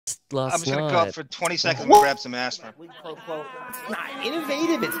last night. I'm just going to go up for 20 seconds and grab some aspirin. It's not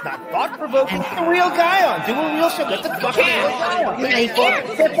innovative. It's not thought-provoking. Get the real guy on. Do a real show. Get the fucking real guy on.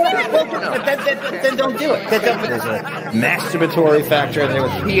 Then don't do it. There's a masturbatory factor in there.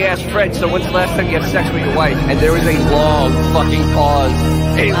 He asked Fred, so when's the last time you had sex with your wife? And there was a long fucking pause.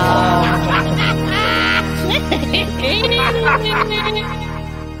 A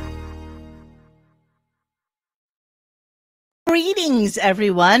Greetings,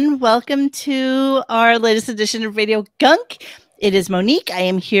 everyone. Welcome to our latest edition of Radio Gunk. It is Monique. I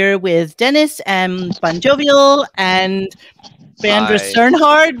am here with Dennis and Bon Jovial and Bandra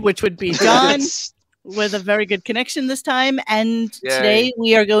Cernhard, which would be John, with a very good connection this time. And today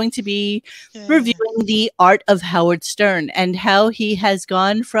we are going to be reviewing the art of Howard Stern and how he has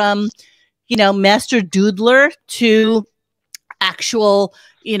gone from, master doodler to actual,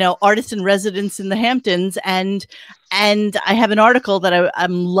 artist in residence in the Hamptons. And I have an article that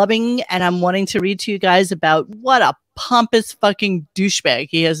I'm loving and I'm wanting to read to you guys about what a pompous fucking douchebag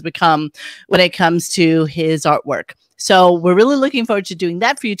he has become when it comes to his artwork. So we're really looking forward to doing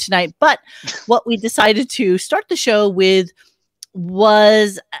that for you tonight. But what we decided to start the show with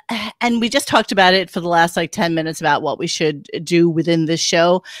was, and we just talked about it for the last 10 minutes about what we should do within this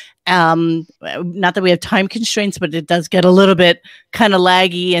show. Not that we have time constraints, but it does get a little bit kind of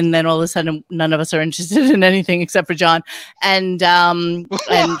laggy, and then all of a sudden none of us are interested in anything except for John. And you're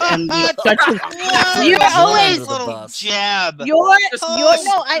always a little jab.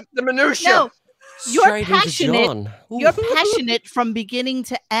 the minutia. No. You're passionate. You're passionate from beginning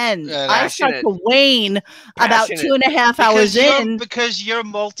to end. I start to wane about 2.5 hours in because you're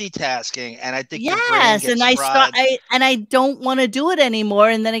multitasking, and I think I don't want to do it anymore,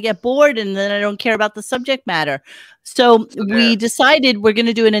 and then I get bored, and then I don't care about the subject matter. So we decided we're going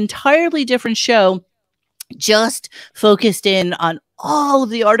to do an entirely different show, just focused in on all of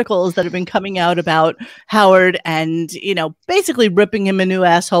the articles that have been coming out about Howard and, basically ripping him a new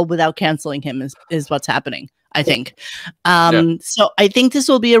asshole without canceling him is what's happening, I think. So I think this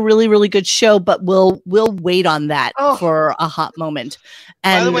will be a really, really good show, but we'll wait on that for a hot moment.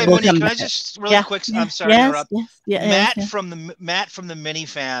 And by the way, Monique, can I just really quick? I'm sorry to interrupt. Matt from the Mini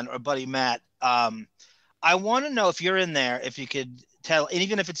Fan, or buddy Matt. I want to know if you're in there, if you could tell, and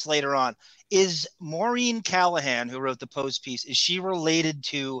even if it's later on, is Maureen Callahan, who wrote the Post piece, is she related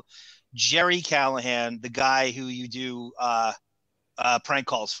to Jerry Callahan, the guy who you do prank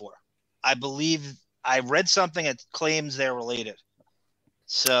calls for? I believe I read something that claims they're related.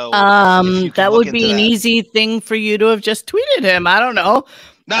 So that would be an easy thing for you to have just tweeted him. I don't know.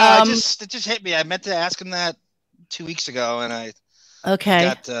 No, it just hit me. I meant to ask him that 2 weeks ago, and I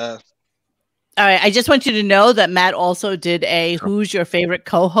got. All right, I just want you to know that Matt also did a "Who's Your Favorite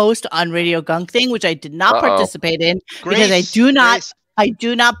Co-Host" on Radio Gunk thing, which I did not participate in because I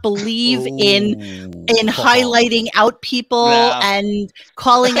do not believe in highlighting out people and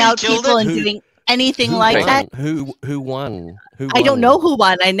calling out people and doing anything like that. Who won? I don't know who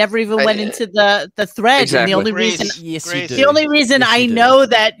won. I never even went into the thread. Exactly. And the only reason I know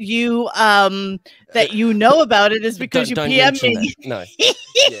that you know about it is because you PM me. No,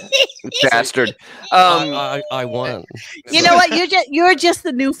 bastard. I won. You know what? You're just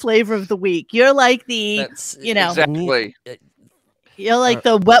the new flavor of the week. You're like exactly. You're like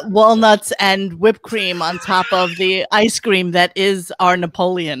the wet walnuts and whipped cream on top of the ice cream that is our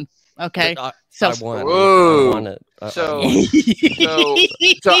Napoleon. Okay. I won it. So I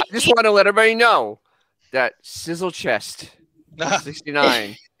just want to let everybody know that Sizzle Chest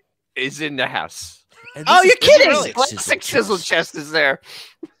 69 is in the house. Oh, you're kidding! Really? Classic Sizzle Chest is there.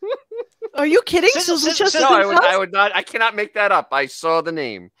 Are you kidding? Sizzle Chest? No, I would not. I cannot make that up. I saw the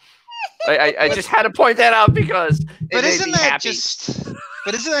name. I just had to point that out because. But isn't that just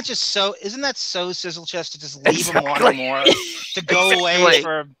so? Isn't that so Sizzle Chest to just leave him wanting more, to go away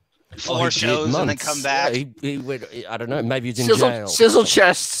for 4 shows and then come back? Yeah, he went, I don't know. Maybe he's in jail. Sizzle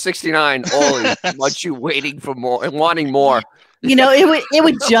Chest 69 always wants you waiting for more and wanting more. It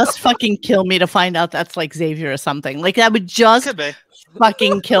would just fucking kill me to find out that's like Xavier or something. Like that would just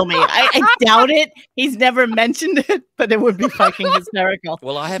fucking kill me. I doubt it. He's never mentioned it, but it would be fucking hysterical.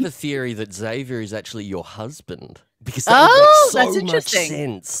 Well, I have a theory that Xavier is actually your husband. Because that makes so much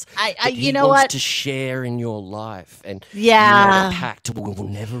sense. He wants to share in your life, and a pact will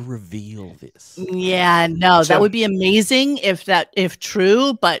never reveal this. Yeah, no, that would be amazing if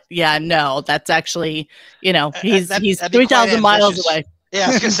true. But yeah, no, that's actually he's 3,000 miles away. Yeah,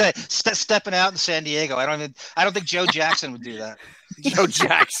 I was gonna say stepping out in San Diego. I don't think Joe Jackson would do that. Joe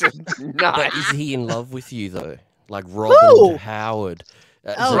Jackson, But is he in love with you though? Like Robin Howard.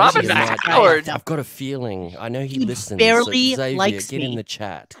 Robin Howard. I've got a feeling. I know he listens. Barely Xavier, likes get me. in the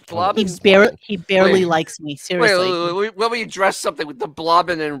chat. He barely likes me. Seriously. Wait, let me address something with the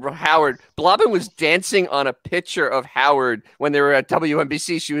Blobbin and Howard. Blobbin was dancing on a picture of Howard when they were at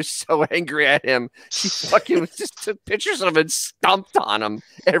WNBC. She was so angry at him. She fucking just took pictures of him and stomped on him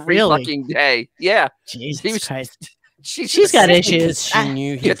every fucking day. Yeah. Jesus Christ. She's got issues. She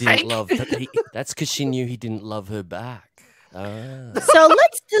knew he didn't love. That's because she knew he didn't love her back. So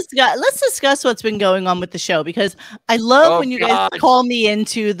let's discuss what's been going on with the show, because I love when you guys call me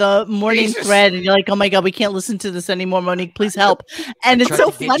into the morning thread and you're like, oh my God, we can't listen to this anymore, Monique, please help. And it's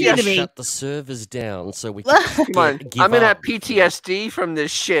so funny to me. Shut the servers down so we can come on. I'm gonna have PTSD from this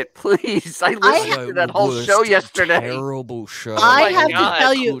shit. Please, I listened to that whole show yesterday. Terrible show. I have to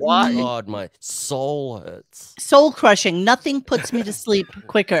tell you, God, my soul hurts. Soul crushing. Nothing puts me to sleep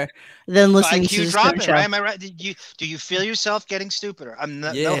quicker than listening to this show. Right? Am I right? Do you feel yourself getting stupider? I'm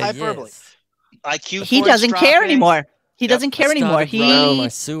no hyperbole. Yes. IQ. He doesn't care anymore. He doesn't care anymore. He my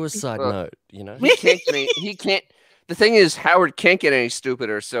suicide note. You know. He can't. The thing is, Howard can't get any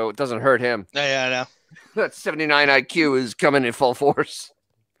stupider, so it doesn't hurt him. Yeah, I know. That 79 IQ is coming in full force.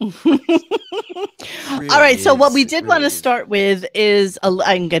 All right, so what we did want to start with is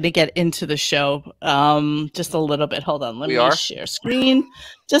I'm going to get into the show just a little bit. Hold on, let me share screen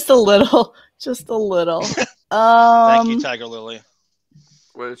just a little. Thank you, Tiger Lily.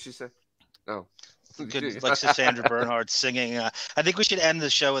 What did she say? Oh, good, like Sandra Bernhard singing. I think we should end the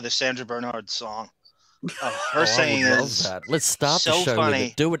show with a Sandra Bernhard song. Her singing is that. Let's start so the show funny.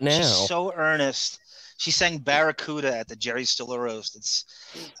 with it. Do it now. She's so earnest. She sang Barracuda at the Jerry Stiller roast.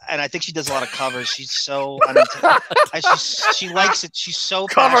 And I think she does a lot of covers. She's so she likes it. She's so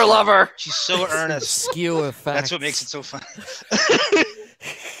cover passionate. Lover. She's so earnest. Skewer facts. That's what makes it so fun.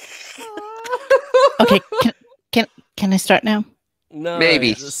 Okay, can I start now? No,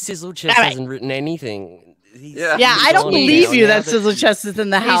 maybe. Sizzle Chest hasn't written anything. Yeah, I don't believe you that Sizzle Chest is in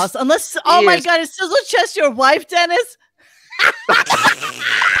the house. Unless, oh my God, is Sizzle Chest your wife, Dennis?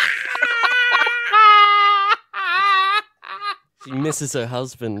 She misses her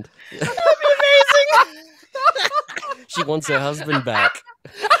husband. That'd be amazing. She wants her husband back.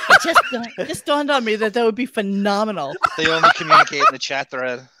 It just dawned on me that would be phenomenal. They only communicate in the chat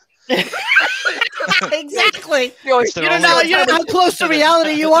thread. Exactly. You don't know how close to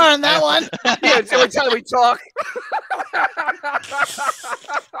reality you are on that one. Yeah, it's the only time we talk.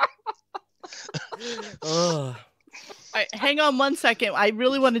 All right, hang on 1 second. I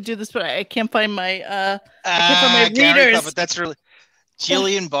really want to do this, but I can't find my readers. But that's really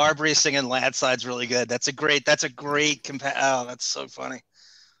Jillian Barbary singing Landside's really good. That's a great oh, that's so funny.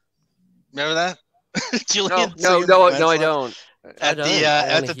 Remember that? Jillian no, I don't. At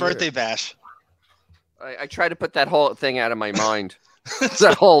the birthday bash. I try to put that whole thing out of my mind.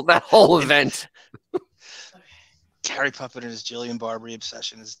 that whole event. Gary Puppet and his Jillian Barbary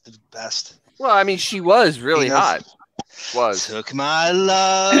obsession is the best. Well, I mean, she was really hot. Took my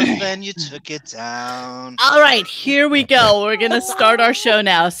love and you took it down. All right, here we go. We're gonna start our show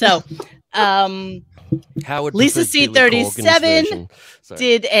now. So, Lisa C37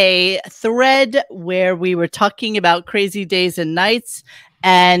 did a thread where we were talking about crazy days and nights,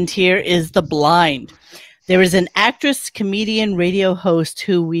 and here is the blind. There is an actress, comedian, radio host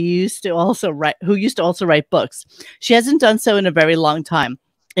who used to also write books. She hasn't done so in a very long time.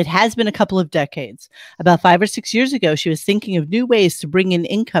 It has been a couple of decades. About 5 or 6 years ago, she was thinking of new ways to bring in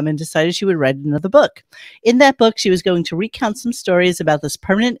income and decided she would write another book. In that book, she was going to recount some stories about this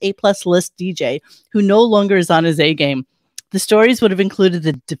permanent A+ list DJ who no longer is on his A game. The stories would have included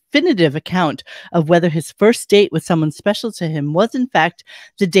the definitive account of whether his first date with someone special to him was, in fact,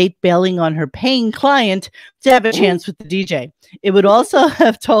 the date bailing on her paying client to have a chance with the DJ. It would also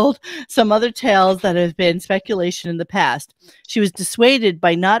have told some other tales that have been speculation in the past. She was dissuaded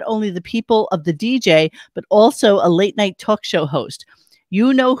by not only the people of the DJ, but also a late-night talk show host.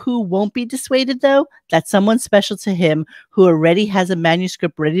 You know who won't be dissuaded, though? That's someone special to him who already has a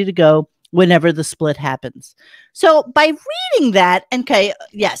manuscript ready to go whenever the split happens. So by reading that, okay,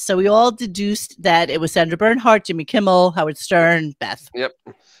 yes, so we all deduced that it was Sandra Bernhard, Jimmy Kimmel, Howard Stern, Beth. Yep.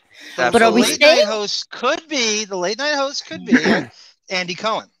 But are we saying the late night host could be Andy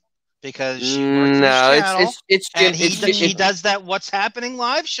Cohen, because she works channel, he does that What's Happening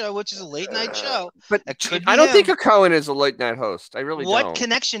live show, which is a late night show. But I don't think a Cohen is a late night host. I really don't. What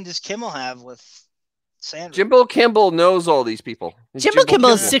connection does Kimmel have with Sandra? Jimbo Kimball knows all these people. Jimbo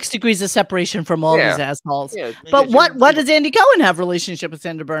Kimball is 6 degrees of separation from all these assholes. Yeah. But what does Andy Cohen have relationship with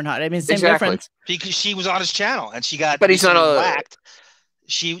Sandra Bernhard? I mean, same difference. Because she was on his channel and she got whacked.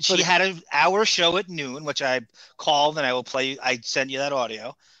 She had an hour show at noon, which I called, and I will play. I sent you that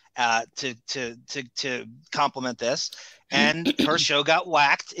audio to compliment this. And her show got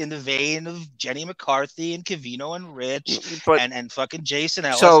whacked in the vein of Jenny McCarthy and Covino and Rich and fucking Jason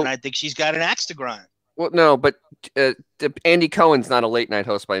Ellis. And I think she's got an axe to grind. Well, no, but Andy Cohen's not a late night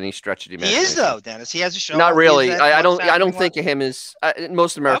host by any stretch of the imagination. He is though, Dennis. He has a show. Not really. I don't think of him as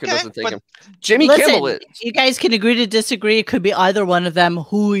most America doesn't think him. Jimmy Kimmel is. You guys can agree to disagree. It could be either one of them.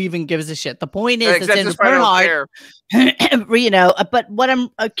 Who even gives a shit? The point is, that Sandra Bernhard, you know. But what I'm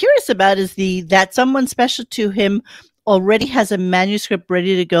curious about is that someone special to him already has a manuscript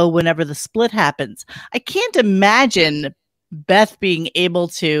ready to go whenever the split happens. I can't imagine Beth being able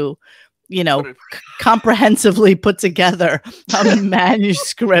to, you know, comprehensively put together a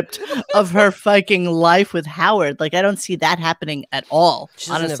manuscript of her fucking life with Howard. Like, I don't see that happening at all.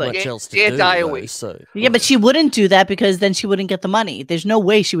 She doesn't honestly, have much else to do, though, so. Yeah, but she wouldn't do that because then she wouldn't get the money. There's no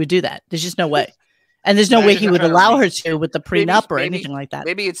way she would do that. There's just no way. And there's no way he would allow her to with the prenup or anything like that.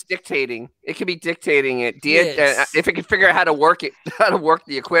 Maybe it's dictating. It could be dictating it. If it can figure out how to work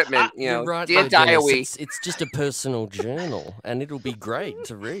the equipment, you know, right, it's just a personal journal, and it'll be great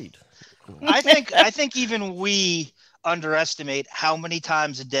to read. I think even we underestimate how many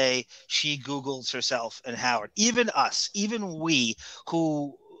times a day she Googles herself and Howard. Even us, even we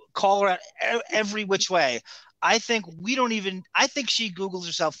who call her out every which way. I think she Googles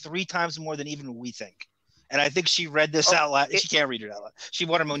herself 3 times more than even we think. And I think she read this out loud. She can't read it out loud. She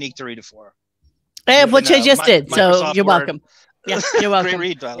wanted Monique to read it for her. Hey, which I just did. So you're welcome. Yeah, you're welcome. Great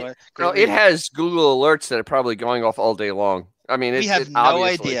read, by the way. It has Google alerts that are probably going off all day long. I mean, we have no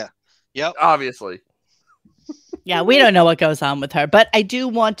idea. Yep. Obviously. Yeah, we don't know what goes on with her, but I do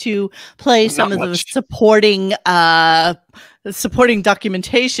want to play some of the supporting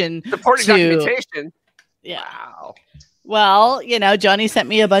documentation. Documentation. Yeah. Wow. Well, you know, Johnny sent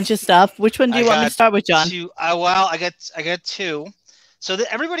me a bunch of stuff. Which one do you want me to start with, John? I got 2. So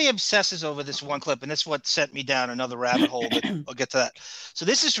everybody obsesses over this one clip, and this is what sent me down another rabbit hole, but I'll get to that. So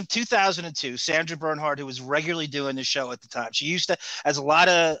this is from 2002. Sandra Bernhard, who was regularly doing the show at the time. She used to, as a lot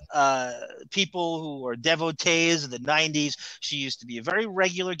of people who are devotees of the 90s, she used to be a very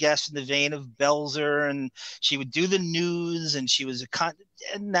regular guest in the vein of Belzer, and she would do the news, and she was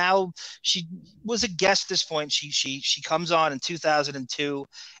and now she was a guest at this point. She comes on in 2002,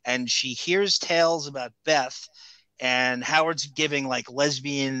 and she hears tales about Beth. And Howard's giving like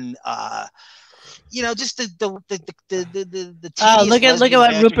lesbian, you know, just the. Oh, look at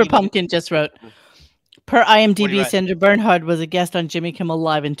what Rupert Pumpkin just wrote. Per IMDb, Sandra Bernhard was a guest on Jimmy Kimmel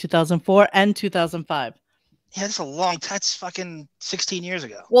Live in 2004 and 2005. Yeah, that's a long time. That's fucking 16 years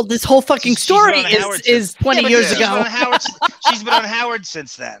ago. Well, this whole fucking story is 20 years ago. She's been on Howard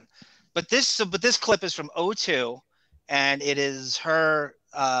since then. But this clip is from 2002, and it is her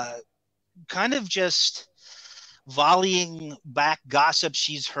kind of just volleying back gossip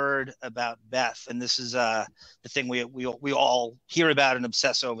she's heard about Beth, and this is the thing we all hear about and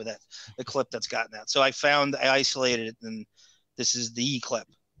obsess over, that the clip that's gotten that. So I isolated it, and this is the clip.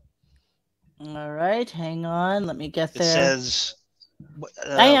 All right, hang on, let me get there. It says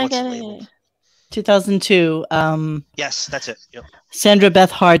I get it. 2002. Yes, that's it. Yep. Sandra Beth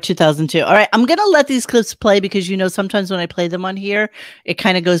Hard, 2002. All right, I'm gonna let these clips play because, you know, sometimes when I play them on here, it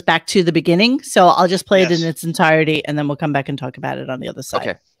kind of goes back to the beginning. So I'll just play it in its entirety, and then we'll come back and talk about it on the other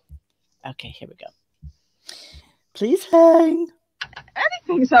side. Okay, here we go. Please hang.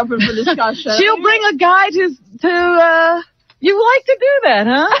 Anything's open for discussion. She'll bring a guy to. You like to do that,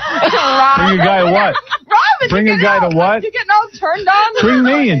 huh? Bring a guy to what? Robin, bring a guy to what? You're getting all turned on. Bring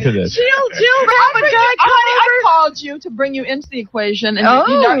me into this. Jill, have a guy come over. I called you to bring you into the equation,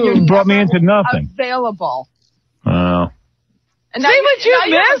 and you brought me into nothing. Available. Oh. And now you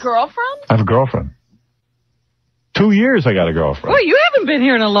have a girlfriend? I have a girlfriend. 2 years I got a girlfriend. Well, you haven't been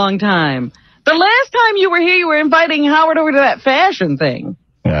here in a long time. The last time you were here, you were inviting Howard over to that fashion thing.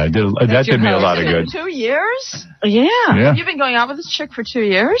 Yeah, that did me a lot of good. 2 years? Yeah. You've been going out with this chick for 2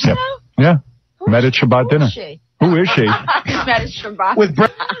 years now? Yeah. Met at Shabbat dinner. Who is she? Met at Shabbat. With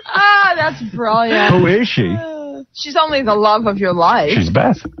that's brilliant. Who is she? She's only the love of your life. She's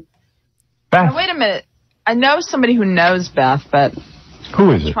Beth. Now, wait a minute. I know somebody who knows Beth, but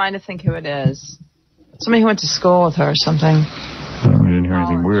who is it? I'm trying to think who it is. Somebody who went to school with her or something. We didn't hear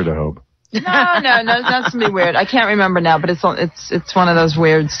anything weird, I hope. No, not somebody weird. I can't remember now, but it's one of those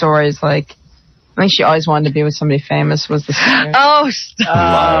weird stories. Like, I think she always wanted to be with somebody famous. Was the story. Oh,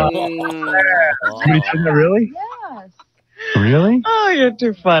 stop! Really? Yes. Really? Oh, you're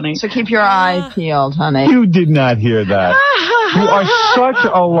too funny. So keep your eye peeled, honey. You did not hear that. You are such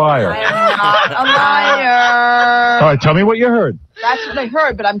a liar. I am not a liar. All right, tell me what you heard. That's what I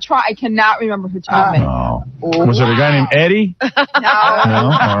heard, but I cannot remember who told me. Oh. Was it a guy named Eddie? No. No?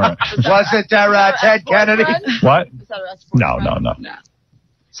 All right. Was it Ted Kennedy? What? Is that her No, ex-boyfriend? no.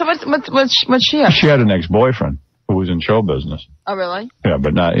 So what's she up? She had an ex-boyfriend who was in show business. Oh, really? Yeah,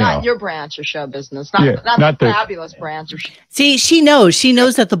 but not, you know. Not your branch of show business. Not the fabulous branch of show. See, she knows. She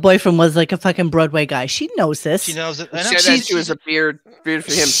knows that the boyfriend was like a fucking Broadway guy. She knows this. She knows it. She said that she was a beard for him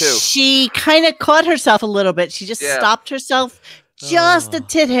too. She kind of caught herself a little bit. She just stopped herself just a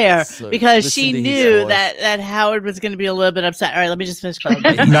tit hair because she knew that Howard was going to be a little bit upset. All right, let me just finish.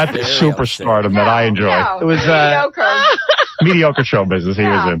 Not the superstardom that I enjoyed. No, it was mediocre show business he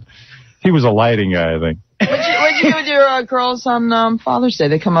was in. He was a lighting guy, I think. What'd you do with your girls on Father's Day?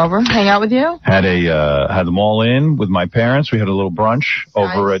 They come over, hang out with you? Had them all in with my parents. We had a little brunch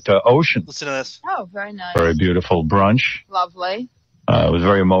over at Ocean. Listen to this. Oh, very nice. Very beautiful brunch. Lovely. It was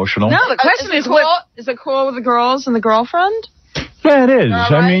very emotional. No, the question is it cool with the girls and the girlfriend? Yeah, it is.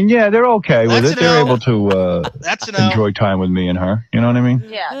 Right. I mean, yeah, they're okay with it. They're able to enjoy time with me and her. You know what I mean?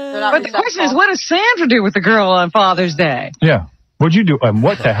 Yeah. But the question is, what does Sandra do with the girl on Father's Day? Yeah. What'd you do? And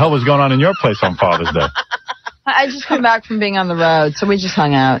what the hell was going on in your place on Father's Day? I just come back from being on the road, so we just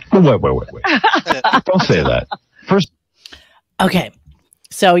hung out. Wait. Don't say that. First. Okay.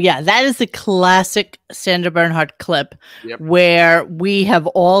 So, yeah, that is the classic Sandra Bernhard clip where we have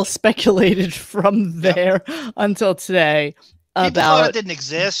all speculated from there until today People thought it didn't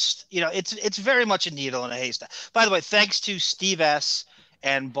exist. You know, it's very much a needle in a haystack. By the way, thanks to Steve S.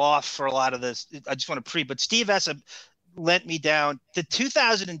 and Boff for a lot of this. I just want to but Steve S. lent me down. The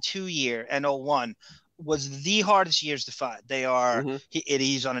 2002 year and 01 was the hardest years to find. They are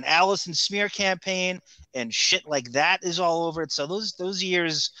he's on an Allison smear campaign and shit like that is all over it. So those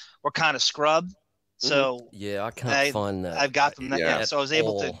years were kind of scrubbed. So yeah, I can't find that. I've got them. So I was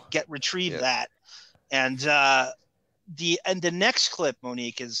able to retrieve that. And the next clip,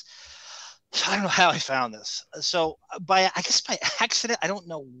 Monique, is I don't know how I found this. So by accident, I don't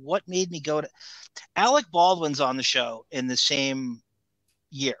know what made me go to Alec Baldwin's on the show in the same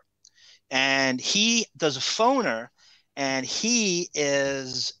year. And he does a phoner, and he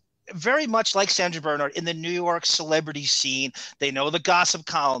is very much like Sandra Bernhard in the New York celebrity scene. They know the gossip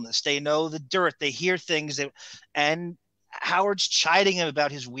columnists. They know the dirt. They hear things. And Howard's chiding him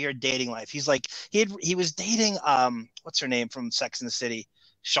about his weird dating life. He's like, he was dating, what's her name from Sex and the City?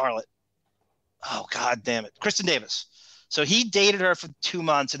 Charlotte. Oh, God damn it. Kristen Davis. So he dated her for 2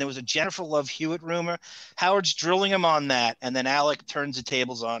 months, and there was a Jennifer Love Hewitt rumor. Howard's drilling him on that, and then Alec turns the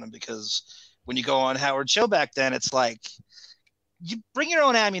tables on him because when you go on Howard's show back then, it's like you bring your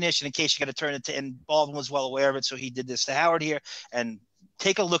own ammunition in case you got to turn it to. And Baldwin was well aware of it, so he did this to Howard here. And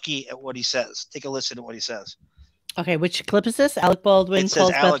take a lookie at what he says. Take a listen to what he says. Okay, which clip is this? Alec Baldwin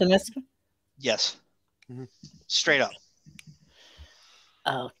calls Beth Anisca? Yes. Straight up.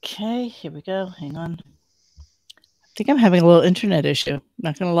 Okay, here we go. Hang on. I think I'm having a little internet issue.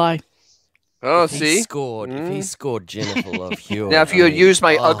 Not gonna lie. Oh, if he scored Jennifer Love Hewitt. Now, if you had used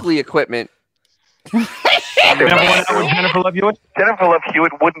my ugly equipment. You never went out with Jennifer Love Hewitt? Jennifer Love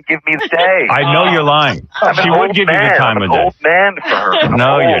Hewitt wouldn't give me the day. I know you're lying. She would give you the time of day. I'm an old man for her.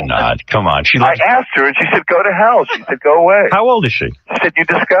 No, you're not. Come on. I asked her, and she said, "Go to hell." She said, "Go away." How old is she? She said, "You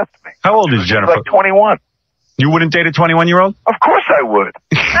disgust me." How old is Jennifer? Like 21. You wouldn't date a 21-year-old? Of course I would.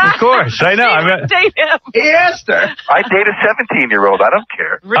 Of course, I know. Date him. He asked her. I date a 17-year-old. I don't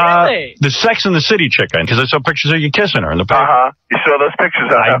care. Really? The Sex and the City chick, because I saw pictures of you kissing her in the paper. You saw those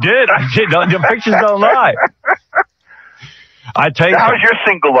pictures? I did. The pictures don't lie. I tell you. How's your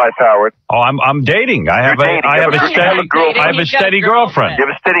single life, Howard? Oh, I'm dating. I have a steady girlfriend. You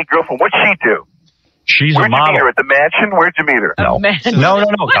have a steady girlfriend. What'd she do? She's a model. Where'd you meet her? At the mansion? Where'd you meet her? No.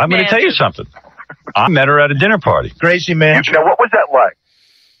 I'm going to tell you something. I met her at a dinner party. Gracie Mansion. Now, what was that like?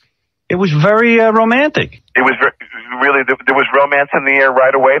 It was very romantic. It was really, there was romance in the air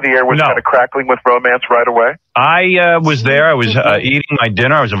right away? The air was kind of crackling with romance right away? I was there. I was eating my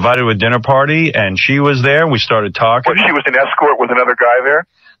dinner. I was invited to a dinner party, and she was there. We started talking. Well, she was an escort with another guy there?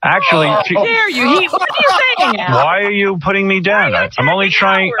 Actually, how dare you? What are you saying now? Why are you putting me down? I'm only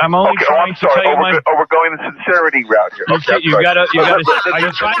trying to tell you my. We're going the sincerity route here. You gotta. Are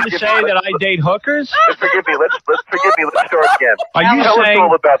you trying to say that I date hookers? Forgive me. Let's start again. Tell us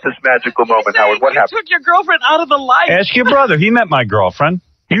all about this magical moment, Howard. What happened? You took your girlfriend out of the light. Ask your brother. He met my girlfriend.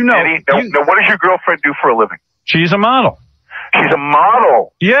 You know. Now, what does your girlfriend do for a living? She's a model. She's a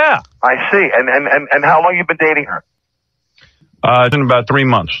model. Yeah. I see. And how long you been dating her? It's been about 3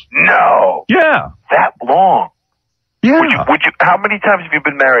 months. No. Yeah. That long? Yeah. Would you? How many times have you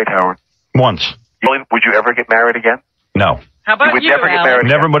been married, Howard? Once. Would you ever get married again? No. How about you? Would never get married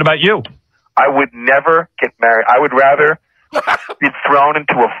Never. again? What about you? I would never get married. I would rather be thrown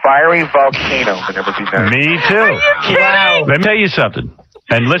into a fiery volcano and never be known. Me too. Wow. Let me tell you something.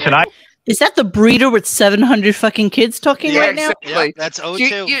 And listen, Is that the breeder with 700 fucking kids talking right now? Exactly. Yeah, that's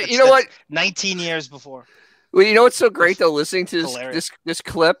 02. You know what? 19 years before. Well, you know what's so great though, listening to this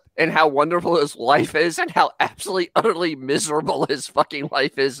clip and how wonderful his life is, and how absolutely utterly miserable his fucking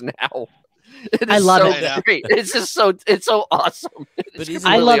life is now. I love it. Great. It's just so awesome. But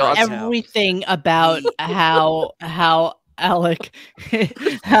I love awesome. everything about how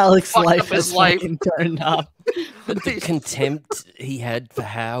Alex's life has fucking turned up. But the contempt he had for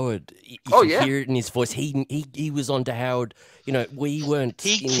Howard, you can hear it in his voice. He was on to Howard. You know, we weren't.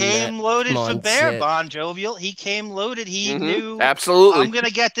 He came loaded for bear, Bon Jovial. He came loaded. He knew absolutely. I'm gonna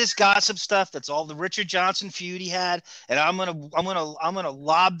get this gossip stuff. That's all the Richard Johnson feud he had, and I'm gonna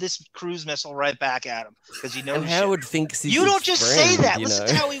lob this cruise missile right back at him because he knows. And Howard thinks he's you don't just friend, say that. You Listen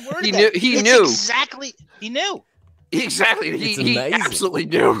know? to how he worded that. He knew exactly. He knew. Exactly. He absolutely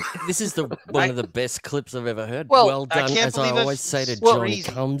knew. This is one of the best clips I've ever heard. Well, well done, as I always say to John. He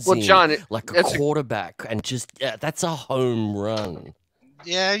comes in John, like a quarterback and just that's a home run.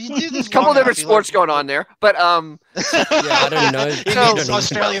 Yeah, you do this. A couple different sports going on there, but yeah, I don't know. It's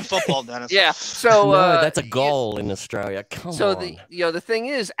Australian football, Dennis. Yeah, so no, that's a goal in Australia. Come on. So the thing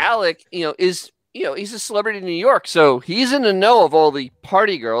is, Alec, he's a celebrity in New York, so he's in the know of all the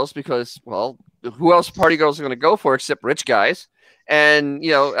party girls because, well, who else party girls are going to go for except rich guys? And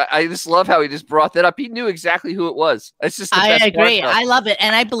I just love how he just brought that up. He knew exactly who it was. It's just I agree. I love it,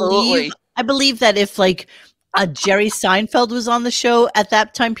 and I believe that if like Jerry Seinfeld was on the show at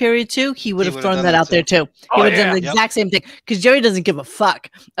that time period too, he would have thrown that out there too. He would have done the exact same thing because Jerry doesn't give a fuck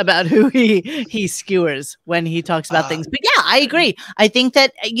about who he skewers when he talks about things. But yeah, I agree. I think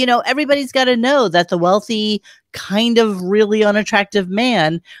that everybody's got to know that the wealthy, kind of really unattractive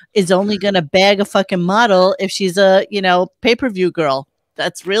man is only going to bag a fucking model if she's a pay-per-view girl.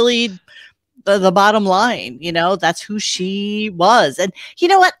 That's really the bottom line. That's who she was. And you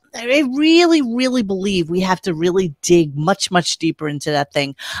know what? I really, really believe we have to really dig much, much deeper into that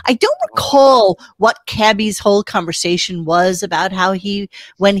thing. I don't recall what Cabby's whole conversation was about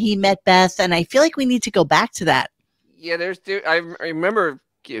when he met Beth, and I feel like we need to go back to that. Yeah, I remember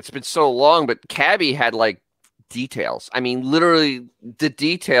it's been so long, but Cabby had like details. I mean, literally the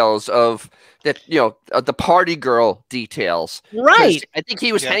details of that, the party girl details. Right. I think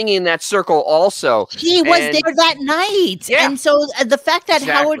he was hanging in that circle also. He was there that night. Yeah. And so the fact that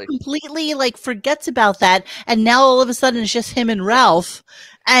Howard completely forgets about that, and now all of a sudden it's just him and Ralph,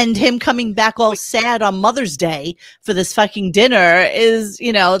 and him coming back all sad on Mother's Day for this fucking dinner is,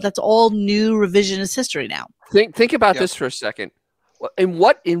 that's all new revisionist history now. Think about this for a second. In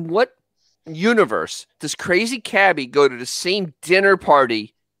what universe does Crazy Cabby go to the same dinner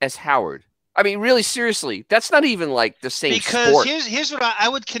party as Howard? I mean, really, seriously, that's not even like the same sport. Here's what I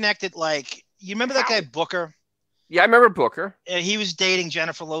would connect it like. You remember that guy Booker? Yeah, I remember Booker. He was dating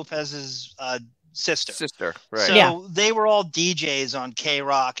Jennifer Lopez's sister. Right? So they were all DJs on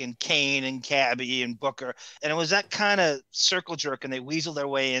K-Rock and Kane and Cabby and Booker, and it was that kind of circle jerk, and they weaseled their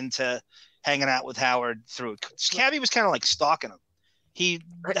way into hanging out with Howard through it. Cabby was kind of like stalking him.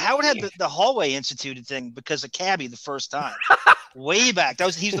 Howard had the hallway instituted thing because of Cabby the first time, way back.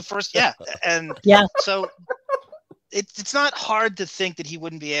 He's the first, and so it's not hard to think that he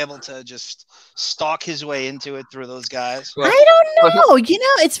wouldn't be able to just stalk his way into it through those guys. I don't know.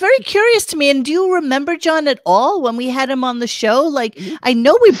 It's very curious to me. And do you remember, John, at all when we had him on the show? Like, I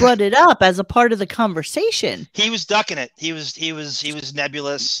know we brought it up as a part of the conversation. He was ducking it. He was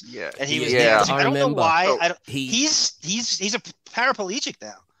nebulous. Yeah, and he was. Yeah, I don't know why. He's a paraplegic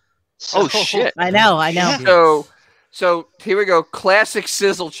now. So, shit! I know. Yeah. So here we go. Classic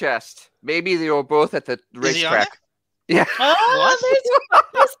sizzle chest. Maybe they were both at the racetrack. Yeah. Oh,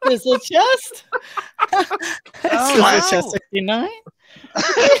 there's Sizzle Chest. Sizzle Chest 69.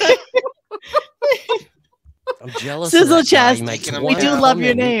 I'm jealous. Sizzle Chest. We do love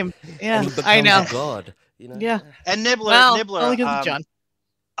your name. Yeah, I know. God. Yeah. And Nibbler. Well, Nibbler. John.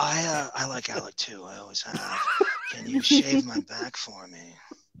 I like Alec too. I always have. Can you shave my back for me?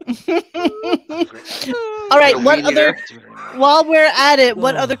 All right. While we're at it,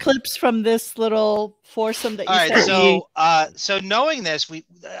 what other clips from this little foursome that you sent? So knowing this, we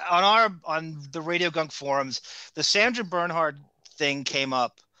on the Radio Gunk forums, the Sandra Bernhard thing came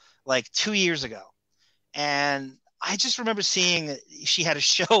up like 2 years ago, and I just remember seeing she had a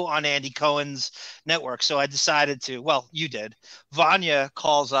show on Andy Cohen's network. So I decided to. Well, you did. Vanya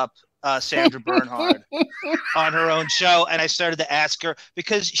calls up Sandra Bernhard on her own show, and I started to ask her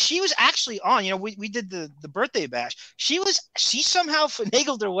because she was actually on. You know, we did the birthday bash. She somehow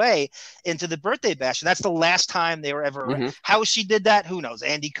finagled her way into the birthday bash, and that's the last time they were ever. Mm-hmm. How she did that, who knows?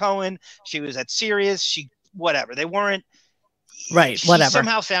 Andy Cohen. She was at Sirius. Whatever. They weren't. Right, she whatever.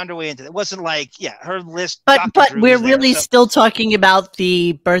 somehow found her way into it. It wasn't like, her list. But we're really still talking about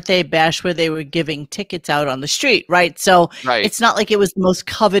the birthday bash where they were giving tickets out on the street, right? So it's not like it was the most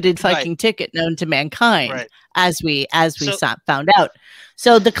coveted fucking ticket known to mankind, as we found out.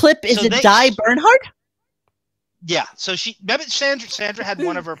 So the clip is Di Bernhard? Yeah. So remember Sandra had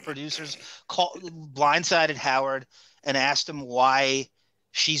one of her producers blindsided Howard and asked him why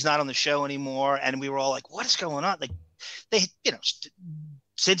she's not on the show anymore, and we were all like, "What is going on?" Like. They,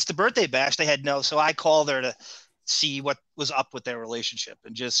 since the birthday bash, they had so I called her to see what was up with their relationship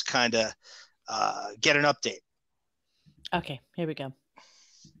and just kind of get an update. Okay, here we go.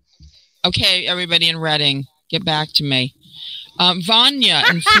 Okay, everybody in Reading, get back to me. Vanya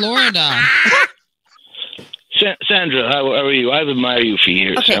in Florida. Sandra, how are you? I've admired you for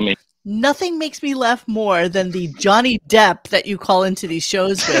years. Okay. I mean, nothing makes me laugh more than the Johnny Depp that you call into these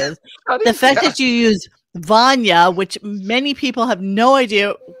shows with. The fact that you use Vanya, which many people have no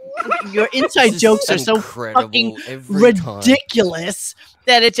idea. Your inside jokes are so fucking ridiculous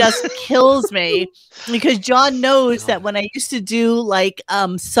that it just kills me. Because John knows that when I used to do like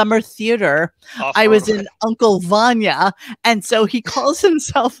summer theater, I was in Uncle Vanya, and so he calls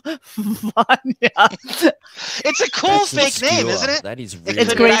himself Vanya. It's a cool fake name, isn't it? That is really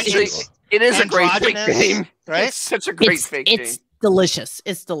it's great. It is a great fake name, right? It's such a great fake name. Delicious.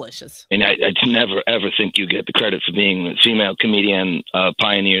 It's delicious. And I never, ever think you get the credit for being the female comedian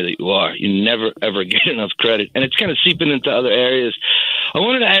pioneer that you are. You never, ever get enough credit. And it's kind of seeping into other areas. I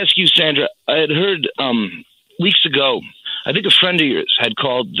wanted to ask you, Sandra, I had heard weeks ago, I think a friend of yours had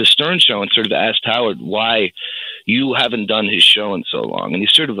called The Stern Show and sort of asked Howard why you haven't done his show in so long. And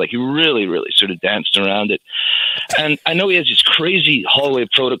he really, really sort of danced around it. And I know he has this crazy hallway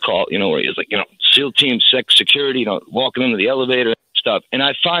protocol, where he has like, SEAL team, security, walking into the elevator and stuff. And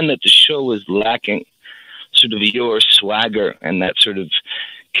I find that the show was lacking sort of your swagger and that sort of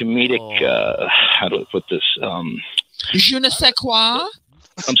comedic, how do I put this? Je ne sais quoi.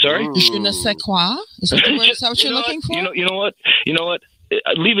 I'm sorry? Je ne sais quoi. Is that the word? Is that what you're looking for? You know what?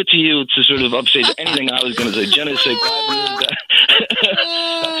 I leave it to you to sort of upstage anything I was going to say. Je ne sais quoi.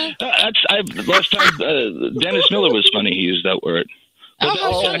 Last time Dennis Miller was funny. He used that word. But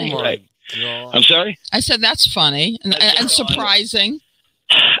how funny. Right. I'm sorry? I said that's funny and surprising.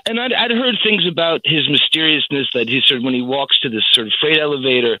 And I'd heard things about his mysteriousness, that he sort of, when he walks to this sort of freight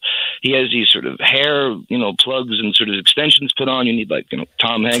elevator, he has these sort of hair, plugs and sort of extensions put on. You need like,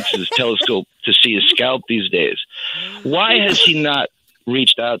 Tom Hanks's telescope to see his scalp these days. Why has he not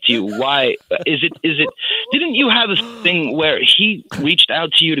reached out to you? Why is it didn't you have a thing where he reached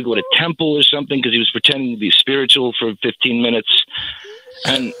out to you to go to temple or something because he was pretending to be spiritual for 15 minutes?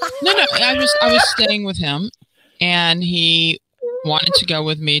 And no, I was staying with him, and he wanted to go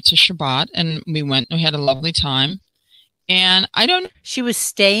with me to Shabbat, and we went. We had a lovely time, and She was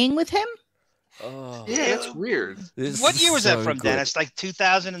staying with him. Oh, yeah, that's weird. What year was that from, Dennis? Like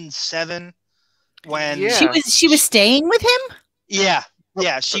 2007, when she was staying with him. Yeah.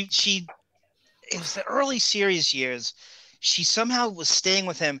 She. It was the early Sirius years. She somehow was staying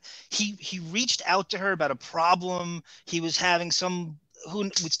with him. He reached out to her about a problem he was having.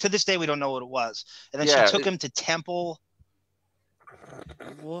 To this day we don't know what it was. And then she took him to temple.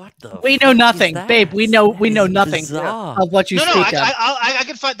 What the? We know nothing, babe. We know nothing of what you speak of. I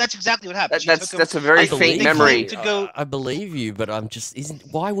can find. That's exactly what happened. That's a very faint memory. I believe you, but I'm just.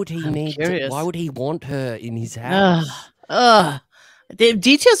 Why would he need? Why would he want her in his house? The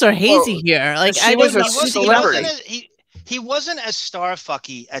details are hazy here. Like she was a celebrity. He wasn't as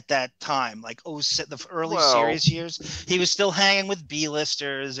star-fucky at that time, like the early Sirius years. He was still hanging with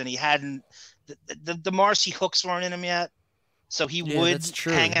B-listers, and he hadn't the Marcy hooks weren't in him yet, so he would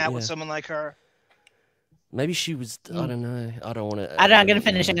hang out with someone like her. Maybe she was. I don't know. I don't want to. I'm gonna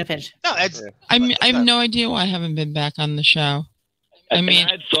finish. No, I have no idea why I haven't been back on the show. I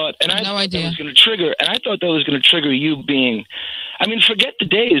thought that was going to trigger, and I thought that was going to trigger you being. I mean, forget the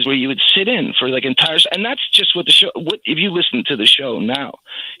days where you would sit in for like entire, and that's just what the show. What if you listen to the show now?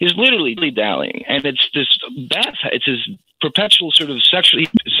 He's literally dallying, and it's this it's his perpetual sort of sexually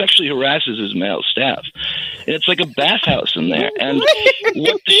harasses his male staff, and it's like a bathhouse in there. And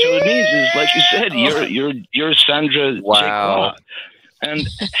what the show needs is, like you said, you're Sandra. Wow. And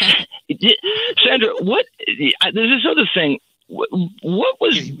Sandra, what? There's this other thing. What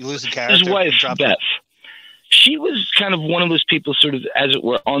was his wife, Beth? she was kind of one of those people, sort of, as it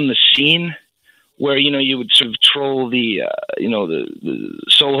were, on the scene, where, you know, you would sort of troll the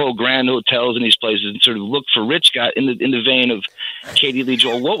Soho Grand hotels and these places and sort of look for rich guy in the vein of Katie Lee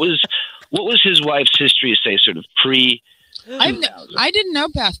Joel. What was his wife's history, say, sort of pre? I didn't know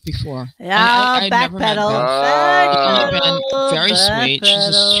Beth before. Yeah, backpedal. Been very sweet.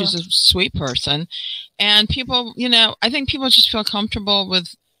 She's a sweet person, and people, you know, I think people just feel comfortable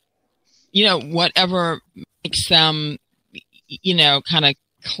with, you know, whatever makes them, you know, kind of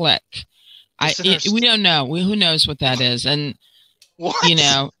click. We don't know. Who knows what that is? And you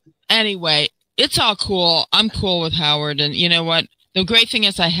know, anyway, it's all cool. I'm cool with Howard, and you know what? The great thing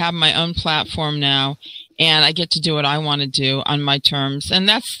is I have my own platform now, and I get to do what I want to do on my terms, and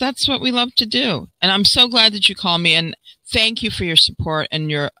that's what we love to do. And I'm so glad that you called me, and thank you for your support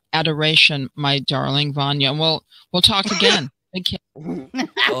and your adoration, my darling Vanya. And we'll talk again. Thank you.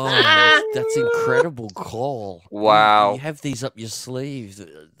 Oh, that's incredible call. Wow. You have these up your sleeves.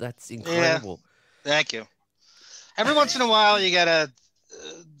 That's incredible. Yeah. Thank you. Every once in a while, you gotta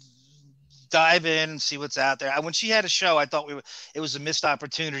dive in and see what's out there. When she had a show, I thought it was a missed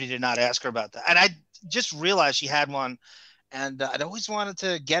opportunity to not ask her about that. And I just realized she had one, and I'd always wanted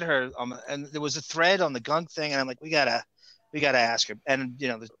to get her. And there was a thread on the Gunk thing, and I'm like, we gotta ask her. And you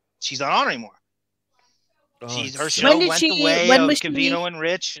know, she's not on anymore. Her show went the way of Cavino and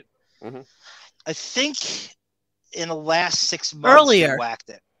Rich. Mm-hmm. I think in the last 6 months, she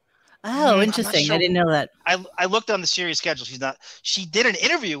whacked it. Oh, interesting. Sure. I didn't know that. I looked on the Sirius schedule. She did an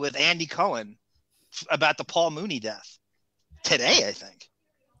interview with Andy Cohen about the Paul Mooney death today, I think.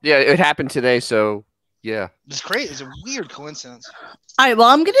 Yeah, it happened today. So yeah, it's crazy. It's a weird coincidence. All right. Well,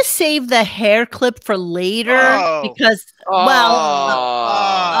 I'm going to save the hair clip for later because, I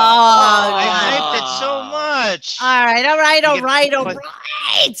hyped it so much. All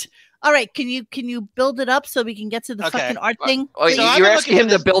right. Can you build it up so we can get to the fucking art thing? Oh, you're asking him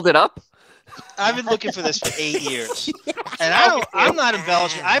to build it up? I've been looking for this for 8 years, and I'm not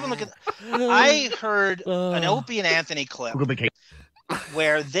embellishing. I've been looking. I heard an Opie and Anthony clip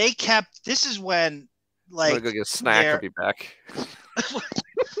where they kept. This is when, like, I'm gonna go get a snack. I'll be back.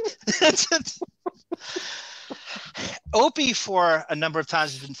 Opie, for a number of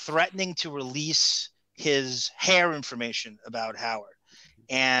times, has been threatening to release his hair information about Howard.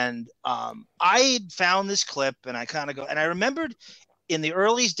 And I found this clip, and I kind of go, and I remembered in the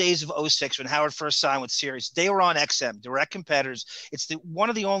earliest days of 06, when Howard first signed with Sirius, they were on XM, direct competitors. It's one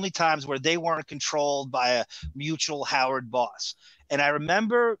of the only times where they weren't controlled by a mutual Howard boss. And I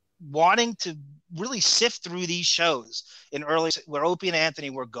remember wanting to really sift through these shows in early, where Opie and Anthony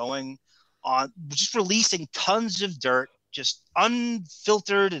were going on, just releasing tons of dirt, just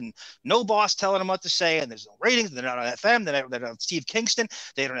unfiltered, and no boss telling them what to say, and there's no ratings. They're not on FM. They don't have Steve Kingston.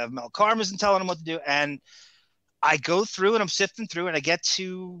 They don't have Mel Karmazin telling them what to do. And I go through, and I'm sifting through, and I get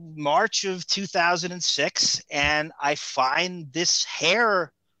to March of 2006, and I find this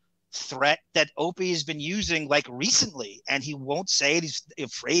hair threat that Opie has been using, like, recently, and he won't say it. He's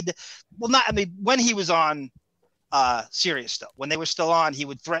afraid. Well, not, I mean, when he was on Sirius still, when they were still on, he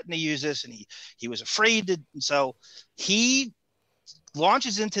would threaten to use this, and he was afraid to, and so he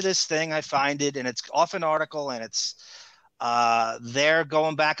launches into this thing. I find it, and it's off an article, and it's they're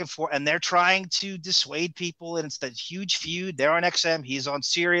going back and forth, and they're trying to dissuade people, and it's that huge feud. They're on XM, he's on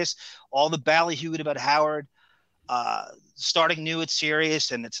Sirius, all the ballyhooed about Howard starting new at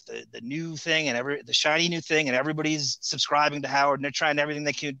Sirius, and it's the new thing, and the shiny new thing, and everybody's subscribing to Howard, and they're trying everything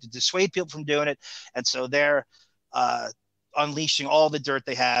they can to dissuade people from doing it. And so they're unleashing all the dirt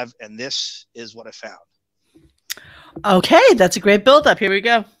they have, and this is what I found. Okay, that's a great build-up. Here we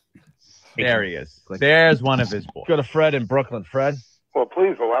go. There he is. There's one of his boys. Go to Fred in Brooklyn. Fred? Well,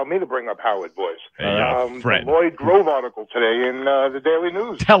 please allow me to bring up Howard, boys. Fred. The Lloyd Grove article today in the Daily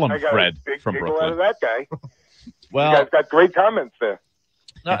News. Tell him, I got Fred, a big from giggle Brooklyn. out of that guy. Well, you guys got great comments there.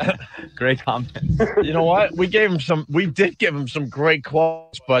 Great comments. You know what? We did give him some great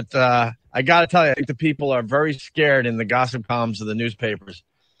quotes, but I got to tell you, I think the people are very scared in the gossip columns of the newspapers.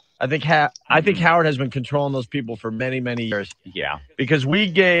 I think Howard has been controlling those people for many, many years. Yeah. Because we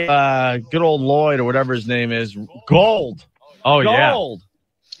gave good old Lloyd, or whatever his name is, gold. Oh, yeah. Gold.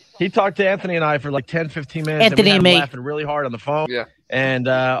 He talked to Anthony and I for like 10, 15 minutes. Anthony and me. Laughing really hard on the phone. Yeah. And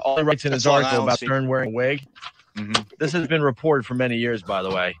all he writes in his article about Stern wearing a wig. Mm-hmm. This has been reported for many years, by the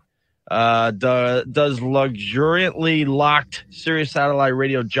way. Does luxuriantly locked Sirius satellite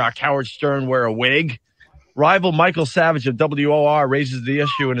radio jock Howard Stern wear a wig? Rival Michael Savage of WOR raises the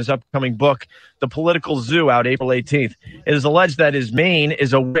issue in his upcoming book, The Political Zoo, out April 18th. It is alleged that his mane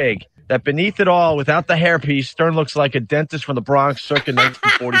is a wig. that beneath it all, without the hairpiece, Stern looks like a dentist from the Bronx circa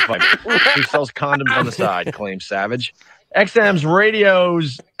 1945. He sells condoms on the side, claims Savage. XM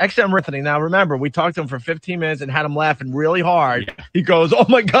Anthony. Now, remember, we talked to him for 15 minutes and had him laughing really hard. He goes, oh,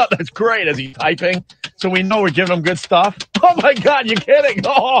 my God, that's great, as he's typing. So we know we're giving him good stuff. Oh, my God, you're kidding.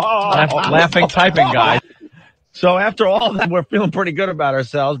 Oh. Laughing, typing guy. So after all that, we're feeling pretty good about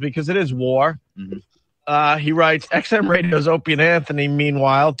ourselves because it is war. Mm-hmm. He writes, XM Radio's Opie and Anthony,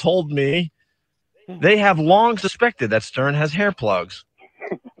 meanwhile, told me they have long suspected that Stern has hair plugs.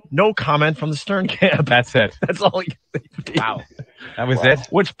 No comment from the Stern camp. That's it. That's all he Wow. That was it?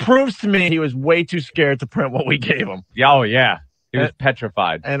 Which proves to me he was way too scared to print what we gave him. Oh, yeah. He was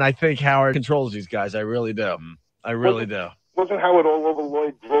petrified. And I think Howard controls these guys. I really do. I really do. Wasn't Howard all over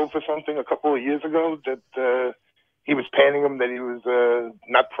Lloyd Grove for something a couple of years ago that he was panning him that he was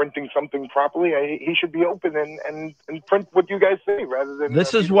not printing something properly? He should be open and print what you guys say rather than.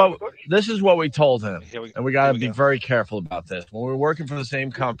 This is what we told him, and we got to be very careful about this. When we were working for the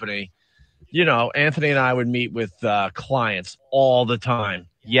same company, you know, Anthony and I would meet with clients all the time.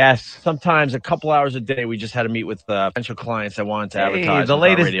 Yes, sometimes a couple hours a day. We just had to meet with potential clients that wanted to advertise. The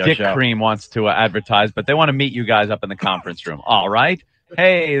latest dick cream wants to advertise, but they want to meet you guys up in the conference room. All right.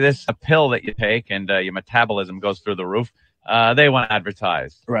 Hey, this a pill that you take and your metabolism goes through the roof. They want to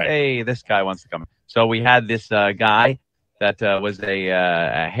advertise. Right. Hey, this guy wants to come. So we had this guy that was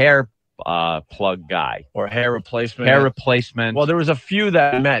a hair plug guy. Or hair replacement. Hair replacement. Well, there was a few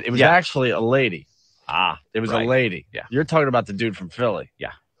that I met. It was actually a lady. It was right. a lady. Yeah. You're talking about the dude from Philly.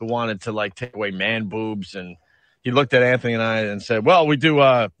 Yeah. Who wanted to like take away man boobs, and he looked at Anthony and I and said, well, we do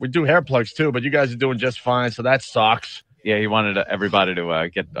hair plugs too, but you guys are doing just fine, so that sucks. Yeah, he wanted everybody to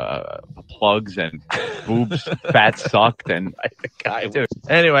get plugs and boobs, fat sucked, and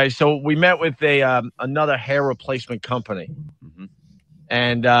anyway, so we met with another hair replacement company,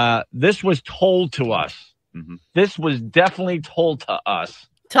 and this was told to us. This was definitely told to us.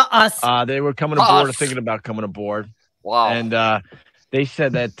 They were coming aboard or thinking about coming aboard. Wow. And they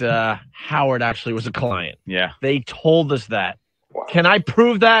said that Howard actually was a client. Yeah. They told us that. Wow. Can I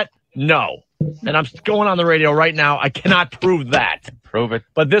prove that? No. And I'm going on the radio right now. I cannot prove that. Prove it.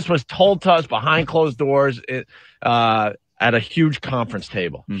 But this was told to us behind closed doors at a huge conference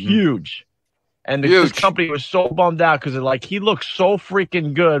table. Huge. And this company was so bummed out because like he looked so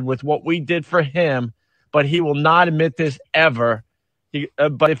freaking good with what we did for him, but he will not admit this ever.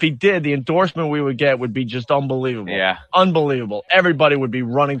 But if he did, the endorsement we would get would be just unbelievable. Yeah. Unbelievable. Everybody would be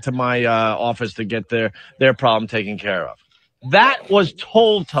running to my office to get their problem taken care of. That was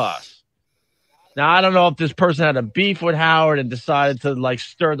told to us. Now, I don't know if this person had a beef with Howard and decided to, like,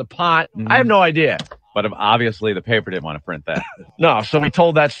 stir the pot. I have no idea. But obviously the paper didn't want to print that. No, so we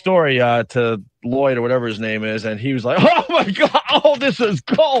told that story to Lloyd or whatever his name is, and he was like, oh, my God, oh, this is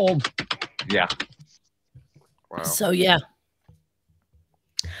gold. Yeah. Wow. So, yeah.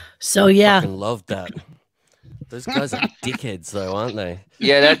 I love that. Those guys are dickheads, though, aren't they?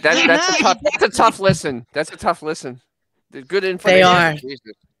 Yeah, that's a tough listen. That's a tough listen. They're good information. They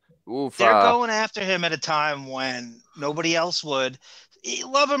are. Oof, they're going after him at a time when nobody else would.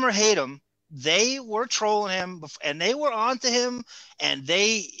 Love him or hate him, they were trolling him, and they were onto him. And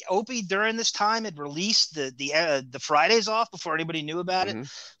Opie during this time had released the Fridays off before anybody knew about it.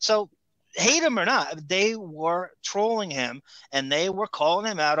 So. Hate him or not, they were trolling him, and they were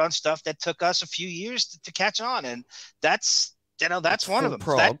calling him out on stuff that took us a few years to catch on, and that's one of them.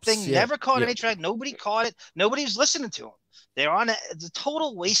 Props, that thing never caught any track. Nobody caught it. Nobody was listening to him. They're on the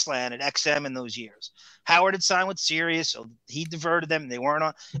total wasteland at XM in those years. Howard had signed with Sirius, so he diverted them. They weren't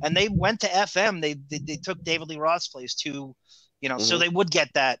on, and they went to FM. They took David Lee Roth's place too, so they would get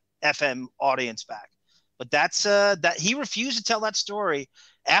that FM audience back. But that's that he refused to tell that story.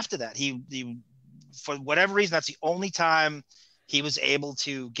 After that, he for whatever reason, that's the only time he was able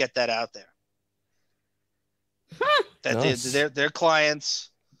to get that out there. That nice. their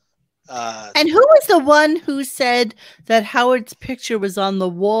clients. And who was the one who said that Howard's picture was on the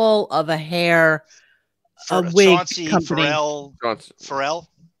wall of a wig Chauncey company? Pharrell.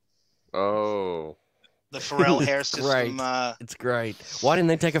 Oh. The Pharrell hair system. It's great. Why didn't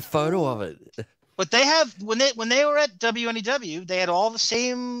they take a photo of it? But they have when they were at WNEW, they had all the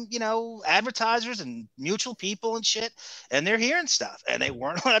same, advertisers and mutual people and shit, and they're hearing stuff, and they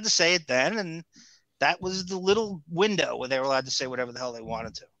weren't allowed to say it then, and that was the little window where they were allowed to say whatever the hell they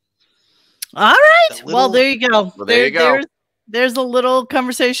wanted to. All right. Well, there you go. Well, there you go. There's a little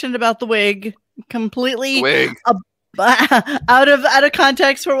conversation about the wig, completely wig. Out of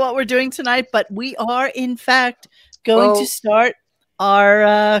context for what we're doing tonight, but we are in fact going to start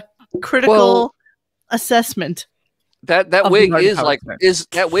our critical assessment. That wig is like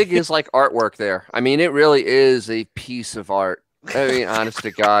artwork there. I mean, it really is a piece of art. I mean, honest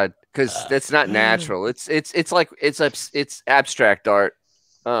to God, because that's not natural. It's abstract art.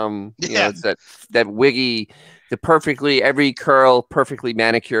 You know, it's that wiggy, every curl perfectly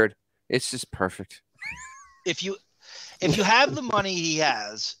manicured. It's just perfect. If you have the money he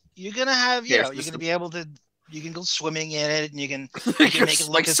has, you're gonna have you're gonna be able to. You can go swimming in it, and you can make it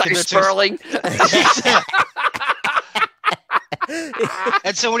look as good as swirling.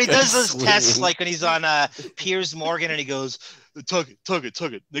 And so when he does those tests, like when he's on Piers Morgan, and he goes, "Tug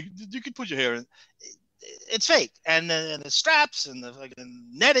it, you can put your hair in," it's fake, and the straps and the fucking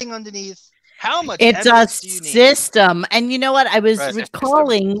netting underneath. How much? It's a system, and you know what? I was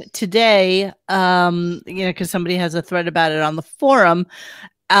recalling today, you know, because somebody has a thread about it on the forum.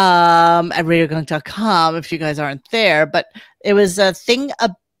 At radiogunk.com if you guys aren't there, but it was a thing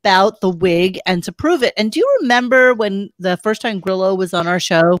about the wig and to prove it. And do you remember when the first time Grillo was on our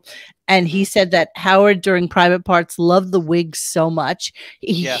show and he said that Howard during Private Parts loved the wigs so much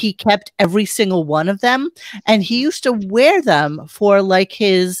he kept every single one of them, and he used to wear them for like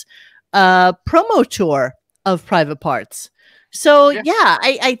his promo tour of Private Parts. So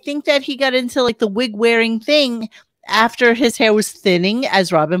I think that he got into like the wig wearing thing after his hair was thinning,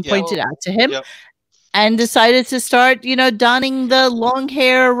 as Robin pointed out to him, and decided to start, you know, donning the long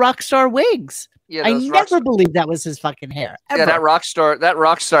hair rock star wigs. Yeah, I never believed that was his fucking hair. Ever. Yeah, that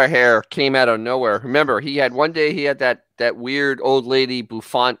rock star hair came out of nowhere. Remember, he had one day he had that weird old lady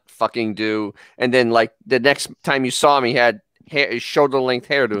bouffant fucking do, and then like the next time you saw him, he had hair, shoulder length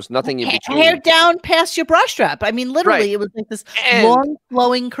hair. There was nothing in between. Hair down past your bra strap. I mean, literally, it was like this long,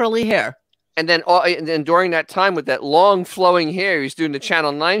 flowing, curly hair. And then during that time with that long flowing hair, he's doing the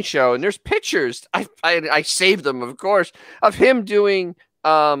Channel 9 show, and there's pictures. I saved them, of course, of him doing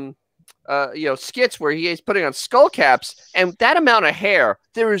you know, skits where he is putting on skull caps, and that amount of hair,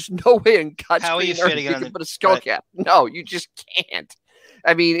 there is no way in God's green earth you can put a skull cap. No, you just can't.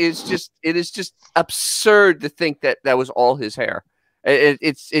 I mean, it is just absurd to think that was all his hair.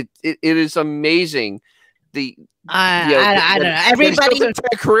 It is amazing. I don't know. Everybody built an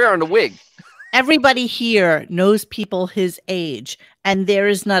entire career on the wig. Everybody here knows people his age, and there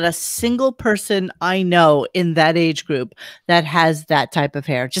is not a single person I know in that age group that has that type of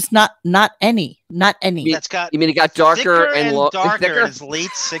hair. Just not any. That's got. You mean it got darker and darker in his late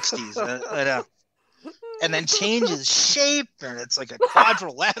 60s. And then changes shape, and it's like a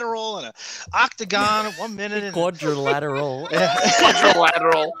quadrilateral and an octagon at 1 minute. Quadrilateral.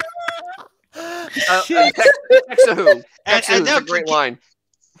 Quadrilateral. Texahoo. That's a great line.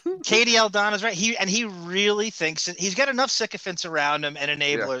 Katie Aldana's right. He really thinks that he's got enough sycophants around him and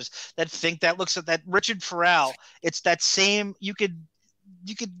enablers that think that looks at that Richard Farrell. It's that same. You could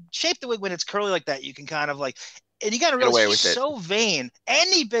shape the wig when it's curly like that. You can kind of like, and you got to realize he's so vain.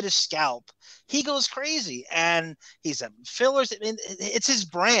 Any bit of scalp, he goes crazy, and he's having fillers. I mean, it's his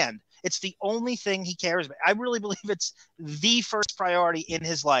brand. It's the only thing he cares about. I really believe it's the first priority in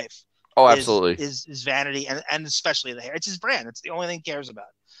his life. Oh, absolutely. Is vanity and especially the hair. It's his brand. It's the only thing he cares about.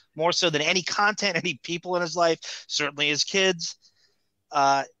 More so than any content, any people in his life, certainly his kids,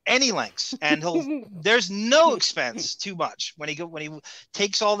 any lengths. And there's no expense too much when he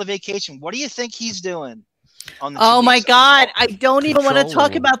takes all the vacation. What do you think he's doing? Oh my God, I don't even want to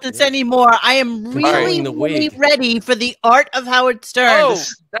talk about this anymore. I am really ready for the art of Howard Stern. Oh,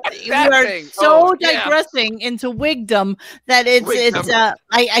 we are so digressing into wigdom that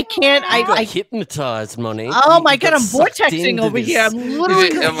I can't. I hypnotized, Monique. Oh my God, I'm vortexing over here. I'm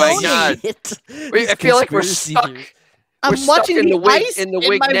literally oh my God. I feel like we're stuck. I'm watching the ice in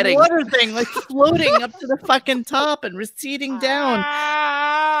my netting. Water thing, like floating up to the fucking top and receding down.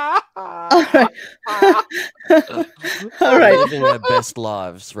 All right. We're living our best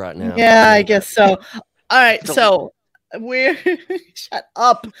lives right now. Yeah, I guess so. All right, so we're shut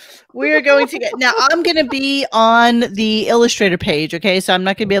up. We're going to get now. I'm going to be on the Illustrator page. Okay, so I'm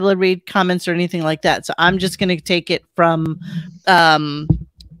not going to be able to read comments or anything like that. So I'm just going to take it from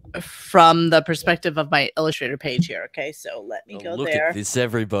the perspective of my Illustrator page here. Okay, so let me go look there. At this,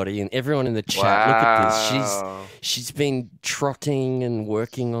 everybody, and everyone in the chat. Look at this. She's been trotting and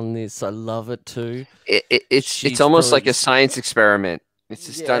working on this. I love it too. It's almost like a science experiment. It's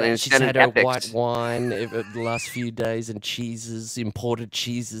just done. And she's had her white wine the last few days and cheeses, imported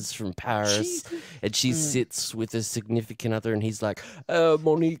cheeses from Paris. And she sits with a significant other, and he's like,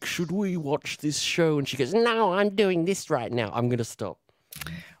 "Monique, should we watch this show?" And she goes, "No, I'm doing this right now. I'm going to stop."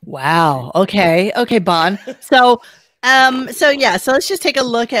 Wow. Okay, Bon. So let's just take a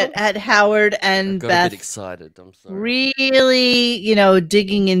look at Howard and Beth. Beth. A bit excited. I'm sorry. Really,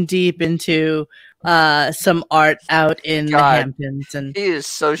 digging in deep into some art out in the Hamptons, and he is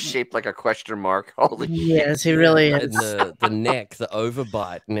so shaped like a question mark. Holy yes, he really is. And the neck, the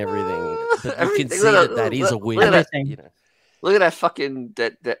overbite, and everything. But you can see that is a weird. Everything. Look at that fucking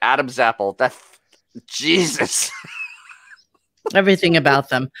the Adam's apple. Jesus. Everything about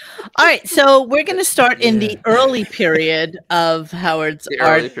them. All right, so we're going to start in the early period of Howard's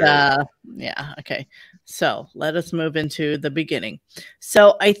art. Yeah, okay. So let us move into the beginning.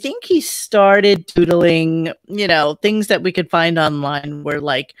 So I think he started doodling, things that we could find online were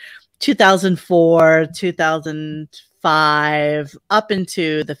like 2004, 2005, up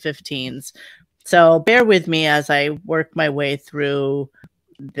into the 15s. So bear with me as I work my way through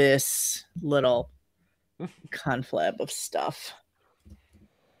this little conflab of stuff.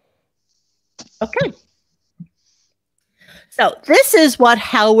 Okay. So this is what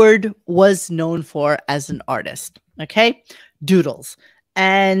Howard was known for as an artist. Okay. Doodles.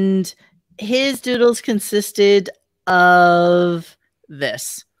 And his doodles consisted of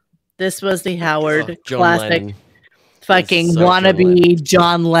this. This was the Howard classic Lennon. Fucking wannabe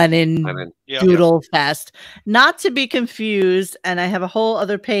John Lennon doodle fest. Not to be confused. And I have a whole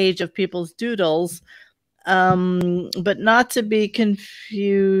other page of people's doodles. But not to be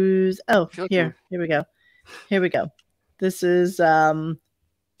confused. Oh, here we go. Here we go. This is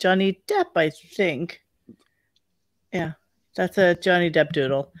Johnny Depp, I think. Yeah, that's a Johnny Depp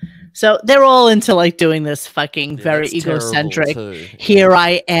doodle. So they're all into like doing this fucking very egocentric. Here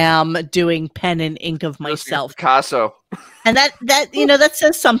I am doing pen and ink of myself. Picasso. And that that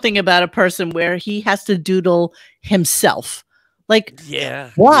says something about a person where he has to doodle himself. Like,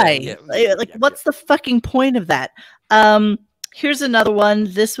 why? What's the fucking point of that? Here's another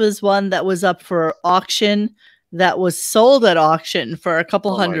one. This was one that was up for auction, that was sold at auction for a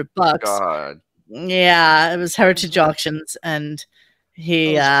couple $100. God. Yeah, it was Heritage Auctions, and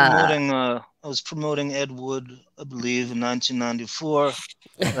he I was promoting Ed Wood, I believe, in 1994.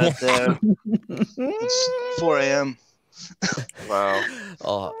 Right there. It's 4 a.m. Wow.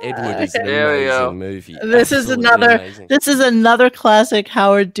 Oh, Ed Wood is an amazing movie. This is another classic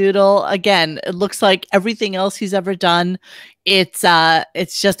Howard doodle. Again, it looks like everything else he's ever done. It's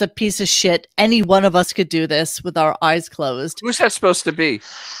just a piece of shit. Any one of us could do this with our eyes closed. Who's that supposed to be?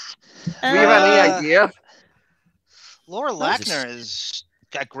 Do we have any idea? Laura Lackner has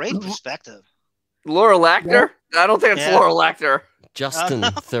got great perspective. Laura Lackner? I don't think it's Laura Lackner. Justin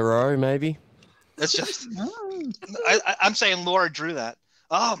Theroux, maybe. That's just. I'm saying Laura drew that.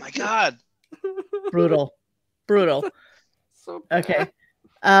 Oh my god. Brutal. So okay.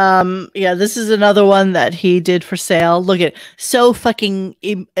 Yeah, this is another one that he did for sale. Look at it. So fucking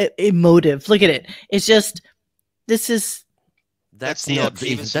emotive. Look at it. It's just that's the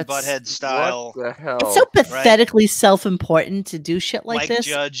Beavis and Butthead style. What the hell? It's so pathetically self-important to do shit like this.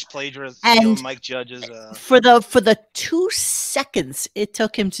 Mike Judge plagiarism. And Mike Judge's for the 2 seconds it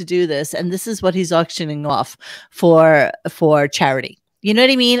took him to do this, and this is what he's auctioning off for charity. You know what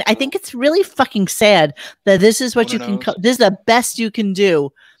I mean? I think it's really fucking sad that this is what this is the best you can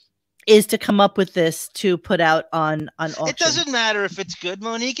do, is to come up with this to put out on auction. It doesn't matter if it's good,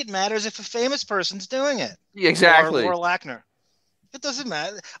 Monique. It matters if a famous person's doing it. Exactly. Or Lackner. It doesn't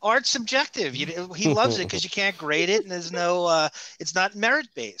matter. Art's subjective. He loves it because you can't grade it, and there's no. It's not merit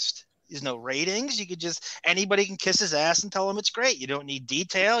based. There's no ratings. You could just anybody can kiss his ass and tell him it's great. You don't need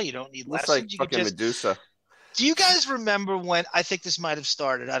detail. You don't need lessons. Like you fucking just, Medusa. Do you guys remember when? I think this might have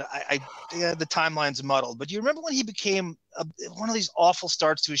started. The timeline's muddled, but do you remember when he became one of these awful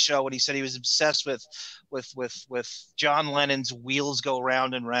starts to his show when he said he was obsessed with John Lennon's "Wheels Go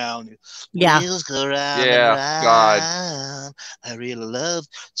Round and Round"? Yeah, wheels go round. Yeah, and round. God. I really love.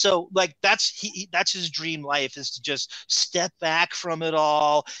 So like that's his dream life, is to just step back from it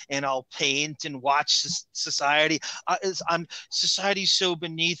all, and I'll paint and watch society. Society's so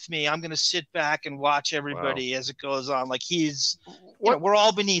beneath me. I'm gonna sit back and watch everybody as it goes on. Like he's, we're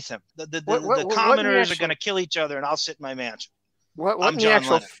all beneath him. The commoners are gonna kill each other, and I'll sit in my mansion. What in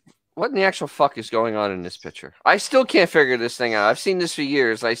the actual fuck is going on in this picture? I still can't figure this thing out. I've seen this for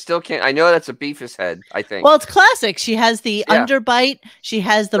years. I still can't. I know that's a Beavis head, I think. Well, it's classic. She has the underbite. She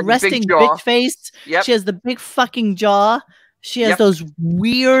has the resting bitch face. Yep. She has the big fucking jaw. She has those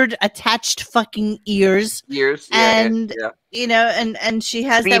weird attached fucking ears. And and she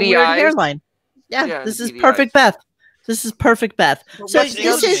has that weird hairline. Yeah, this is perfect, Beth. This is perfect, Beth. So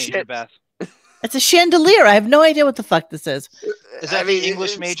this is Beth. It's a chandelier. I have no idea what the fuck this is. Is that the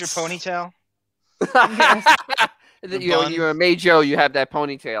English major ponytail? You're a major. You have that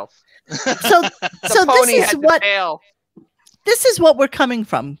ponytail. So this is what we're coming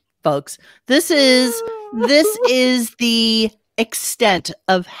from, folks. This is the extent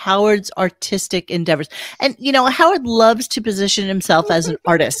of Howard's artistic endeavors. And Howard loves to position himself as an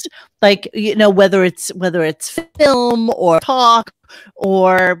artist, like whether it's film or talk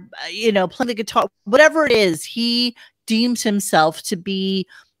or playing the guitar, whatever it is, he deems himself to be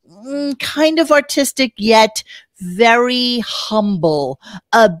kind of artistic yet very humble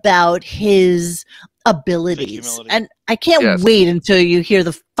about his abilities. And I can't wait until you hear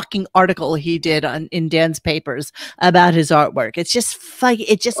the fucking article he did in Dan's papers about his artwork. It's just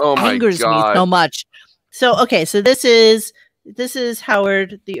it just angers me so much. So so this is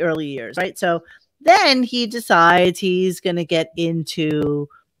Howard the early years, right? So then he decides he's going to get into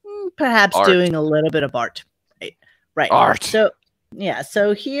perhaps doing a little bit of art. Right. Art. So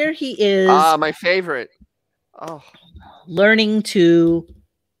so here he is. My favorite. Oh. Learning to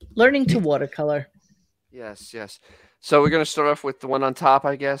watercolor. Yes. So we're going to start off with the one on top,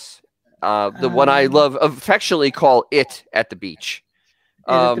 I guess. The one I love, affectionately call It at the Beach.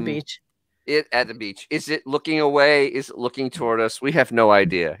 At the Beach. It at the beach. Is it looking away? Is it looking toward us? We have no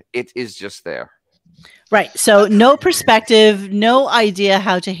idea. It is just there. Right. So no perspective, no idea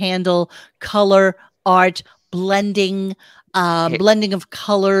how to handle color, art, blending of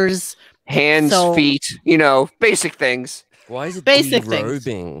colors. Hands, feet, basic things. Why is it basic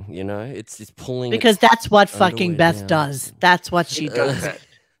derobing? It's pulling. Because that's what fucking Beth does. That's what she does. What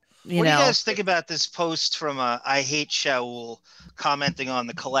do you guys think about this post from I Hate Shaul commenting on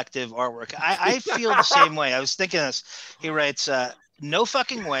the collective artwork? I feel the same way. I was thinking this. He writes, no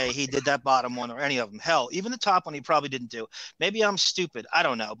fucking way he did that bottom one or any of them. Hell, even the top one he probably didn't do. Maybe I'm stupid. I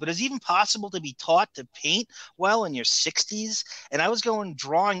don't know. But is it even possible to be taught to paint well in your 60s? And I was going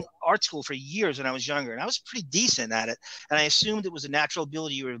drawing art school for years when I was younger, and I was pretty decent at it. And I assumed it was a natural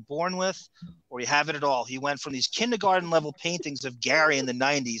ability you were born with, or you have it at all. He went from these kindergarten level paintings of Gary in the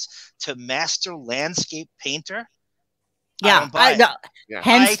 90s to master landscape painter. Yeah,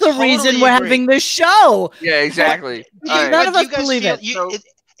 hence the reason we're having this show. Yeah, exactly. None of us believe it.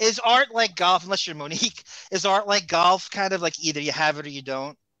 Is art like golf? Unless you're Monique, is art like golf? Kind of like either you have it or you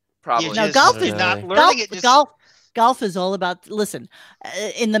don't. Probably. No, golf is not learning it. Golf is all about. Listen,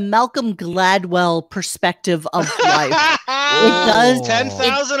 in the Malcolm Gladwell perspective of life, it does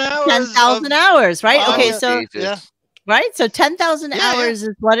 10,000 hours. 10,000 hours, right? Okay, so Jesus. Right, so 10,000 hours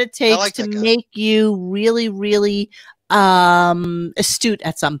is what it takes to make you really, really astute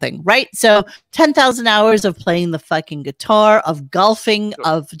at something, right? So 10,000 hours of playing the fucking guitar, of golfing,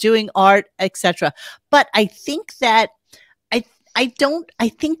 of doing art, etc. But I think that I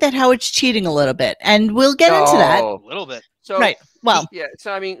think that Howard's cheating a little bit, and we'll get into that a little bit. So right. Well, yeah.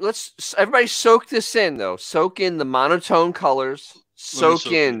 So I mean, let's everybody soak this in though. Soak in the monotone colors. Soak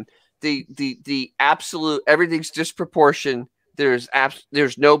in the absolute. Everything's disproportioned. There's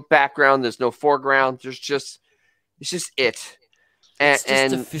no background. There's no foreground. It's just it. It's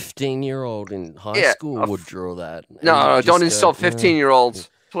just a 15-year-old in high school would draw that. No, don't insult 15-year-olds,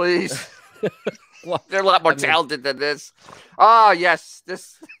 please. They're a lot more talented than this. Yes,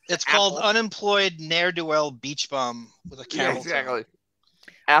 this. It's called unemployed ne'er-do-well beach bum with a camel. Yeah, exactly.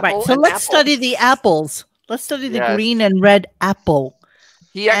 Right. So let's study the apples. Let's study the green and red apple.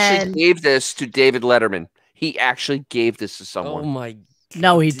 He actually gave this to David Letterman. He actually gave this to someone. Oh my.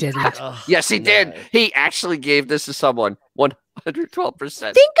 No, he didn't. Yes, he did. He actually gave this to someone.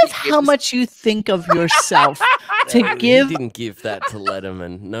 112%. Think of how much you think of yourself to give. He didn't give that to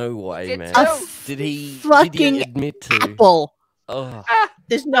Letterman. No way, man. Did he admit to apple? Oh.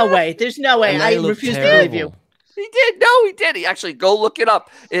 There's no way. There's no way. I refuse to believe you. He did. No, he did. He actually go look it up.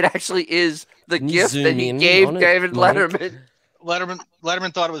 It actually is the gift that he gave David Letterman.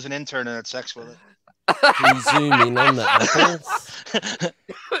 Letterman thought it was an intern and had sex with it. Can you zoom in on the apples?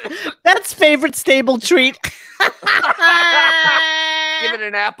 That's favorite stable treat. Give it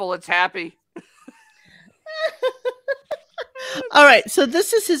an apple, it's happy. All right, so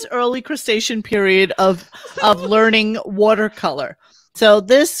this is his early crustacean period of learning watercolor. So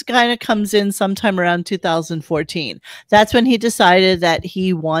this kind of comes in sometime around 2014. That's when he decided that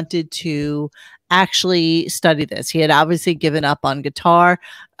he wanted to actually study this. He had obviously given up on guitar,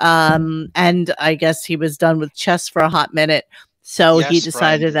 and I guess he was done with chess for a hot minute. So he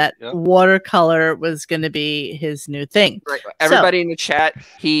decided that watercolor was going to be his new thing. Right. Everybody in the chat,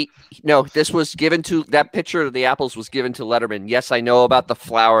 this was given to, that picture of the apples was given to Letterman. Yes, I know about the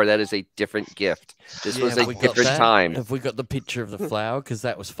flower. That is a different gift. This was a different time. Have we got the picture of the flower? Because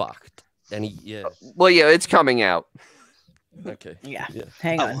that was fucked. And well, yeah, it's coming out. Okay. Yeah.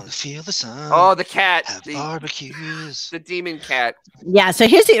 Hang on. I want to feel the sun. Oh, the cat. The barbecues. The demon cat. Yeah. So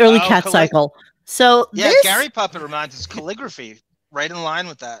here's the early cat cycle. So Gary Puppet reminds us calligraphy, right in line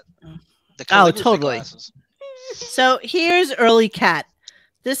with that. The calligraphy classes. So here's early cat.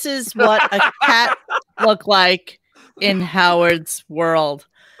 This is what a cat looked like in Howard's world.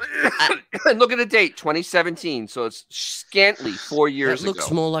 And look at the date, 2017. So it's scantly 4 years It looks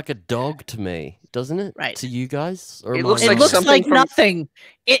ago. more like a dog to me, doesn't it? Right. To you guys? Or It am looks I like wrong? It looks like from- nothing.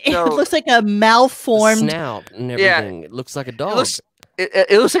 It No. looks like a The malformed. snout and everything. It looks like a dog.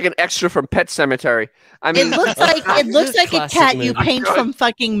 It looks like an extra from Pet Cemetery. I mean, It looks like a Classic cat you movie. paint from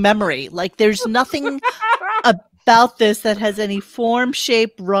fucking memory. Like there's nothing about this that has any form,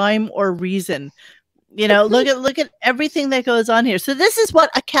 shape, rhyme, or reason. You know, look at everything that goes on here. So this is what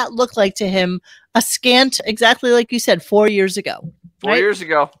a cat looked like to him, askant, exactly like you said, 4 years ago. 4 years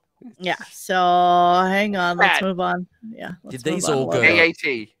ago. Yeah. So hang on, let's Cat. move on. Yeah. Did let's these move on all a go? little bit.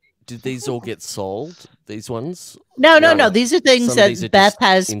 AAT. Did these all get sold? These ones? No. These are things Some of these are that Beth just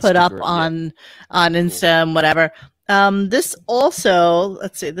has put up Instagram, on Insta, whatever. This also,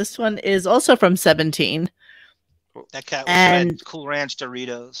 let's see, this one is also from 17. That cat was And- red Cool Ranch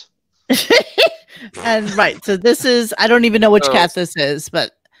Doritos. And right, so this is, I don't even know which Oh. cat this is,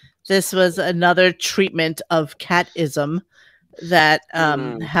 but this was another treatment of catism that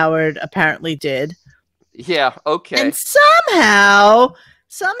Howard apparently did. Yeah. Okay. And somehow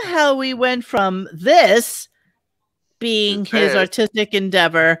we went from this being his This. artistic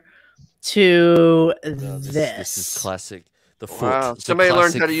endeavor to This is classic. The foot. Wow. the Somebody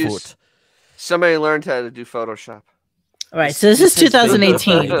learned how classic to use. foot. Somebody learned how to do Photoshop. All right, so this is has been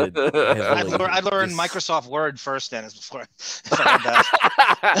 2018. debated heavily. I learned This- Microsoft Word first, Dennis, before I did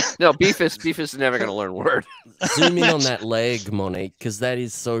that. No, Beefus is never going to learn Word. Zoom in on that leg, Monique, because that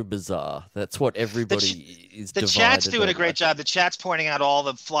is so bizarre. That's what everybody is The divided chat's doing a on. great job. The chat's pointing out all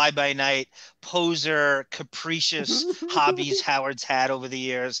the fly-by-night, poser, capricious hobbies Howard's had over the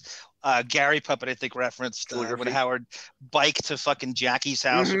years. Gary Puppet, I think, referenced when Howard biked to fucking Jackie's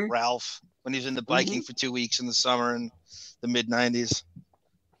house with Ralph when he was into biking for 2 weeks in the summer in the mid-90s.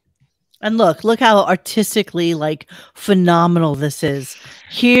 And look how artistically like phenomenal this is.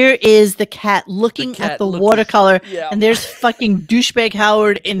 Here is the cat looking at the watercolor, and there's fucking douchebag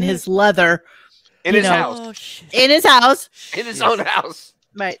Howard in his leather. In his house. In his house. In his own house.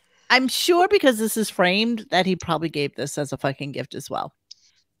 Right. I'm sure because this is framed that he probably gave this as a fucking gift as well.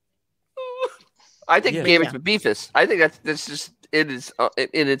 I think Yeah. he gave it to Beefus. I think that's just in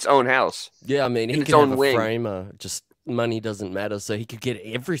its own house. Yeah, I mean, he in its could have own a wing. framer. Just money doesn't matter, so he could get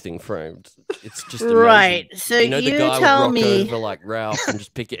everything framed. It's just amazing. Right. So you know, the you guy tell would rock me- over like Ralph and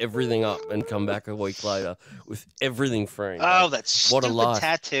just pick everything up and come back a week later with everything framed. Oh, that's what a stupid life!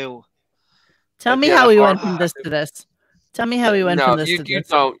 tattoo. Tell me Yeah, how the we went farm- from this to this. Tell me how we went No, from this you to this.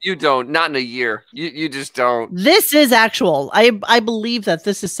 don't. You don't. Not in a year. You just don't. This is actual. I believe that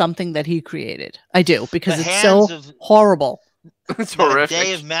this is something that he created. I do because The it's so hands of- horrible. It's Not a horrific.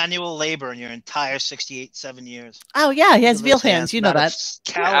 day of manual labor in your entire 7 years. Oh yeah, he has Look at veal those hands. You know not a that.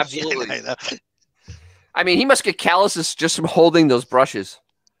 calloused- absolutely. I know. I mean, he must get calluses just from holding those brushes.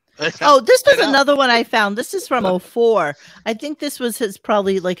 Oh, this was I know. another one I found. This is from 04. I think this was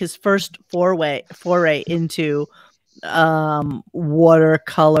probably like his first foray into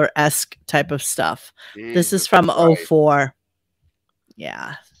watercolor-esque type of stuff. This is Jesus from Christ. 04.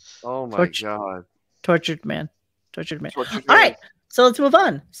 Yeah. Oh my god. Tortured man. Tortured man. Tortured All man. right. So let's move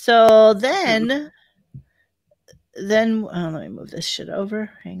on. So then let me move this shit over.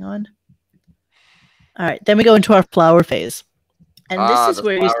 Hang on. All right. Then we go into our flower phase. And this is the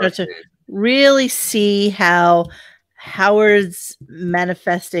where you flower start to phase. really see how Howard's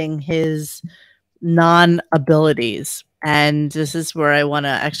manifesting his non-abilities. And this is where I want to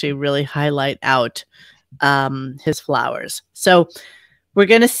actually really highlight out his flowers. So we're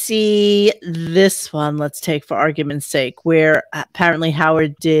going to see this one, let's take for argument's sake, where apparently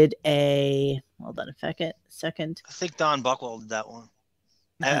Howard did hold on a second. I think Don Buchwald did that one.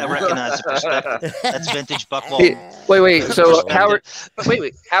 I recognize the perspective. That's vintage Buchwald. Wait. So Perspective. Howard,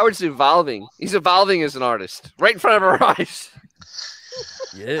 wait. Howard's evolving. He's evolving as an artist, right in front of our eyes.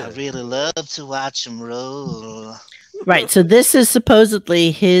 Yeah. I really love to watch him roll. Right. So this is supposedly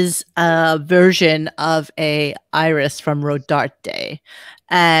his version of a iris from Rodarte.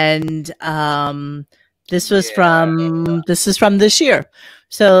 And this is from this year.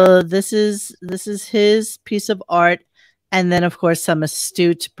 So this is his piece of art. And then of course some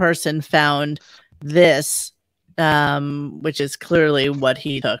astute person found this, which is clearly what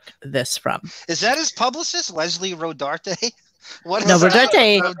he took this from. Is that his publicist, Leslie Rodarte? What No, is that?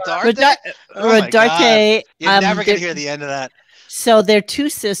 Rodarte. Rodarte? Oh my God. Rodarte. You're never going they're- to hear the end of that. So they're two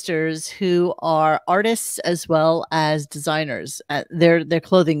sisters who are artists as well as designers. Their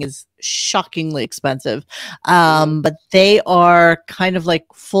clothing is shockingly expensive. But they are kind of like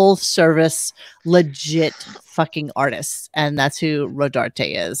full service, legit fucking artists. And that's who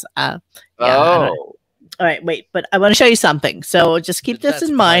Rodarte is. All right, wait, but I want to show you something. So just keep this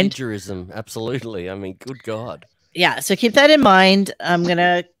in mind. Plagiarism, absolutely. I mean, good God. Yeah, so keep that in mind. I'm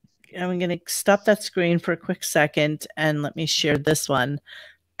gonna stop that screen for a quick second and let me share this one.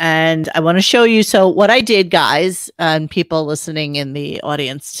 And I want to show you. So what I did, guys, and people listening in the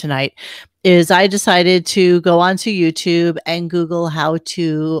audience tonight, is I decided to go onto YouTube and Google how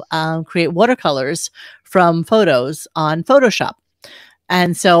to create watercolors from photos on Photoshop.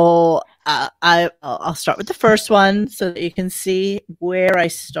 And so I'll start with the first one so that you can see where I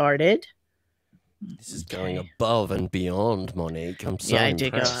started. This is going above and beyond, Monique. I'm so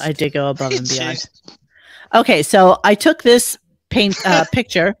impressed. I did go above and beyond. Okay, so I took this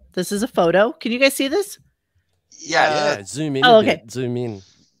picture. This is a photo. Can you guys see this? Yeah. Zoom in a bit. Zoom in.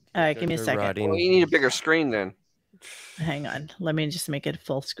 All right, give me a second. Right well, you need a bigger screen then. Hang on. Let me just make it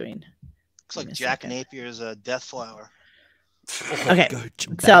full screen. Looks like Jack Napier's Death Flower. Okay,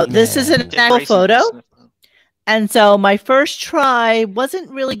 so this is an actual photo. And so my first try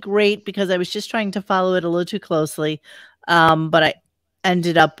wasn't really great because I was just trying to follow it a little too closely. But I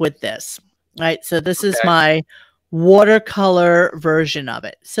ended up with this, right? So this is my watercolor version of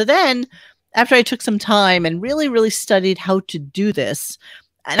it. So then after I took some time and really, really studied how to do this,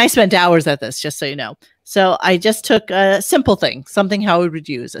 and I spent hours at this, just so you know. So I just took a simple thing, something Howard would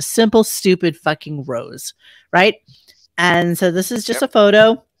use, a simple, stupid fucking rose, right? And so this is just a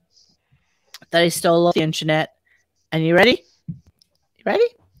photo that I stole off the internet. And you ready? You ready?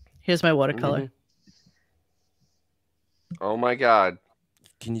 Here's my watercolor. Oh my God.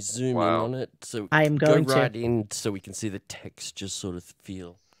 Can you zoom in on it? So I am going go right to. in so we can see the texture sort of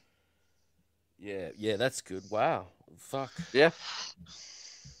feel. Yeah, that's good. Wow. Fuck. Yeah.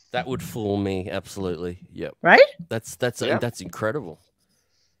 That would fool me, absolutely. Yep. Right? That's incredible.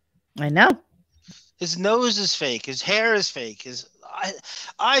 I know. His nose is fake. His hair is fake. His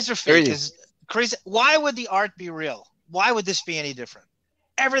eyes are fake. His crazy. Why would the art be real? Why would this be any different?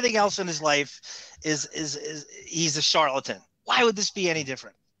 Everything else in his life is he's a charlatan. Why would this be any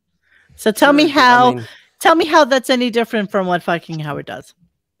different? So tell me how that's any different from what fucking Howard does.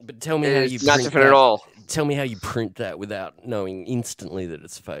 But tell me how you not different at all. Tell me how you print that without knowing instantly that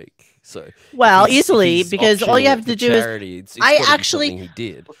it's fake. So easily, because all you have to do is I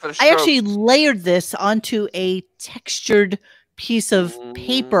actually layered this onto a textured piece of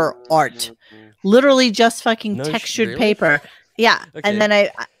paper art. Literally just fucking textured paper. Yeah.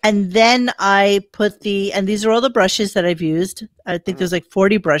 Okay. And then I put and these are all the brushes that I've used. I think there's like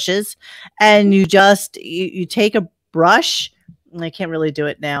 40 brushes. And you just you take a brush. I can't really do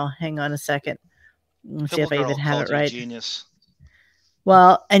it now. Hang on a second. Let's see if I even have it right. Genius.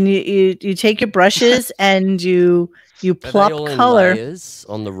 Well, and you take your brushes and you plop color layers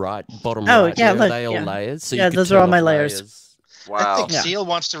on the bottom right. Look, are they all layers? So those are all my layers. Wow. I think Seal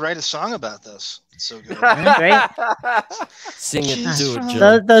wants to write a song about this. It's so good. Great. Sing it, do it,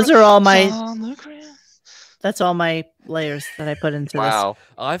 John. Those are all my. That's all my layers that I put into this. Wow,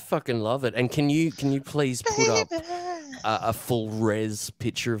 I fucking love it. And can you please put up a full res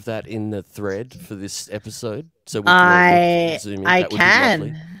picture of that in the thread for this episode? So we can zoom in. I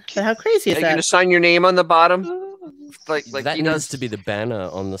can. But how crazy is that? Are you gonna sign your name on the bottom? Like that needs to be the banner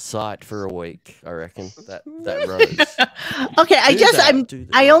on the site for a week, I reckon. That rose. Okay,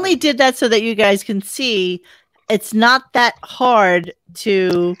 I only did that so that you guys can see it's not that hard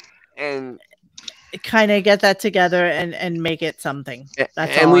to kind of get that together and make it something.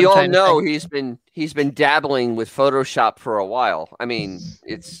 And we all know he's been dabbling with Photoshop for a while. I mean,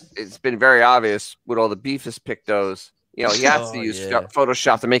 it's been very obvious with all the Beefus pictos. You know, he has to use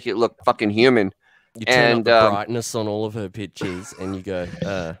Photoshop to make it look fucking human. You turn up the brightness on all of her pictures, and you go,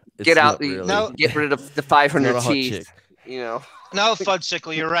 get rid of the 500 teeth. You know. No,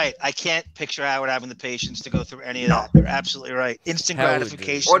 Fudsicle, you're right. I can't picture Howard having the patience to go through any of that. You're absolutely right. Instant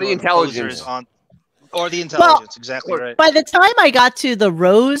gratification or the intelligence or the intelligence. Exactly right. By the time I got to the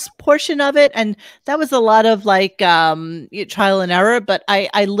rose portion of it, and that was a lot of like trial and error, but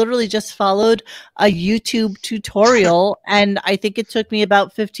I literally just followed a YouTube tutorial, and I think it took me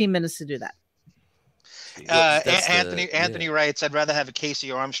about 15 minutes to do that. Anthony writes, I'd rather have a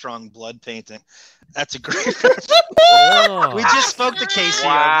Casey Armstrong blood painting. That's a great We just spoke to Casey.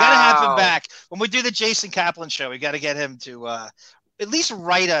 Wow. We gotta have him back. When we do the Jason Kaplan show, we gotta get him to at least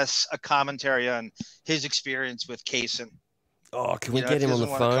write us a commentary on his experience with Kaysen. Oh, can we get him on the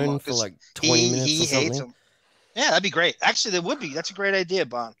phone for like 20 minutes or something? He hates him. Yeah, that'd be great. Actually, that would be. That's a great idea,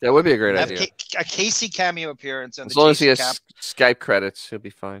 Bon. That would be a great idea. A Casey cameo appearance on as the long as he Casey has Skype credits, he'll be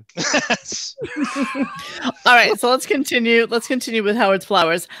fine. All right, so let's continue. Let's continue with Howard's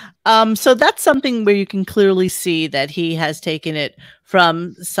Flowers. So that's something where you can clearly see that he has taken it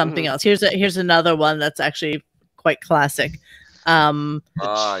from something else. Here's another one that's actually quite classic.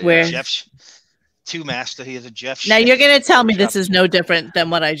 Where Jeff Two Master, he is a Jeff. Now you're gonna tell me this is no different than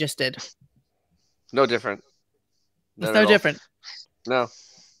what I just did. No different. It's no different. No.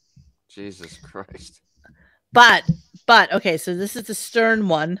 Jesus Christ. But okay, so this is the Stern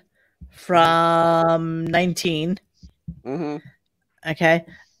one from 19. Okay.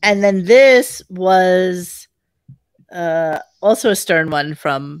 And then this was also a Stern one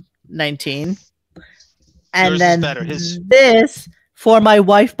from 19. And then this for my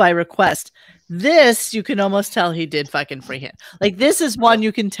wife by request. This you can almost tell he did fucking freehand. Like this is one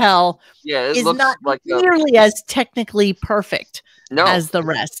you can tell is not like nearly as technically perfect as the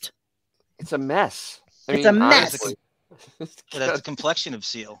rest. It's a mess. It's a mess. That's the complexion of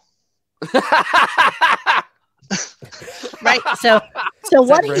Seal. Right. So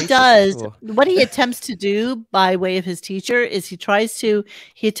what he does, what he attempts to do by way of his teacher is he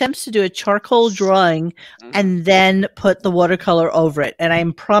attempts to do a charcoal drawing and then put the watercolor over it. And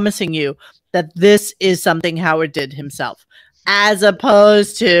I'm promising you that this is something Howard did himself, as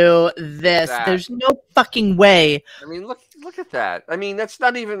opposed to this. There's no fucking way. I mean, look at that. I mean, that's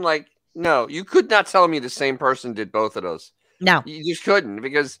not even like, no, you could not tell me the same person did both of those. No. You just couldn't,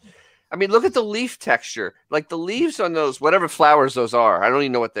 because, I mean, look at the leaf texture. Like the leaves on those, whatever flowers those are, I don't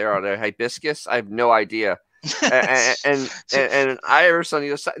even know what they are. They're hibiscus? I have no idea. and iris on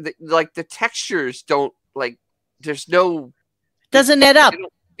the other side. Like the textures don't, like, there's no. Doesn't add up.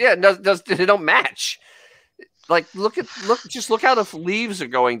 Yeah, they don't match. Like, just look how the leaves are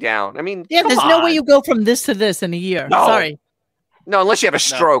going down. I mean, yeah, there's no way you go from this to this in a year. No. Sorry. No, unless you have a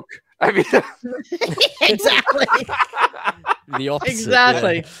stroke. I mean, exactly. The opposite.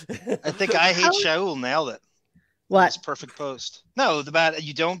 Exactly. Yeah. I think I Hate Shaul nailed it. What? That's perfect post. No, about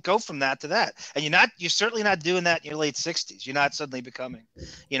you don't go from that to that, and you're certainly not doing that in your late 60s. You're not suddenly becoming,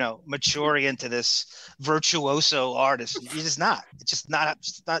 maturing into this virtuoso artist. You're just not. It's just not.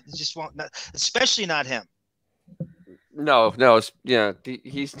 It just won't. Not, especially not him. No, it's,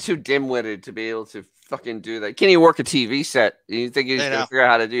 he's too dim-witted to be able to fucking do that. Can't even work a TV set. You think he's gonna figure out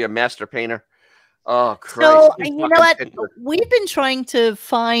how to do a master painter? Oh, Christ. So, you know what? We've been trying to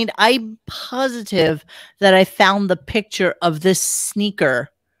find, I'm positive that I found the picture of this sneaker.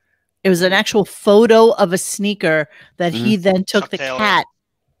 It was an actual photo of a sneaker that he then took the cat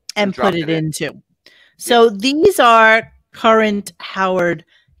and put it into. So these are current Howard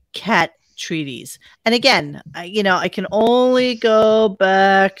cat treaties. And again, I can only go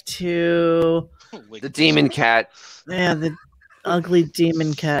back to the demon cat. Yeah, the ugly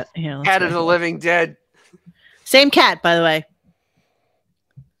demon cat. Yeah, Cat of the Living Dead. Same cat, by the way.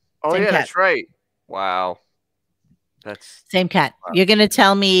 Oh, Same yeah, cat. that's right. Wow. That's same cat. Wow. You're going to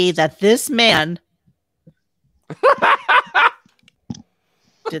tell me that this man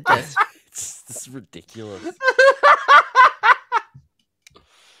did this. This is ridiculous.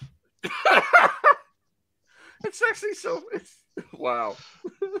 It's actually so. Wow.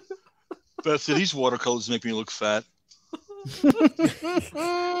 Beth, these watercolors make me look fat.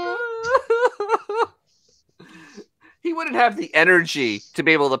 He wouldn't have the energy to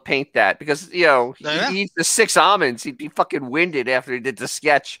be able to paint that because he eats the 6 almonds. He'd be fucking winded after he did the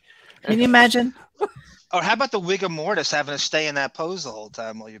sketch. Can you imagine? Or how about the rigor mortis having to stay in that pose the whole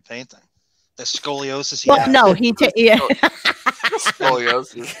time while you're painting? The scoliosis. Well, no, yeah.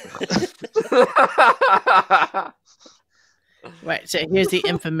 Scoliosis. Right. So here's the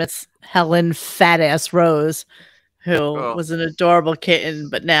infamous Helen Fat Ass Rose, who was an adorable kitten,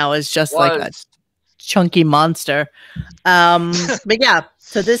 but now is just like a chunky monster. But yeah,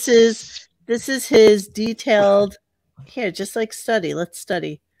 so this is his detailed here, just like study. Let's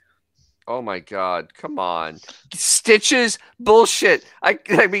study. Oh my God! Come on, stitches bullshit. I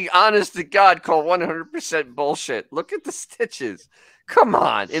mean, honest to God, call 100% bullshit. Look at the stitches. Come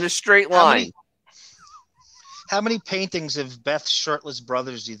on, in a straight line. How many paintings of Beth's shirtless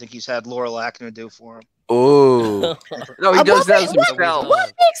brothers do you think he's had Laura Lackner do for him? Oh no, he does that himself.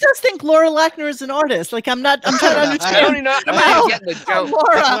 What makes us think Laura Lackner is an artist? Like I'm trying to understand.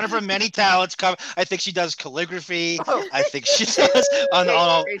 Laura, one of her many talents. I think she does calligraphy. I think she does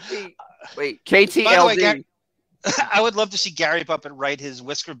on. Wait, KTLD. I would love to see Gary Puppet write his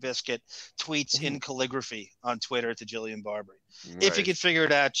Whisker Biscuit tweets in calligraphy on Twitter to Jillian Barbery. Right. If you could figure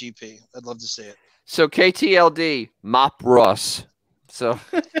it out, GP, I'd love to see it. So KTLD, Mop Ross. So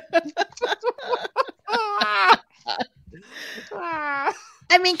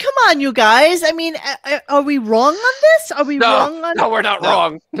on, you guys. I mean, are we wrong on this? Are we wrong on? No, we're not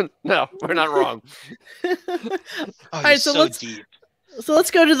wrong. No, we're not wrong. All right, so deep. So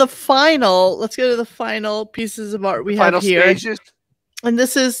let's go to the final. Let's go to the final pieces of art we have here. Stages. And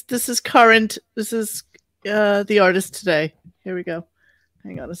this is current. This is the artist today. Here we go.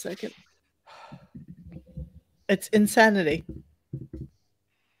 Hang on a second. It's Insanity.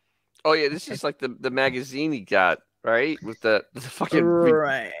 Oh yeah, this is like the magazine he got, right? With the fucking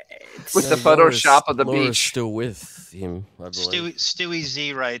right. With the Photoshop of the beach. Still with him, I believe. Stewie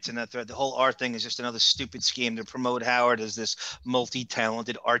Z writes in that thread, the whole art thing is just another stupid scheme to promote Howard as this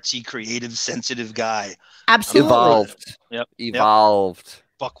multi-talented, artsy, creative, sensitive guy. Absolutely. Evolved. Yep. Evolved.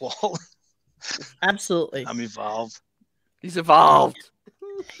 Buckwall. Absolutely. I'm evolved. He's evolved.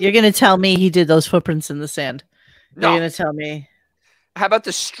 You're gonna tell me he did those footprints in the sand. No. You're gonna tell me. How about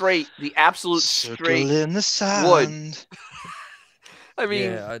the absolute straight in the sand. wood? I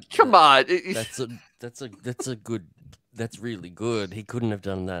mean, come on. That's really good. He couldn't have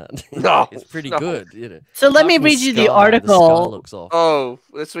done that. No, it's pretty good. You know. So let me read you the article. Oh,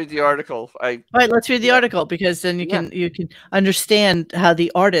 let's read the article. All right, let's read the article because then you can understand how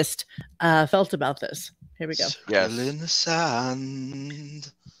the artist felt about this. Here we go. Yes. In the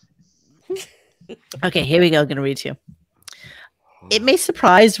sand. Okay, here we go. I'm going to read to you. It may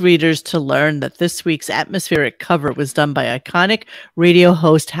surprise readers to learn that this week's atmospheric cover was done by iconic radio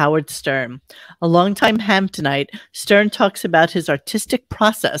host Howard Stern. A longtime Hamptonite, Stern talks about his artistic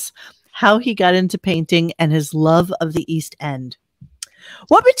process, how he got into painting, and his love of the East End.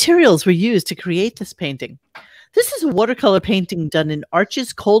 What materials were used to create this painting? This is a watercolor painting done in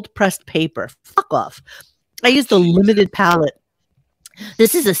Arches cold-pressed paper. Fuck off. I used a limited palette.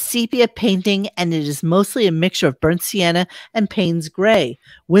 This is a sepia painting, and it is mostly a mixture of burnt sienna and Payne's gray,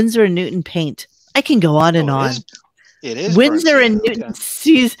 Winsor & Newton paint. I can go on and on. It is Winsor & Newton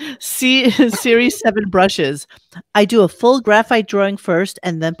Series 7 brushes. I do a full graphite drawing first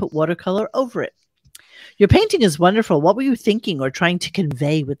and then put watercolor over it. Your painting is wonderful. What were you thinking or trying to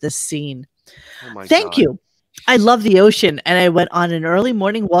convey with this scene? Oh Thank you. I love the ocean, and I went on an early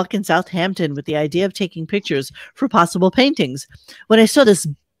morning walk in Southampton with the idea of taking pictures for possible paintings. When I saw this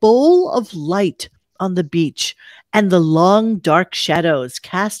bowl of light on the beach and the long, dark shadows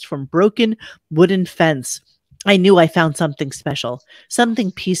cast from broken wooden fence, I knew I found something special, something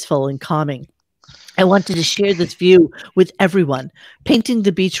peaceful and calming. I wanted to share this view with everyone. Painting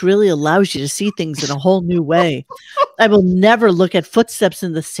the beach really allows you to see things in a whole new way. I will never look at footsteps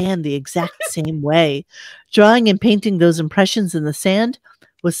in the sand the exact same way. Drawing and painting those impressions in the sand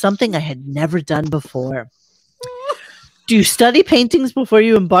was something I had never done before. Do you study paintings before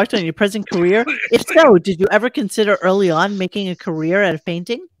you embarked on your present career? If so, did you ever consider early on making a career out of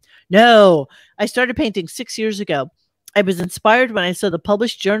painting? No, I started painting 6 years ago. I was inspired when I saw the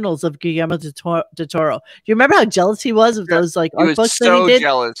published journals of Guillermo del Toro. Do you remember how jealous he was of those art books that he did?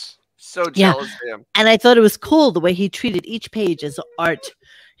 So jealous of him. And I thought it was cool the way he treated each page as art.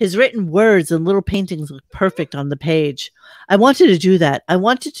 His written words and little paintings look perfect on the page. I wanted to do that. I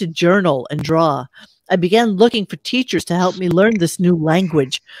wanted to journal and draw. I began looking for teachers to help me learn this new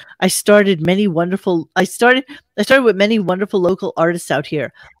language. I started with many wonderful local artists out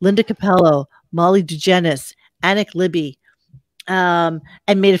here. Linda Capello, Molly DeGenis, Anik Libby, and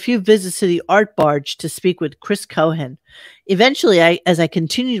made a few visits to the art barge to speak with Chris Cohen. Eventually, as I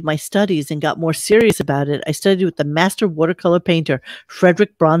continued my studies and got more serious about it, I studied with the master watercolor painter,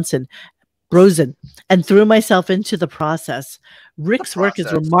 Frederick Bronson, and threw myself into the process. Rick's work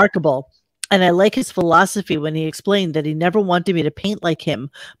is remarkable, and I like his philosophy when he explained that he never wanted me to paint like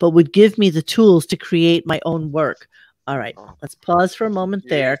him, but would give me the tools to create my own work. All right, let's pause for a moment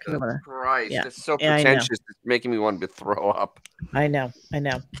there. Christ, it's so pretentious. It's making me want to throw up. I know.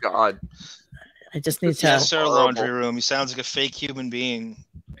 God. I just need to. Yes, sir, laundry room. He sounds like a fake human being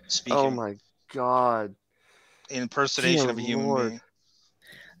speaking. Oh, my God. Impersonation of a human being.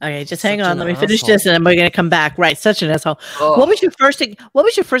 Okay, just hang on. Let me finish this, and then we're gonna come back. Right, such an asshole. Oh. What was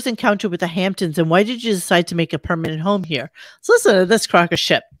your first encounter with the Hamptons, and why did you decide to make a permanent home here? So listen to this crock of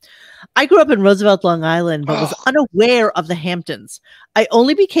shit. I grew up in Roosevelt, Long Island, but was unaware of the Hamptons. I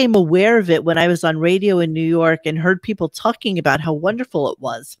only became aware of it when I was on radio in New York and heard people talking about how wonderful it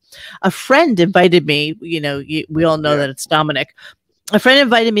was. A friend invited me. We all know that it's Dominic. A friend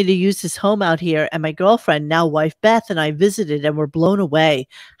invited me to use his home out here, and my girlfriend, now wife Beth, and I visited and were blown away.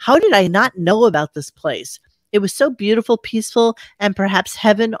 How did I not know about this place? It was so beautiful, peaceful, and perhaps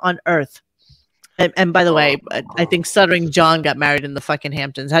heaven on earth. And by the way, I think Stuttering John got married in the fucking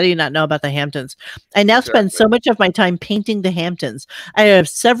Hamptons. How do you not know about the Hamptons? I now spend so much of my time painting the Hamptons. I have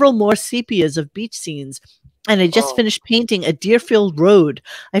several more sepias of beach scenes And I just finished painting a Deerfield Road.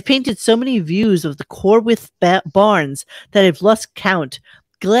 I've painted so many views of the Corwith barns that I've lost count.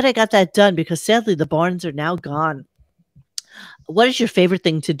 Glad I got that done because sadly the barns are now gone. What is your favorite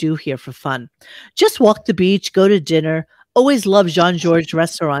thing to do here for fun? Just walk the beach, go to dinner. Always love Jean-Georges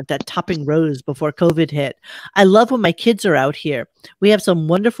restaurant at Topping Rose before COVID hit. I love when my kids are out here. We have some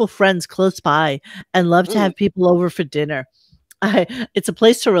wonderful friends close by and love to have people over for dinner. It's a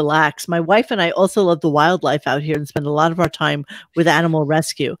place to relax. My wife and I also love the wildlife out here and spend a lot of our time with animal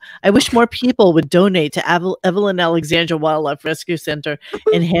rescue. I wish more people would donate to Evelyn Alexandra Wildlife Rescue Center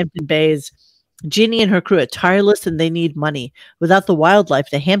in Hampton Bays. Jeannie and her crew are tireless and they need money. Without the wildlife,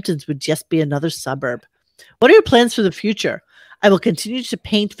 the Hamptons would just be another suburb. What are your plans for the future? I will continue to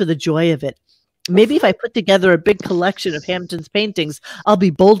paint for the joy of it. Maybe if I put together a big collection of Hamptons paintings, I'll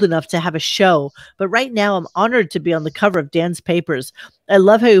be bold enough to have a show. But right now, I'm honored to be on the cover of Dan's papers. I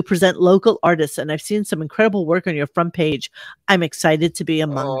love how you present local artists, and I've seen some incredible work on your front page. I'm excited to be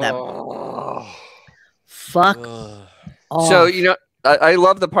among them. Fuck off. So, you know, I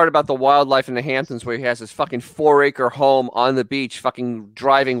love the part about the wildlife in the Hamptons where he has his fucking 4-acre home on the beach, fucking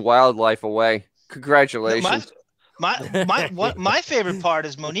driving wildlife away. Congratulations. My favorite part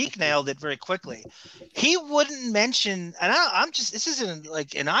is Monique nailed it very quickly. He wouldn't mention, and I'm just, this isn't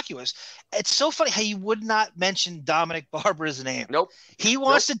like innocuous. It's so funny how you would not mention Dominic Barbara's name. Nope. He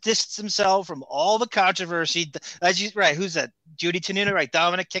wants to distance himself from all the controversy. Right. Who's that? Judy Tenuta, right?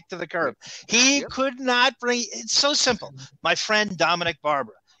 Dominic kicked to the curb. He could not bring, it's so simple. My friend Dominic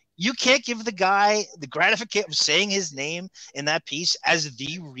Barbara. You can't give the guy the gratification of saying his name in that piece as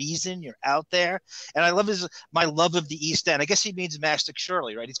the reason you're out there. And I love my love of the East End. I guess he means Mastic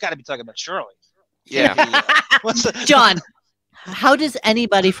Shirley, right? He's got to be talking about Shirley. Yeah. John, how does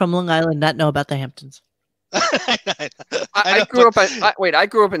anybody from Long Island not know about the Hamptons? I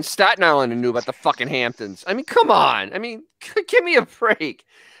grew up in Staten Island and knew about the fucking Hamptons. I mean, come on. I mean, give me a break.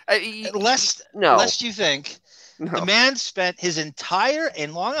 Lest you think. No. The man spent his entire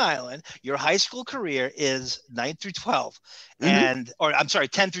in Long Island. Your high school career is 9 through 12, or I'm sorry,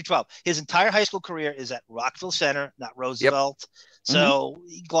 10 through 12. His entire high school career is at Rockville Center, not Roosevelt. Yep. So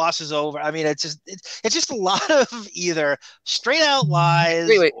he glosses over. I mean, it's just a lot of either straight out lies.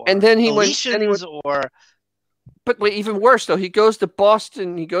 And then he went. But wait, even worse though, he goes to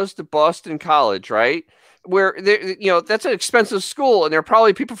Boston. He goes to Boston College, right? Where that's an expensive school, and there are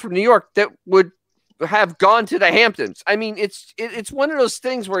probably people from New York that would have gone to the Hamptons. I mean, it's one of those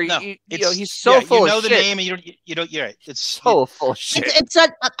things where he's so full of shit. The name and you don't. You're right. It's so full of shit. It's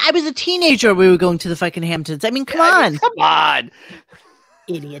I was a teenager. We were going to the fucking Hamptons. I mean, come on,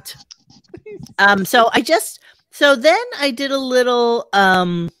 idiot. So then I did a little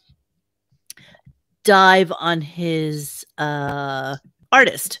dive on his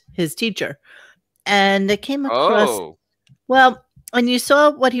artist, his teacher, and I came across and you saw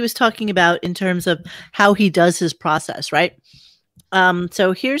what he was talking about in terms of how he does his process, right?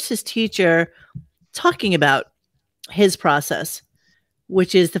 So here's his teacher talking about his process,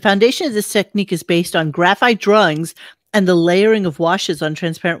 which is the foundation of this technique is based on graphite drawings and the layering of washes on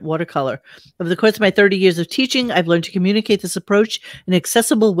transparent watercolor. Over the course of my 30 years of teaching, I've learned to communicate this approach in an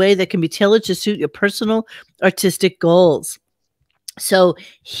accessible way that can be tailored to suit your personal artistic goals. So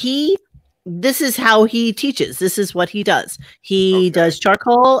this is how he teaches. This is what he does. He does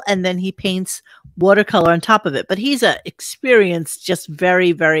charcoal and then he paints watercolor on top of it. But he's an experienced, just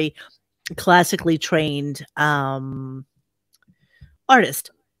very, very classically trained artist.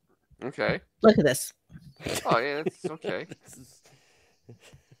 Okay. Look at this. Oh, yeah, it's okay. I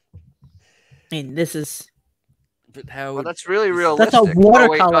mean, this is... But how? Well, that's really realistic. That's a watercolor. Oh,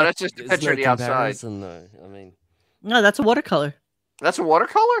 wait, no, that's just a picture of the outside. Though. I mean... No, that's a watercolor. That's a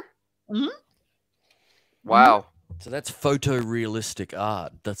watercolor? Mm-hmm. Wow. So that's photorealistic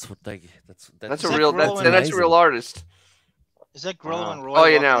art. That's what they. That's a real artist. Is that Grolin and Roy? Oh,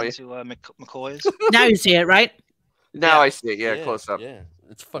 yeah, now into McCoy's. Now you see it, right? Now I see it. Yeah, close up. Yeah,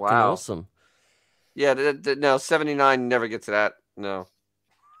 it's fucking awesome. Yeah, no, 79 never gets to that. No.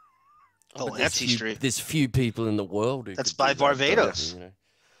 Oh, Nancy Street. There's few people in the world who. That's by Varvatos.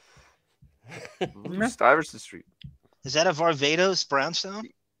 Stuyvesant Street. Is that a Varvatos brownstone?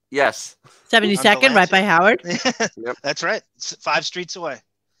 Yes. 72nd, right by Howard. Yep. That's right. It's 5 streets away.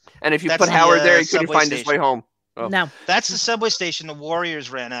 And if you put Howard there, he couldn't find his way home. Oh. No. That's the subway station the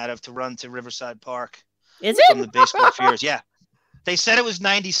Warriors ran out of to run to Riverside Park. Is it? From the baseball fields, yeah. They said it was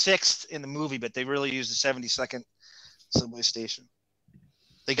 96th in the movie, but they really used the 72nd subway station.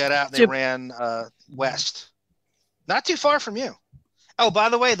 They got out and they ran west. Not too far from you. Oh, by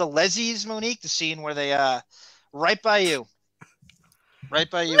the way, the Leslie's, Monique, the scene where they right by you. Right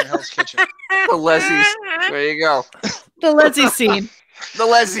by you in Hell's Kitchen. The Leslie's. There you go. The Leslie scene. The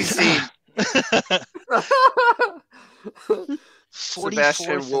Leslie scene.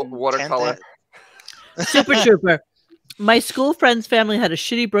 Sebastian watercolor. Super Trooper. My school friend's family had a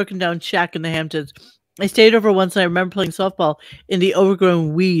shitty broken down shack in the Hamptons. I stayed over once and I remember playing softball in the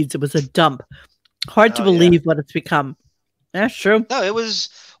overgrown weeds. It was a dump. Hard to believe what it's become. That's true. No, it was.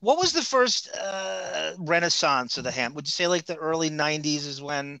 What was the first renaissance of the Hamptons? Would you say like the early 90s is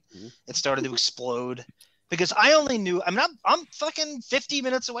when it started to explode? Because I only knew. I'm fucking 50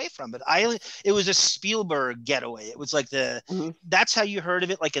 minutes away from it. It was a Spielberg getaway. It was like that's how you heard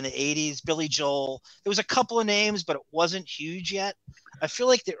of it, like in the 80s. Billy Joel. There was a couple of names, but it wasn't huge yet. I feel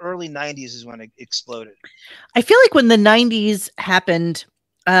like the early 90s is when it exploded. I feel like when the 90s happened,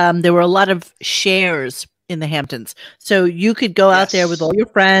 there were a lot of shares in the Hamptons. So you could go out there with all your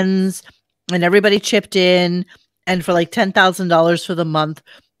friends and everybody chipped in. And for like $10,000 for the month,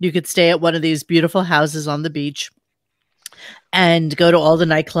 you could stay at one of these beautiful houses on the beach and go to all the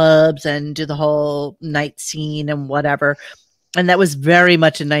nightclubs and do the whole night scene and whatever. And that was very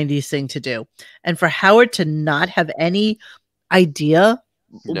much a 90s thing to do. And for Howard to not have any idea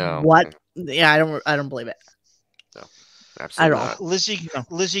what, I don't believe it. No, absolutely not.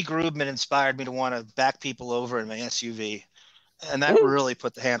 Lizzie Grubman inspired me to want to back people over in my SUV. And that really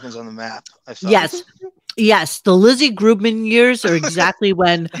put the Hamptons on the map. I felt. Yes, the Lizzie Grubman years are exactly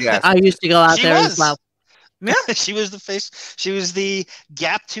when I used to go out there as well. Yeah, she was the face. She was the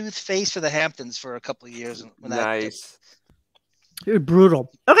gap tooth face for the Hamptons for a couple of years. Nice. You're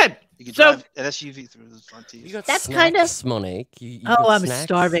brutal. Okay, you could drive an SUV through the front teeth. You got that's snacks, kind of Monique. I'm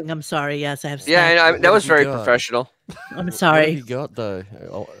starving. I'm sorry. Yes, I have snacks. Yeah, I know. That was very professional. I'm sorry. What have you got though?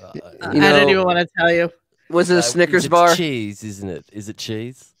 I don't even want to tell you. Was it a Snickers bar? It's cheese, isn't it? Is it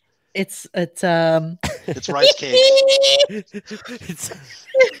cheese? It's it's rice cake.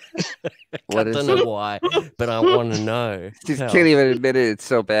 I don't know why, but I want to know. She can't even admit it. It's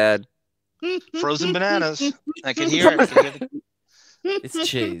so bad. Frozen bananas. I can hear it. It's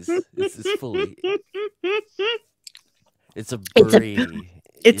cheese. It's fully. It's a brie.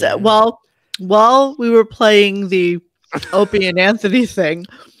 While we were playing the Opie and Anthony thing,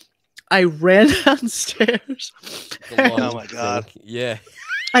 I ran downstairs. Oh my god! Yeah.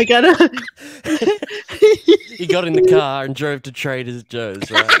 I gotta. He got in the car and drove to Trader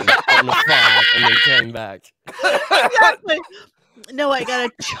Joe's, right? On the fire, and then came back. Exactly. No, I got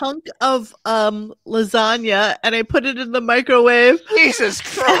a chunk of lasagna and I put it in the microwave. Jesus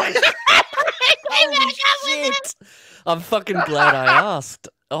Christ! Holy shit! I'm fucking glad I asked.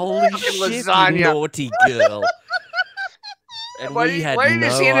 Holy shit, lasagna. You naughty girl. And why did you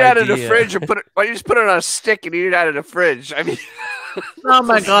just eat it out of the fridge and why you just put it on a stick and eat it out of the fridge? I mean, oh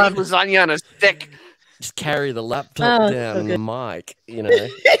my god, lasagna on a stick. Just carry the laptop down and the mic, you know.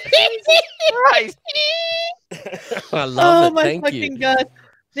 Right. I love it. My Thank fucking you. God.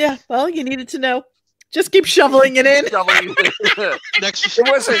 Yeah, well, you needed to know. Just keep shoveling it in. It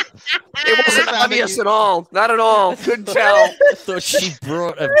wasn't obvious at all. Not at all. Couldn't tell. I thought she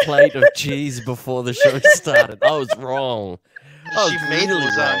brought a plate of cheese before the show started. I was wrong. She made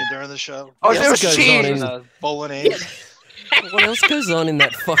lasagna during the show. Oh, there was cheese. Bolognese. What else goes on in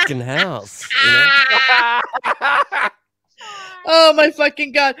that fucking house? You know? Oh my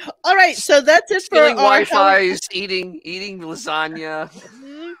fucking God! All right, so that's it for Stealing our Wi-Fi's, eating lasagna,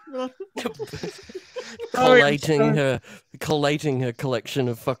 collating her collection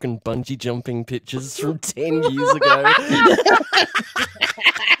of fucking bungee jumping pictures from 10 years ago.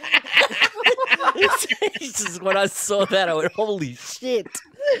 Jesus, when I saw that, I went, "Holy shit!"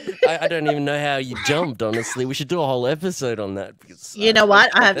 I don't even know how you jumped. Honestly, we should do a whole episode on that. Because you know what?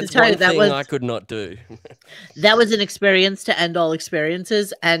 I have to tell you that I could not do. That was an experience to end all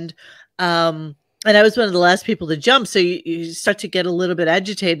experiences, and I was one of the last people to jump. So you start to get a little bit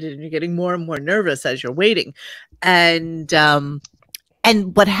agitated, and you're getting more and more nervous as you're waiting, and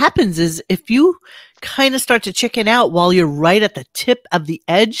what happens is if you kind of start to chicken out while you're right at the tip of the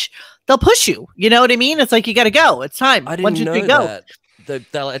edge, they'll push you. You know what I mean? It's like you got to go. It's time. I didn't know that.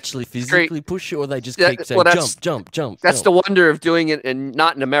 They'll actually physically push you, or they just keep saying jump. That's the wonder of doing it, and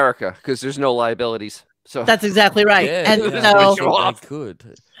not in America because there's no liabilities. So that's exactly right. I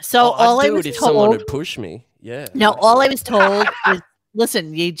could. So all I was if told, someone would push me. Yeah. Now all I was told is,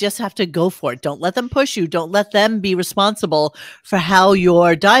 listen, you just have to go for it. Don't let them push you. Don't let them be responsible for how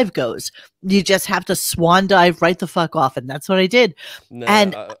your dive goes. You just have to swan dive right the fuck off. And that's what I did. No,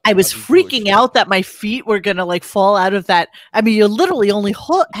 and I was freaking out that my feet were going to like fall out of that. I mean, you're literally only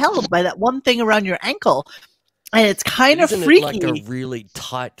held by that one thing around your ankle. And it's kind of freaky. Isn't it like a really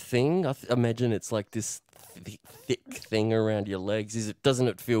tight thing? I imagine it's like this thick thing around your legs? Doesn't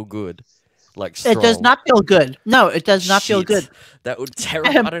it feel good? Like strong? It does not feel good. No, it does not feel good. That would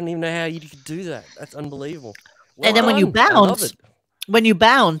terrify. I don't even know how you could do that. That's unbelievable. Well and then when you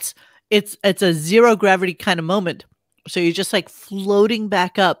bounce, it's a zero gravity kind of moment. So you're just like floating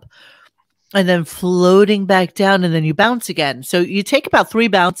back up and then floating back down, and then you bounce again. So you take about 3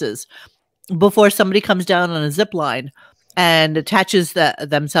 bounces before somebody comes down on a zip line and attaches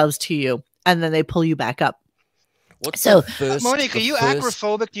themselves to you, and then they pull you back up. Monique, are you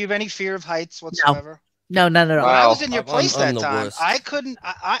acrophobic? Do you have any fear of heights whatsoever? No. When I was in your place that time, I couldn't.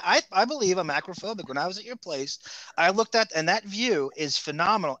 I believe I'm acrophobic. When I was at your place, I looked at, and that view is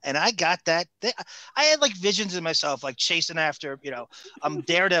phenomenal. And I got that. I had like visions of myself, like chasing after, I'm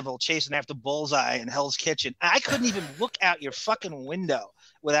Daredevil chasing after Bullseye in Hell's Kitchen. I couldn't even look out your fucking window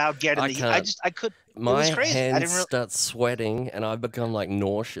without getting the heat. I could. My it was crazy. hands start sweating, and I become like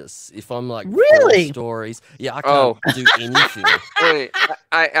nauseous. If I'm like 4 stories, I can't do anything. Wait,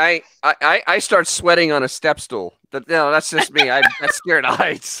 I start sweating on a step stool. No, that's just me. I'm scared of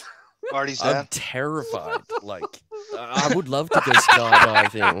heights. I'm terrified. Like I would love to go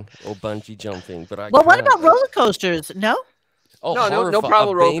skydiving or bungee jumping, but I can't. What about roller coasters? No. Oh, no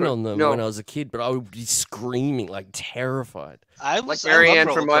problem. I've been on them when I was a kid, but I would be screaming, like terrified. I was like Marianne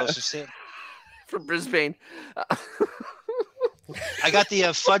from Brisbane. I got the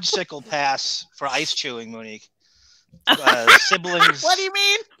fudgesicle pass for ice chewing, Monique. Siblings. What do you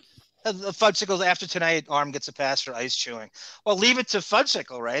mean? The fudgesicles after tonight, Arm gets a pass for ice chewing. Well, leave it to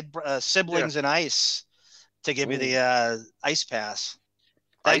fudgesicle, right? Siblings and ice to give you the ice pass.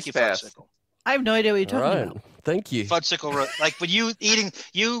 Thank you, fudgesicle. I have no idea what you're talking about. Thank you. Fudgesicle, like when you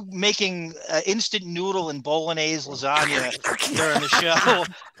making instant noodle and bolognese lasagna during the show.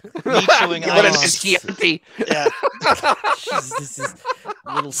 Me chewing ice. Yeah. This is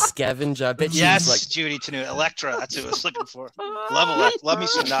a little scavenger. I bet yes, like Judy Tenuta. Electra. That's who I was looking for. Love me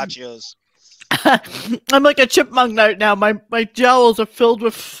some nachos. I'm like a chipmunk right now. My jowls are filled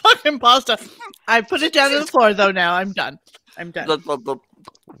with fucking pasta. I put it down on the floor though. Now I'm done. I'm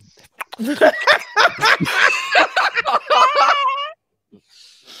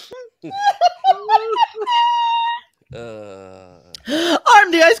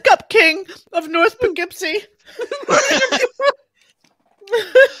the Ice Cup King of North Poughkeepsie.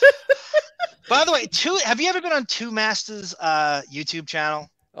 By the way, have you ever been on Two Masters YouTube channel?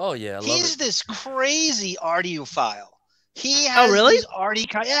 Oh yeah, he's this crazy audiophile. He has these arty.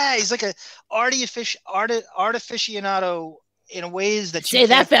 Yeah, he's like a artificiado in ways that say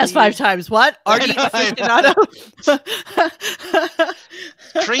that fast 5 times. What? Arty aficionado?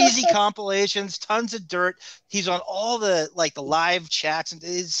 Crazy compilations, tons of dirt. He's on all the live chats, and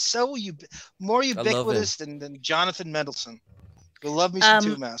is so more ubiquitous than Jonathan Mendelsohn. You'll love me some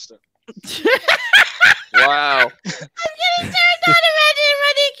Two Master. Wow. I'm getting turned on. Imagine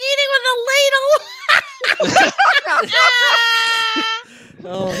Monique eating with a ladle.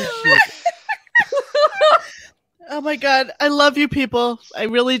 Oh shit. Oh my god, I love you people. I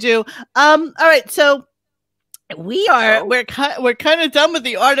really do. All right, so we're kind of done with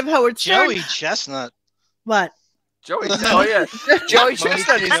the art of Howard Stern. Joey Chestnut. What? Joey? Oh yeah, Joey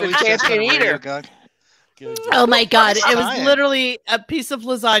Chestnut is the champion eater. Oh my god, it was literally a piece of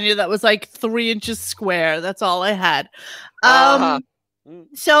lasagna that was like 3 inches square. That's all I had.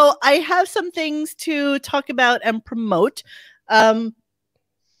 So I have some things to talk about and promote. I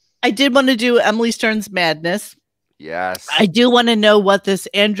did want to do Emily Stern's Madness. Yes. I do want to know what this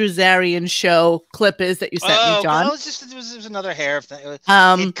Andrew Zarian show clip is that you sent me, John. No, it was another hair thing.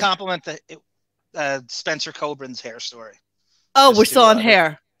 It compliment the Spencer Coburn's hair story. Oh, we're still on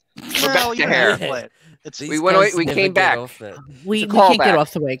hair. We're back to hair. We went away. We came back. We can't get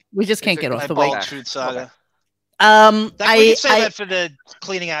off the wig. We just can't get off the wig. Truth Saga. We can say that for the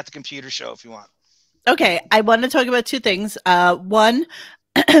cleaning out the computer show if you want. Okay, I want to talk about 2 things. One,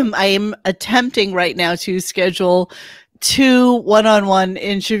 I am attempting right now to schedule 2 one-on-one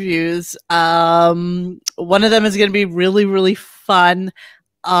interviews. One of them is going to be really, really fun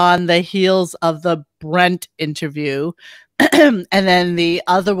on the heels of the Brent interview. And then the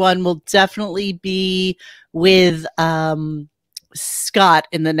other one will definitely be with Scott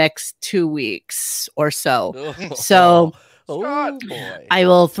in the next 2 weeks or so. So I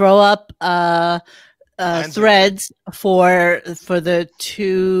will throw up threads for the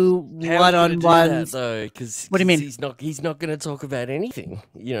 2 one-on-ones. Though, because what do you mean? He's not going to talk about anything.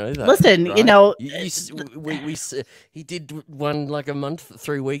 You know. Listen, right? you know, he did one like a month,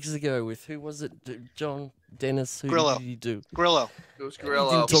 3 weeks ago with who was it? John Dennis. Who Grillo. Did he do? Grillo. It was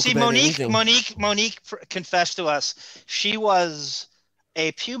Grillo. You see, Monique confessed to us she was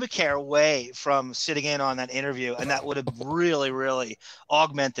a pubic hair away from sitting in on that interview, and that would have really, really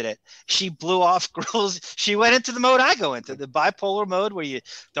augmented it. She blew off Gorilla's. She went into the mode I go into, the bipolar mode where you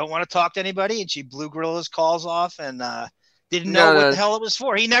don't want to talk to anybody, and she blew Gorilla's calls off and didn't know what the hell it was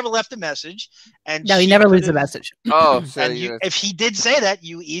for. He never left a message, and no, he never leaves a message. Oh, so and if he did say that,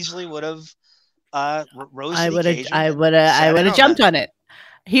 you easily would have rose. I would have jumped on it.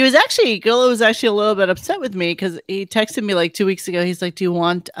 He was actually, Gorilla was actually a little bit upset with me because he texted me like 2 weeks ago. He's like, "Do you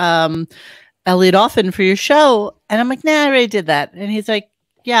want Elliot Offen for your show?" And I'm like, "Nah, I already did that." And he's like,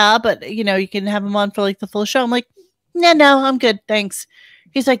 "Yeah, but you know, you can have him on for like the full show." I'm like, No, I'm good, thanks."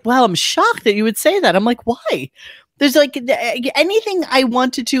 He's like, "Wow, I'm shocked that you would say that." I'm like, "Why?" There's like anything I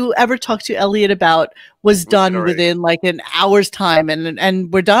wanted to ever talk to Elliot about was done within like an hour's time,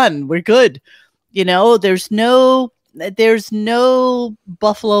 and we're done. We're good. You know, there's no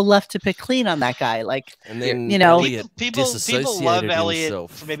buffalo left to pick clean on that guy. Like, and then you know, people love Elliot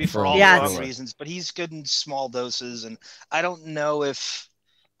for all the wrong reasons, but he's good in small doses. And I don't know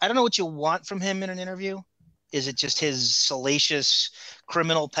what you want from him in an interview. Is it just his salacious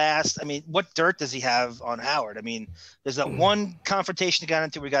criminal past? I mean, what dirt does he have on Howard? I mean, there's that one confrontation he got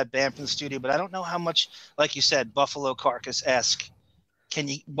into where he got banned from the studio, but I don't know how much, like you said, Buffalo Carcass-esque.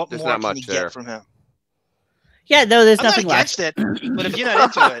 What more can you get from him? Yeah, no, there's nothing against it, but if you're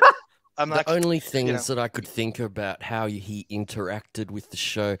not into it, I'm not. The only things that I could think about how he interacted with the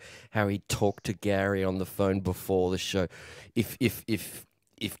show, how he talked to Gary on the phone before the show,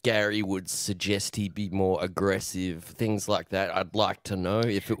 if Gary would suggest he be more aggressive, things like that, I'd like to know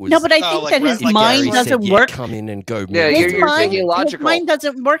if it was. No, but I think that his mind doesn't work. Come in and go. Yeah, you're thinking logical. His mind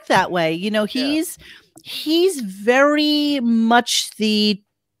doesn't work that way. You know, he's very much the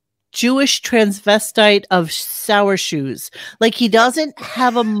Jewish transvestite of sour shoes. Like, he doesn't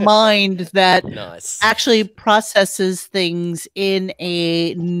have a mind that actually processes things in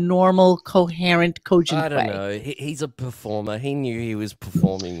a normal, coherent, cogent way. I don't know. He's a performer. He knew he was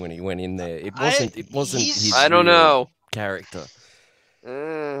performing when he went in there. It wasn't his I don't know. character.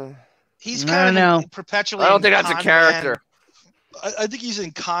 He's kind of perpetually. I don't think that's a character. I think he's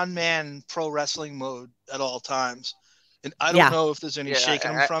in con man pro wrestling mode at all times. And I don't know if there's any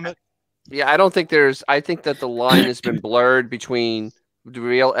shaking him from it. Yeah, I don't think there's. I think that the line has been blurred between the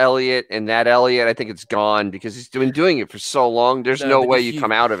real Elliot and that Elliot. I think it's gone because he's been doing it for so long. There's no way you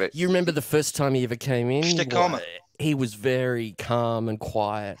come out of it. You remember the first time he ever came in? He was very calm and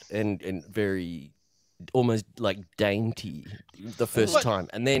quiet and very almost like dainty the first time,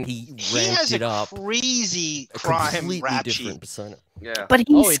 and then he ramped it up. Crazy crime completely rap different sheet. persona. Yeah, but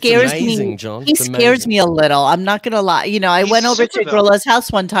he scares me. John. He scares me a little. I'm not gonna lie. You know, I went over to Gorilla's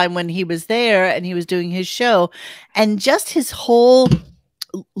house one time when he was there and he was doing his show, and just his whole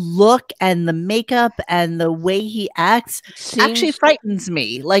look and the makeup and the way he acts actually frightens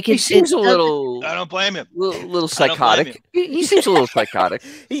me. Like, he seems a little. I don't blame him. Little psychotic. He seems a little psychotic.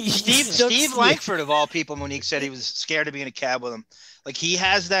 Steve Langford, of all people, Monique said he was scared to be in a cab with him. Like, he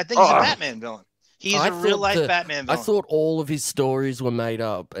has that thing. He's a Batman villain. He's a real life Batman villain. I thought all of his stories were made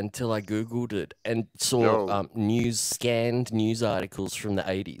up until I Googled it and saw scanned news articles from the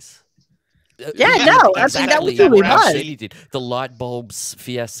 80s. That was who he was. He did. The light bulbs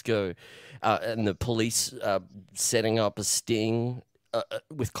fiasco and the police setting up a sting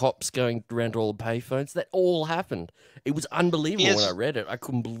with cops going around all the payphones. That all happened. It was unbelievable when I read it. I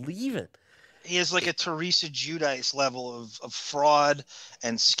couldn't believe it. He has like a Teresa Giudice level of fraud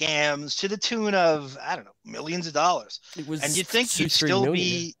and scams to the tune of, I don't know, millions of dollars. And you'd think he'd still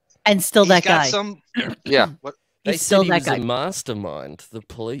be... And still that guy. They said he was a mastermind, the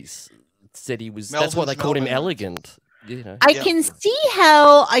police. Said he was. That's why they called him elegant. You know. I can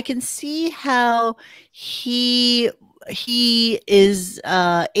see how he is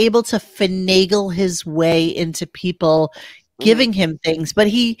able to finagle his way into people giving him things, but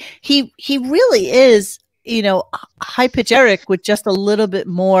he really is, you know, high pitch Eric with just a little bit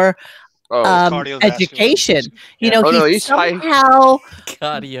more education. You know, he somehow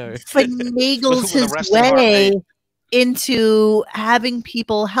finagles his way into having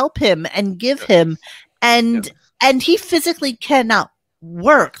people help him and give him, and he physically cannot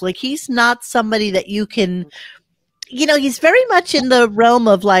work. Like, he's not somebody that you can, you know, he's very much in the realm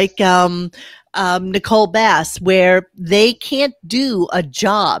of like Nicole Bass, where they can't do a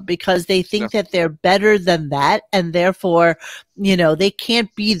job because they think that they're better than that, and therefore, you know, they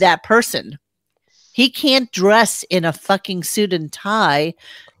can't be that person. He can't dress in a fucking suit and tie,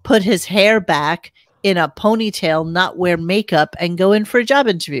 put his hair back in a ponytail, not wear makeup, and go in for a job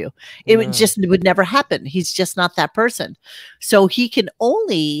interview. It would never happen. He's just not that person. So he can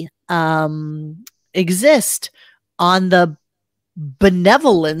only exist on the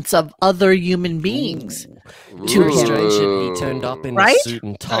benevolence of other human beings to him. Strange that he turned up in Right? a suit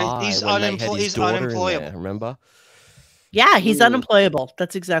and tie He's when they had his he's daughter in unemployable. there, remember? Yeah, he's unemployable.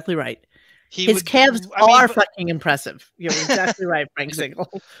 That's exactly right. His calves are fucking impressive. You're exactly right, Frank Single.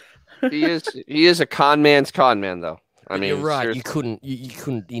 He is a con man's con man, though. I mean, you're right. seriously. You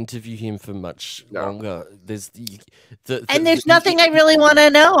couldn't interview him for much longer. There's there's nothing I really want to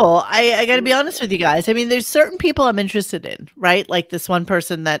know. I got to be honest with you guys. I mean, there's certain people I'm interested in, right? Like this one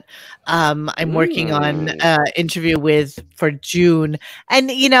person that I'm working on interview with for June, and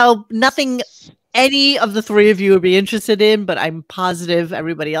nothing any of the three of you would be interested in, but I'm positive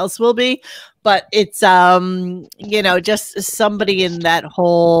everybody else will be. But it's just somebody in that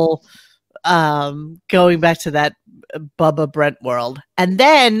whole going back to that Bubba Brent world. And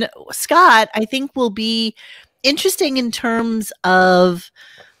then Scott, I think, will be interesting in terms of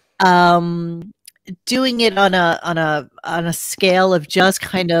doing it on a scale of just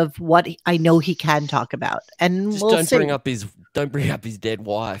kind of what I know he can talk about. And just we'll don't see. bring up his dead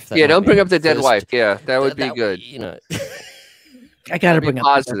wife. Yeah, don't bring up the dead wife. Yeah, that would be good. I gotta bring up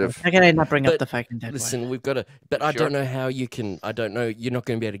positive. I gotta not bring up the fucking dead listen, wife. we've got to. But I don't know how you can. I don't know. You're not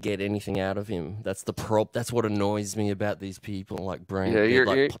going to be able to get anything out of him. That's the That's what annoys me about these people like Brent.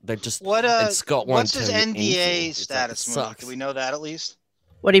 Yeah, they're just. and Scott what's won't his tell you NDA anything. status? Sucks. Do we know that at least?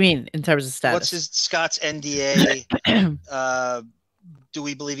 What do you mean in terms of status? What's Scott's NDA? Do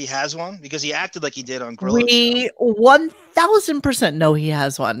we believe he has one? Because he acted like he did on Grillo's We 1000% know he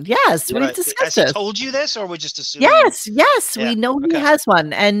has one. Yes, we discussed Has it. he told you this, or we just assuming? Yes, Yeah, we know he has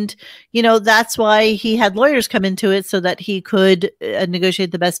one, and that's why he had lawyers come into it so that he could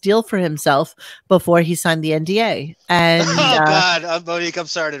negotiate the best deal for himself before he signed the NDA. And oh God, Monique, I'm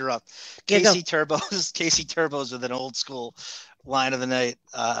sorry to interrupt. Yeah, go. Casey Turbos with an old school line of the night.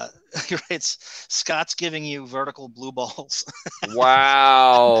 He writes, Scott's giving you vertical blue balls.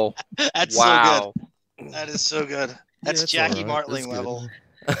 Wow. That's so good. That is so good. That's Jackie Martling level.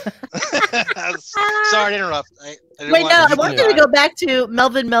 Sorry to interrupt. I wanted to go back to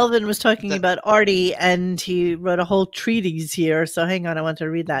Melvin. Melvin was talking about Artie, and he wrote a whole treatise here. So hang on, I want to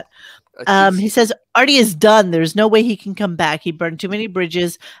read that. He says, Artie is done. There's no way he can come back. He burned too many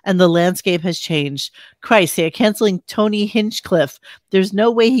bridges, and the landscape has changed. Christ, they are canceling Tony Hinchcliffe. There's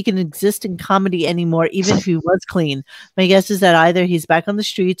no way he can exist in comedy anymore, even if he was clean. My guess is that either he's back on the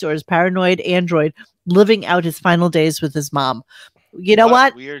streets or his paranoid android living out his final days with his mom. You know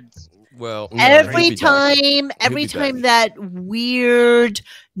what? Weird. Well, no, every time that weird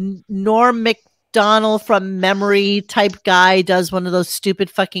Norm Macdonald from Memory type guy does one of those stupid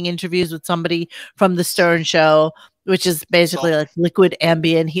fucking interviews with somebody from the Stern Show, which is basically like liquid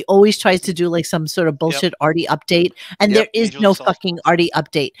ambient. He always tries to do like some sort of bullshit Artie update, and there is no fucking Artie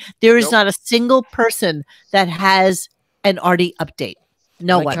update. There is not a single person that has an Artie update.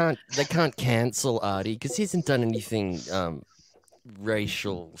 No one. They can't cancel Artie because he hasn't done anything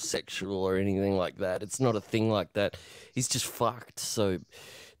racial, sexual, or anything like that. It's not a thing like that. He's just fucked. So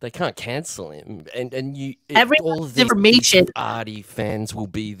they can't cancel him. And all of these Artie fans will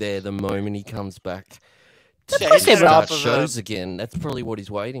be there the moment he comes back to start shows again. That's probably what he's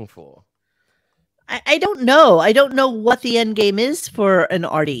waiting for. I don't know. I don't know what the end game is for an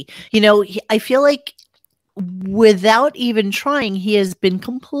Artie. I feel like without even trying, he has been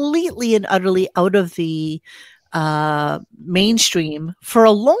completely and utterly out of the mainstream for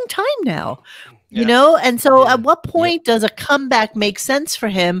a long time now. And so at what point does a comeback make sense for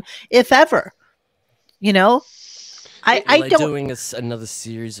him, if ever? I don't. Doing another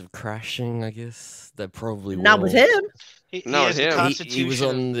series of Crashing, I guess they probably not will. with him. He was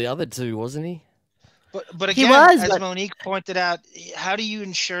on the other two, wasn't he? But again, as Monique pointed out, how do you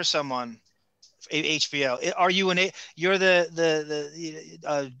insure someone? HBO. Are you you're the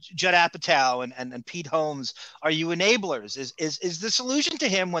Judd Apatow and Pete Holmes? Are you enablers? Is the solution to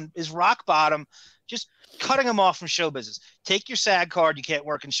him is rock bottom? Just cutting him off from show business. Take your SAG card. You can't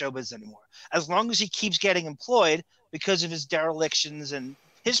work in show business anymore. As long as he keeps getting employed because of his derelictions, and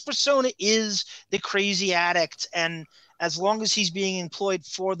his persona is the crazy addict, and as long as he's being employed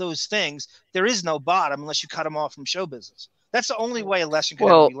for those things, there is no bottom unless you cut him off from show business. That's the only way a lesson can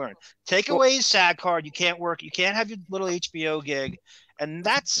ever be learned. Take away his SAG card. You can't work. You can't have your little HBO gig. And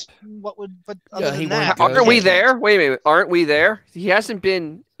that's what would, but other than that. Aren't we there? Wait a minute. Aren't we there? He hasn't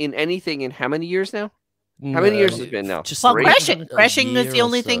been in anything in how many years now? How many years has it been now? Crashing is the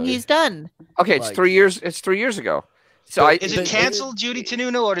only thing he's done. Okay, it's 3 years. It's 3 years ago. So is it canceled, Judy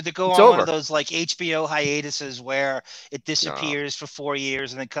Tenuta, or did it go on one of those like HBO hiatuses where it disappears for 4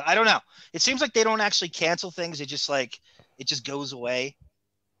 years and then I don't know. It seems like they don't actually cancel things. It just goes away.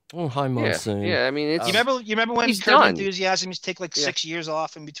 Oh, hi, Monsoon. Yeah, I mean, it's. You remember when he's Curb done. Enthusiasm used to take like 6 years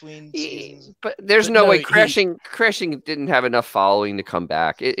off in between seasons? But there's no way Crashing didn't have enough following to come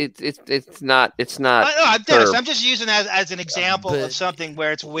back. It's not. Dennis, I'm just using that as an example of something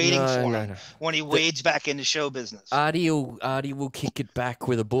where it's waiting for him when he wades back into show business. Artie will kick it back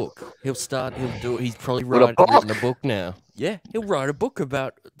with a book. He'll do it. He's probably written a book now. Yeah, he'll write a book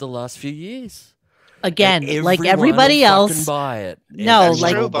about the last few years. Again, like everybody else, buy it. No,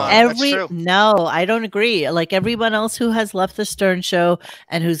 no, I don't agree. Like everyone else who has left the Stern Show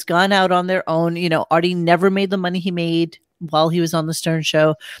and who's gone out on their own, you know, Artie never made the money he made while he was on the Stern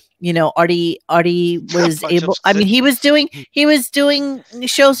Show. You know, Artie was able. I mean, he was doing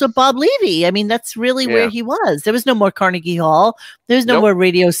shows with Bob Levy. I mean, that's really where he was. There was no more Carnegie Hall. There's no more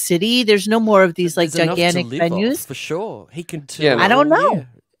Radio City. There's no more of these like gigantic venues. For sure, he can. I don't know.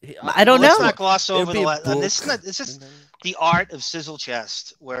 I don't know. Let's not gloss over this is the art of sizzle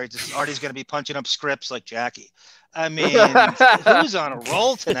chest, where Artie's going to be punching up scripts like Jackie. I mean, who's on a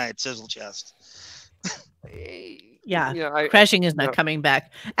roll tonight, sizzle chest? Yeah, Crashing is not coming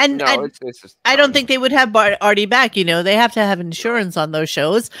back, and it's just I don't think they would have Artie back. You know, they have to have insurance on those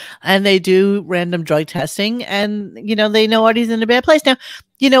shows, and they do random drug testing, and you know they know Artie's in a bad place now.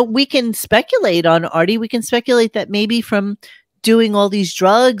 You know, we can speculate on Artie. We can speculate that maybe from doing all these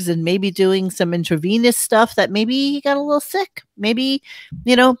drugs and maybe doing some intravenous stuff that maybe he got a little sick. Maybe,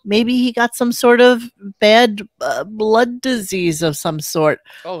 you know, maybe he got some sort of bad blood disease of some sort.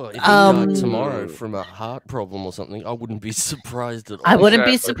 Oh, if he died tomorrow from a heart problem or something, I wouldn't be surprised at all. I wouldn't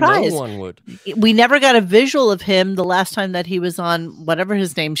be surprised. No one would. We never got a visual of him the last time that he was on whatever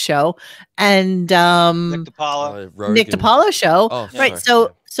his name show. And Nick DiPaolo show. Oh, right. sorry.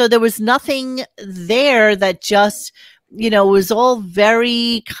 So there was nothing there that just, you know, it was all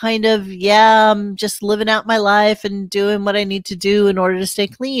very kind of, I'm just living out my life and doing what I need to do in order to stay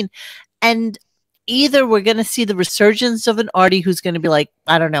clean. And either we're going to see the resurgence of an Artie who's going to be like,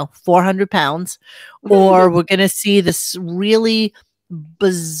 I don't know, 400 pounds, or we're going to see this really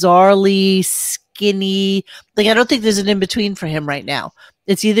bizarrely skinny, like, I don't think there's an in-between for him right now.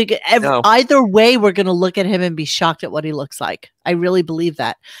 It's either way, we're going to look at him and be shocked at what he looks like. I really believe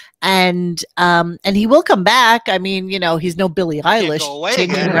that. And he will come back. I mean, you know, he's no Billie Eilish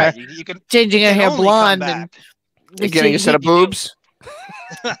changing her hair blonde and getting a set of boobs.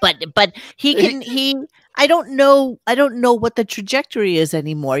 But I don't know what the trajectory is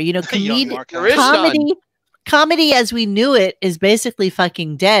anymore. You know, comedy as we knew it is basically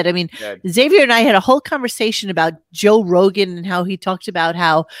fucking dead. I mean, Xavier and I had a whole conversation about Joe Rogan and how he talked about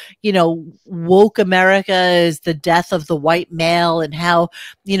how, you know, woke America is the death of the white male, and how,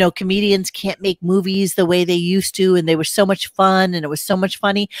 you know, comedians can't make movies the way they used to, and they were so much fun and it was so much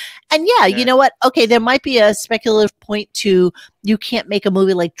funny. And you know what? Okay, there might be a speculative point to, you can't make a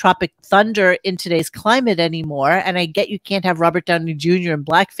movie like Tropic Thunder in today's climate anymore. And I get you can't have Robert Downey Jr. in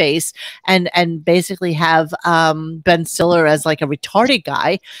blackface and basically have Ben Stiller as like a retarded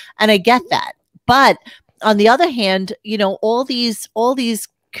guy. And I get that. But on the other hand, you know, all these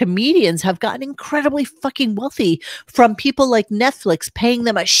comedians have gotten incredibly fucking wealthy from people like Netflix paying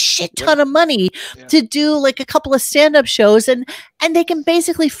them a shit ton of money to do like a couple of stand-up shows, and they can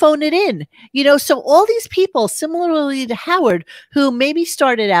basically phone it in, you know. So all these people, similarly to Howard, who maybe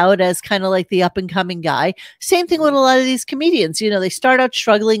started out as kind of like the up and coming guy, same thing with a lot of these comedians. You know, they start out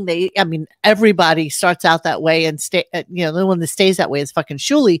struggling. I mean, everybody starts out that way, and you know, the one that stays that way is fucking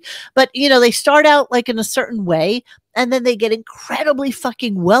Shuli. But you know, they start out like in a certain way, and then they get incredibly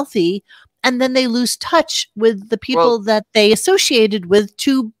fucking wealthy, and then they lose touch with the people that they associated with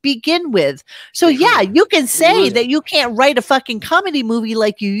to begin with. So yeah, you can say that you can't write a fucking comedy movie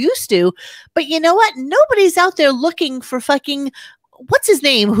like you used to, but you know what? Nobody's out there looking for fucking, what's his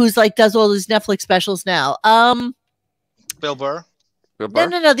name, who's like does all these Netflix specials now? Bill Burr.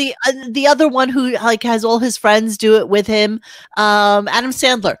 No. The other one who like has all his friends do it with him. Adam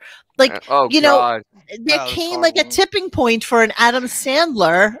Sandler. Like, know, there came like a tipping point for an Adam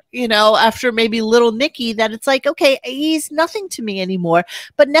Sandler, you know, after maybe Little Nicky, that it's like, okay, he's nothing to me anymore.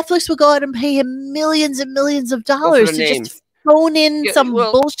 But Netflix will go out and pay him millions and millions of dollars to just phone in some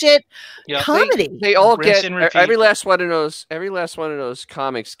bullshit comedy. They all get every last one of those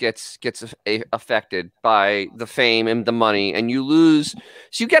comics gets affected by the fame and the money, and you lose.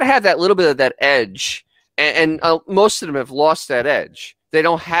 So you got to have that little bit of that edge, and most of them have lost that edge. They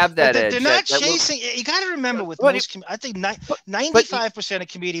don't have that edge. They're not chasing. You got to remember, with most, I think 95% of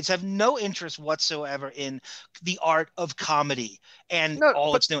comedians have no interest whatsoever in the art of comedy and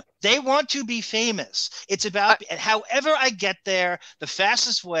all it's doing. They want to be famous. It's about, however I get there, the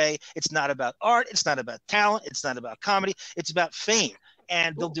fastest way. It's not about art. It's not about talent. It's not about comedy. It's about fame.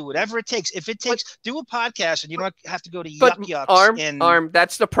 and they'll do whatever it takes. If it takes, do a podcast, and you don't have to go to Yucks. Arm.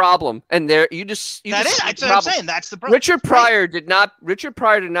 That's the problem. And there, that's what I'm saying. That's the problem. Richard Pryor did not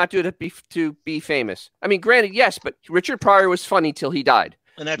do it to be famous. I mean, granted, yes, but Richard Pryor was funny till he died.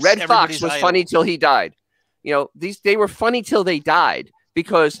 And that's Red Fox was funny till he died. You know, they were funny till they died.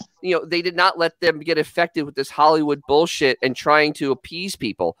 Because, you know, they did not let them get affected with this Hollywood bullshit and trying to appease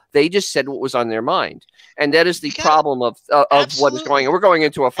people. They just said what was on their mind. And that is the problem of what is going on. We're going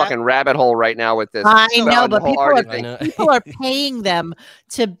into a fucking rabbit hole right now with this. I know, but people are paying them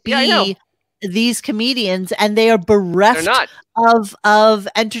to be these comedians, and they are bereft of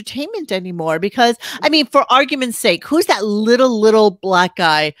entertainment anymore. Because, I mean, for argument's sake, who's that little black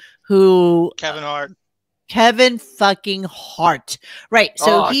guy who... Kevin Hart. Kevin fucking Hart. Right.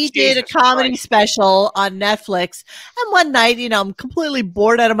 So he did a comedy special on Netflix. And one night, you know, I'm completely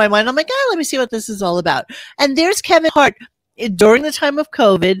bored out of my mind. I'm like, let me see what this is all about. And there's Kevin Hart during the time of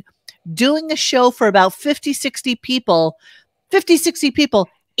COVID doing a show for about 50, 60 people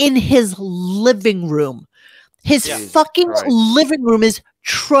in his living room. His fucking living room is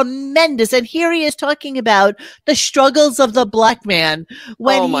tremendous. And here he is talking about the struggles of the black man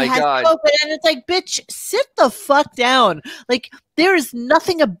when he has COVID. And it's like, bitch, sit the fuck down. Like, there is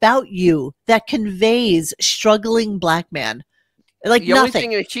nothing about you that conveys struggling black man. Like, the only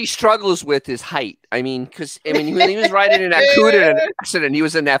thing that he struggles with is height. I mean, because when he was riding in that Cuda in an accident, he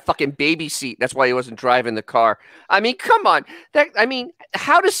was in that fucking baby seat. That's why he wasn't driving the car. I mean, come on.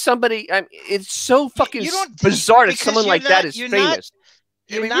 How does somebody? It's so fucking bizarre that someone like that is famous.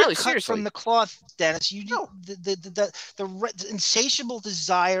 You're not really, cut from the cloth, Dennis. You know the insatiable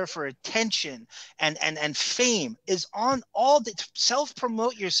desire for attention and fame is on all day.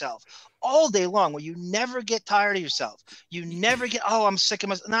 Self-promote yourself all day long, where you never get tired of yourself. You never get, I'm sick of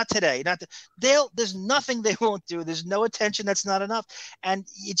myself. Not today. There's nothing they won't do. There's no attention that's not enough, and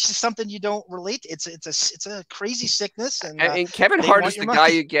it's just something you don't relate to. It's a crazy sickness. And Kevin Hart is the guy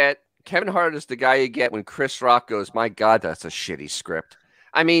you get. Kevin Hart is the guy you get when Chris Rock goes, "My God, that's a shitty script."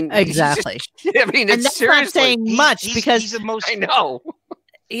 I mean, exactly. And that's not saying much because I know.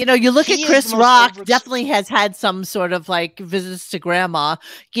 You know, you look at Chris Rock, definitely has had some sort of like visits to grandma,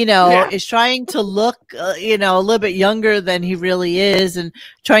 is trying to look, a little bit younger than he really is and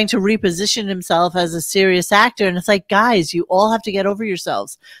trying to reposition himself as a serious actor. And it's like, guys, you all have to get over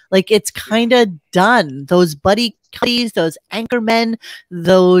yourselves. Like, it's kind of done. Those buddy comedies, those Anchormen,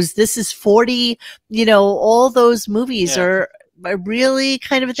 those This Is 40, all those movies are really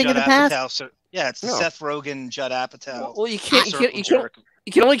kind of a thing of the past. It's the Seth Rogen, Judd Apatow. Well, you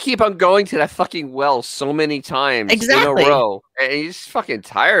can only keep on going to that fucking well so many times in a row, and you're just fucking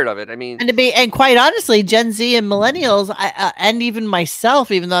tired of it. I mean, and quite honestly, Gen Z and millennials, and even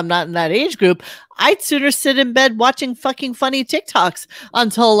myself, even though I'm not in that age group, I'd sooner sit in bed watching fucking funny TikToks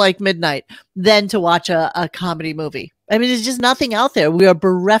until like midnight than to watch a comedy movie. I mean, there's just nothing out there. We are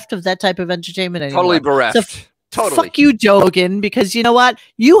bereft of that type of entertainment anymore. Totally bereft. So totally. Fuck you, Joe Rogan, because you know what?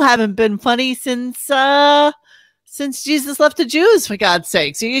 You haven't been funny since Jesus left the Jews, for God's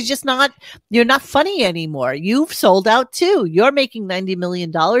sake. So you're not funny anymore. You've sold out too. You're making $90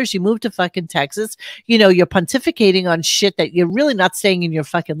 million. You moved to fucking Texas. You're pontificating on shit that you're really not staying in your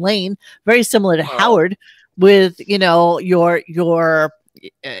fucking lane. Very similar to Howard with, your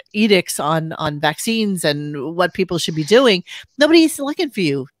edicts on vaccines and what people should be doing. Nobody's looking for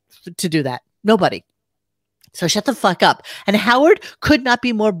you to do that. Nobody. So shut the fuck up. And Howard could not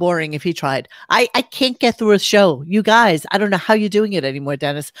be more boring if he tried. I can't get through a show. You guys, I don't know how you're doing it anymore,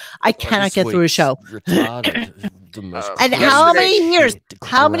 Dennis. I cannot get through a show. And how many years?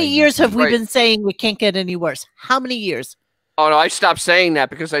 How many years have we been saying we can't get any worse? How many years? Oh no, I stopped saying that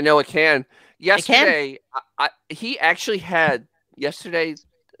because I know it can. Yesterday, he actually had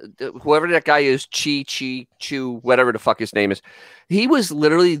whoever that guy is, Chu, whatever the fuck his name is, he was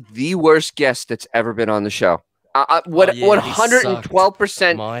literally the worst guest that's ever been on the show.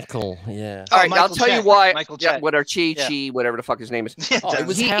 112%. Michael, yeah. All right, I'll tell you why. What our whatever the fuck his name is. He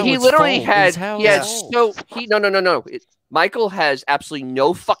literally had. No. Michael has absolutely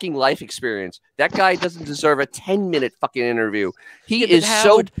no fucking life experience. That guy doesn't deserve a 10-minute fucking interview. He is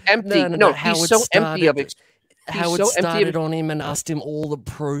so empty. No, he's so empty of it. Howard started on him and asked him all the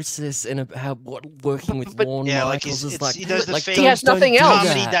process and what working with Warren Michaels is like. He does the fake he has nothing else.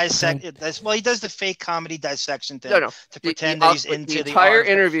 Comedy he does the fake comedy dissection thing to pretend that he's into the entire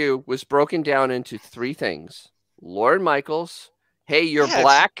interview was broken down into three things: Lorne Michaels, hey, you're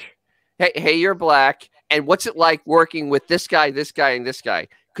black, hey, you're black, and what's it like working with this guy, and this guy?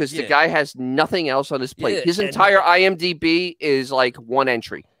 Because the guy has nothing else on his plate. His entire IMDb is like one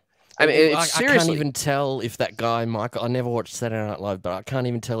entry. I mean, I seriously. can't even tell if that guy, Michael. I never watched Saturday Night Live, but I can't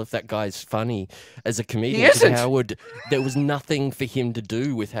even tell if that guy's funny as a comedian. He isn't. Howard, there was nothing for him to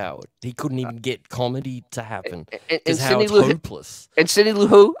do with Howard. He couldn't even get comedy to happen because Howard's hopeless. And Sidney Lou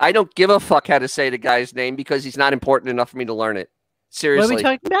Who, I don't give a fuck how to say the guy's name because he's not important enough for me to learn it. Seriously. What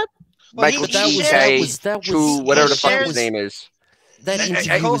are we talking about? Michael Che, whatever the fuck his name is. That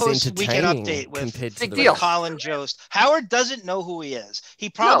interview was Weekend entertaining Update with compared to with Colin Jost. Howard doesn't know who he is. He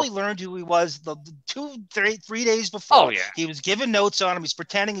probably learned who he was the 3 days before. Oh, yeah. He was giving notes on him. He's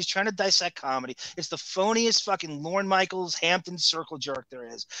pretending he's trying to dissect comedy. It's the phoniest fucking Lorne Michaels Hamptons circle jerk there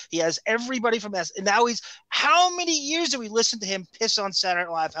is. He has everybody from S. And now how many years do we listen to him piss on Saturday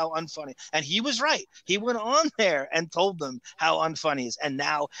Night Live how unfunny? And he was right. He went on there and told them how unfunny he is. And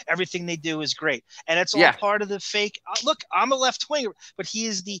now everything they do is great. And it's all part of the fake. Look, I'm a left winger, but he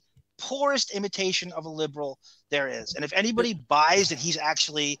is the poorest imitation of a liberal there is. And if anybody buys that he's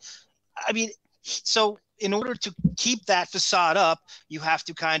actually, I mean, so in order to keep that facade up, you have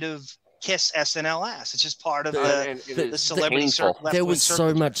to kind of kiss SNL ass. It's just part of the celebrity circle. There was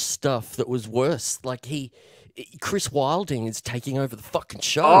so much stuff that was worse. Like Chris Wilding is taking over the fucking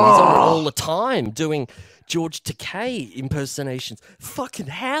show. He's on it all the time doing George Takei impersonations. Fucking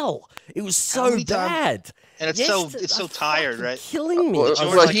hell. It was so bad. And it's so tired, right? Killing me.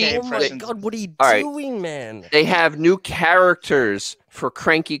 Oh my God, what are you doing, man? They have new characters for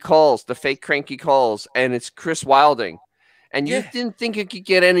cranky calls, the fake cranky calls, and it's Chris Wilding. And you didn't think it could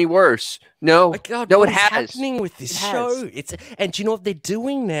get any worse. No, no, it has. What's happening with this show? And do you know what they're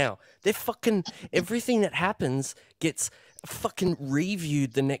doing now? They're fucking everything that happens gets fucking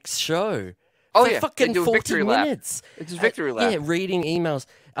reviewed the next show. Oh, for yeah. fucking They do a 40 victory lap. minutes. It's a victory lap. Yeah, reading emails.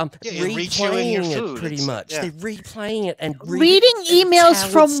 Replaying it pretty much. They're replaying it and reading emails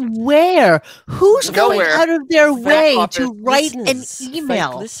from where? Who's going out of their way to write an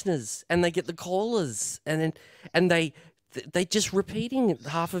email? Fake listeners, and they get the callers, and they just repeating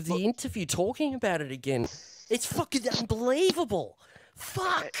half of the interview, talking about it again. It's fucking unbelievable.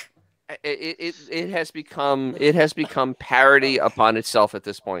 Fuck. It has become parody upon itself at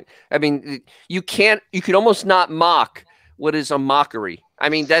this point. I mean, you can almost not mock what is a mockery. I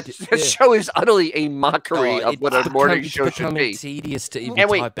mean, that show is utterly a mockery of what a morning show should be. It's becoming tedious to even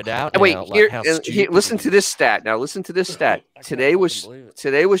type it out. And wait, now, here, listen to this stat. Now, listen to this stat. Today was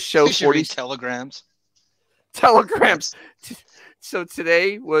show 40 telegrams. Telegrams. So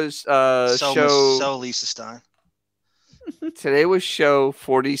today was show Lisa Stein. Today was show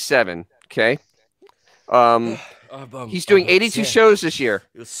 47. Okay. He's doing 82 shows this year.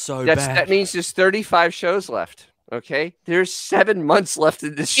 It was so bad. bad. That means there's 35 shows left. Okay, there's 7 months left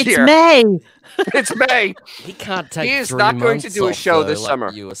in this year. It's May. It's May. He can't take. He is not going to do a show this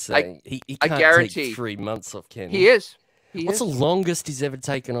summer. You were saying. He I can't guarantee. take 3 months off. Can he is. What's the longest he's ever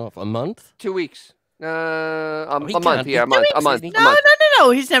taken off? A month? 2 weeks. A he month. can't. Yeah, a month. A month.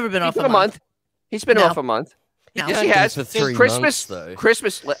 No. He's never been off a month. He's been off a month. No. Yes, he has. For 3 Christmas, months, though.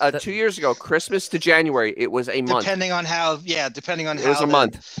 Christmas 2 years ago, Christmas to January, it was a month. Depending on how it was a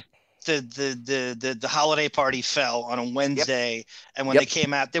month. The holiday party fell on a Wednesday, and when they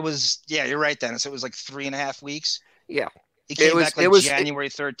came out, there was you're right, Dennis. It was like 3.5 weeks. Yeah, he came back January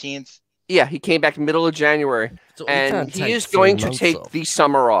 13th. Yeah, he came back middle of January, and he is going to take the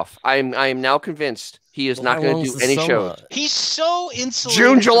summer off. I am now convinced he is not going to do any shows. He's so insulated.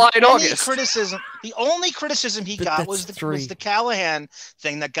 June, July, and August. The only criticism he got was the Callahan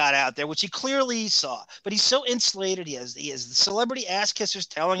thing that got out there, which he clearly saw. But he's so insulated. He has the celebrity ass kissers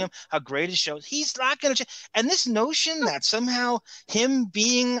telling him how great his show is. He's not going to. And this notion that somehow him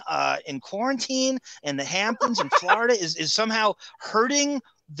being in quarantine in the Hamptons in Florida is somehow hurting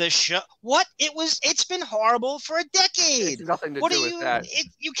the show. It's been horrible for a decade. It's nothing to do with that.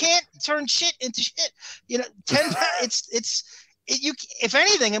 You can't turn shit into shit. You know, if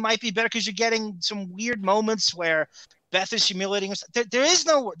anything, it might be better because you're getting some weird moments where Beth is humiliating us. There is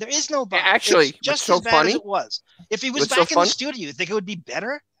no bother. Actually, it's just so as bad funny as it was. If he was back in the studio, you think it would be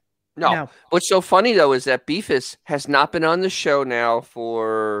better? No. What's so funny though is that Beefus has not been on the show now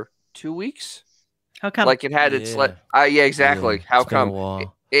for 2 weeks. How come? Like it had its exactly. Yeah, How come?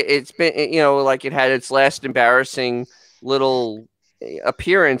 It's been like it had its last embarrassing little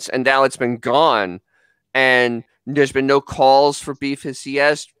appearance, and now it's been gone. And there's been no calls for Beefus. He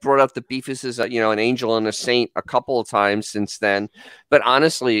has brought up the Beefus as an angel and a saint a couple of times since then. But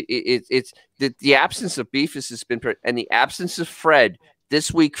honestly, it's the absence of Beefus has been, and the absence of Fred.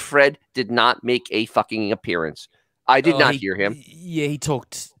 This week, Fred did not make a fucking appearance. I did not hear him. Yeah, he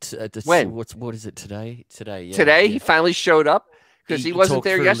talked. When? What is it today? Today. Yeah, today he finally showed up because he wasn't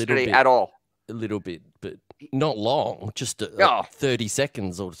there yesterday at all. A little bit, but not long, just 30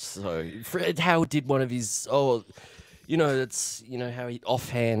 seconds or so. Fred Howard did one of his, it's, how he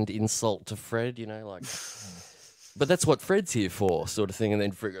offhand insult to Fred, like, but that's what Fred's here for, sort of thing. And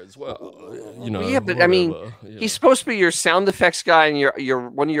then Fred goes, well, Yeah, but whatever. I mean, he's supposed to be your sound effects guy and you're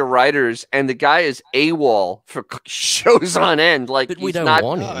one of your writers, and the guy is AWOL for shows on end. Like, but we don't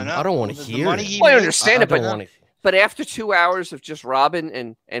want him. I don't want to hear it. Well, I understand it, but after 2 hours of just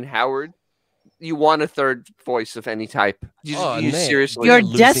Robin and Howard, you want a third voice of any type. You seriously? You're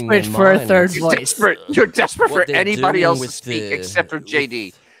desperate for a third voice. You're desperate for anybody else to speak except for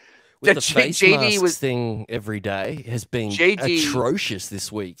JD. The face masks thing every day has been atrocious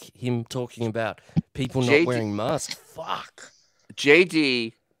this week. Him talking about people not wearing masks. Fuck.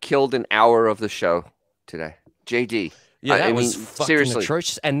 JD killed an hour of the show today. JD. Yeah, that was fucking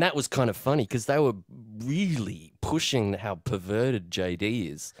atrocious. And that was kind of funny because they were really pushing how perverted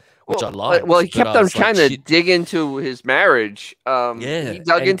JD is, which I like. Well, he kept on trying to dig into his marriage. He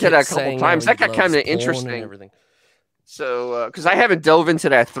dug into that a couple times. That got kind of interesting. So, because I haven't dove into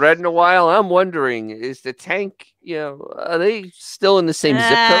that thread in a while, I'm wondering, is the tank, are they still in the same zip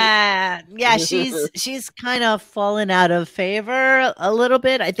code? Yeah, she's kind of fallen out of favor a little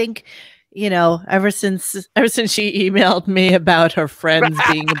bit. I think, ever since she emailed me about her friends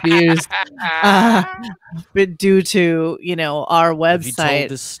being abused, due to our website. Have you told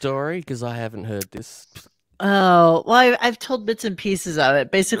this story? Because I haven't heard this. Oh, well, I've told bits and pieces of it.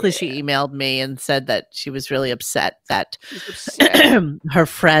 Basically, she emailed me and said that she was really upset that her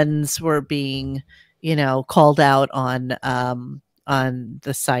friends were being, called out on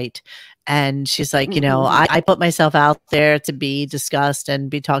the site. And she's like, I put myself out there to be discussed and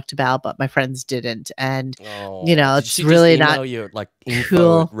be talked about, but my friends didn't. And, it's really not like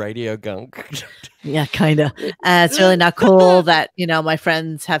cool. Radio Gunk. Yeah, kind of. It's really not cool that, my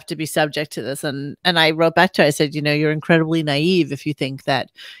friends have to be subject to this. And I wrote back to her, I said, you're incredibly naive if you think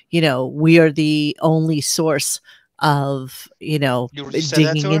that, we are the only source of,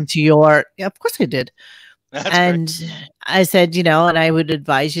 digging into your, yeah, of course I did. And I said, and I would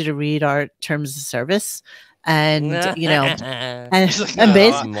advise you to read our terms of service. And, and basically, I'm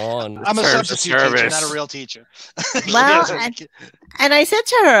a substitute teacher, not a real teacher. Well, and I said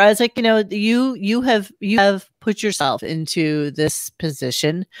to her, I was like, you have put yourself into this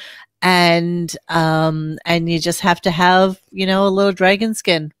position, and you just have to have, a little dragon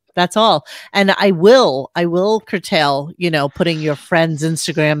skin. That's all. And I will curtail, putting your friends'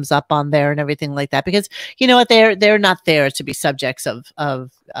 Instagrams up on there and everything like that, because you know what, they're not there to be subjects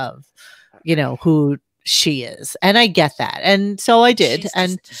of who she is. And I get that. And so I did.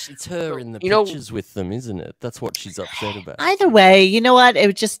 It's her in the pictures with them, isn't it? That's what she's upset about. Either way, you know what?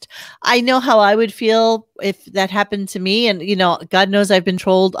 I know how I would feel if that happened to me. And, God knows I've been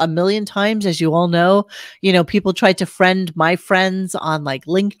trolled a million times, as you all know. People tried to friend my friends on like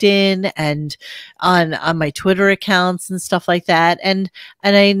LinkedIn and on my Twitter accounts and stuff like that. And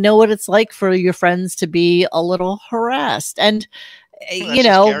I know what it's like for your friends to be a little harassed. And,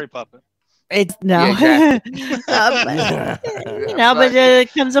 Scary puppet. It's no, yeah, exactly. But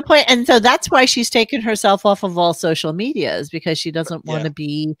it comes a point, and so that's why she's taken herself off of all social media, is because she doesn't want to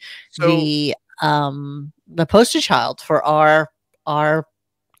be the poster child for our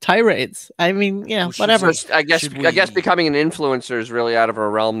tirades. I mean, whatever. I guess becoming an influencer is really out of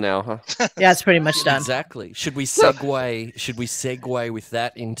her realm now, huh? Yeah, it's pretty much done. Exactly. Should we segue with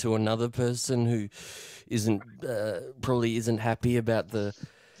that into another person who probably isn't happy about the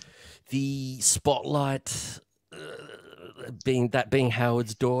spotlight being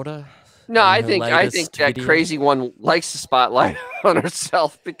Howard's daughter? No, I think that video. Crazy one likes the spotlight on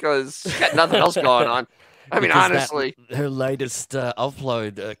herself because she's got nothing else going on. I mean, honestly, her latest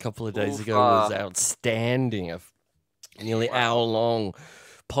upload a couple of days ago was outstanding. A nearly hour-long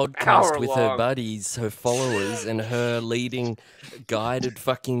podcast with her buddies, her followers, and her leading guided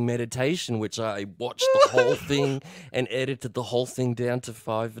fucking meditation, which I watched the whole thing and edited the whole thing down to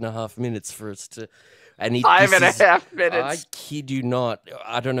 5.5 minutes for us to. And 5.5 minutes. I kid you not.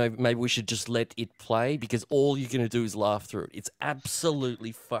 I don't know. Maybe we should just let it play, because all you're gonna do is laugh through it. It's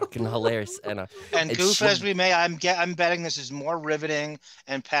absolutely fucking hilarious. And goof as we may, I'm betting this is more riveting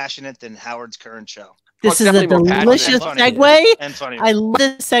and passionate than Howard's current show. This is a delicious segue. And funny. I love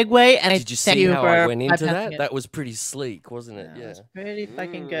this segue. And did you see how I went into that? That was pretty sleek, wasn't it? Yeah. It was pretty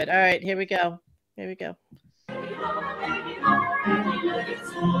fucking good. All right, here we go.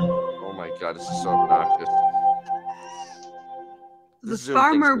 Oh my God, this is so obnoxious. The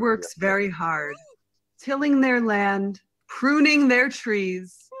farmer works very hard, tilling their land, pruning their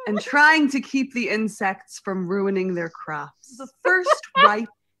trees, and trying to keep the insects from ruining their crops. The first ripe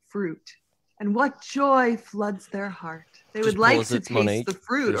fruit, And what joy floods their heart. They would Just like pause to it, taste Monique, the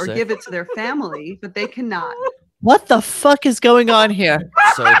fruit for a or sec. give it to their family, but they cannot. What the fuck is going on here?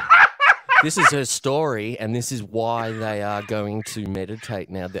 So this is her story, and this is why they are going to meditate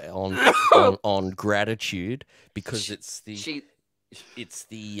now on gratitude, because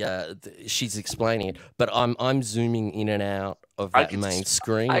she's explaining it, but I'm zooming in and out of that main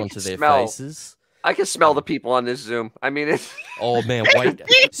screen onto their faces. I can smell the people on this Zoom. I mean, it's... Oh man, wait.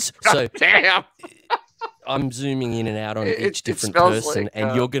 So damn. I'm zooming in and out on each different smells person, like,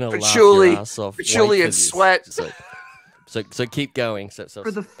 and you're gonna laugh patchouli, your ass off. patchouli and sweat. So keep going. For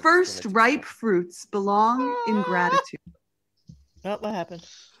the first ripe fruits belong in gratitude. Oh, what happened?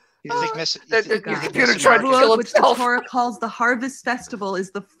 You think Miss? Your computer tried to kill Which the itself. Torah calls the Harvest Festival is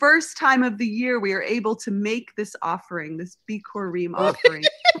the first time of the year we are able to make this offering, this Bikurim offering.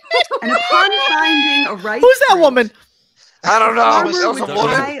 And upon finding a ripe Who's that woman? I don't know. farmer That was would a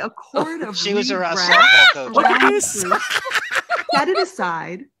woman. tie a cord of She was reed her grass softball coach. around the fruit, set it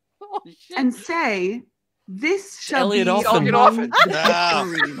aside, and say, "This shall Elliot be Offen. among the Ah.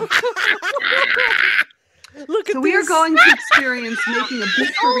 Bikurim." Look at So we are this. going to experience making a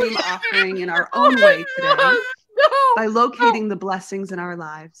Bikurim offering in our own way today by locating the blessings in our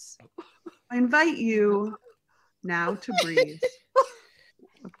lives. I invite you now to breathe.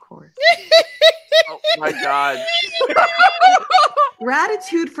 Of course. Oh my God.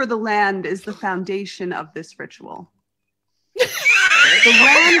 Gratitude for the land is the foundation of this ritual. The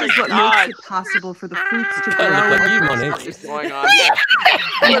land is what makes it possible for the fruits to grow. Look at you, What Monique. is going on here?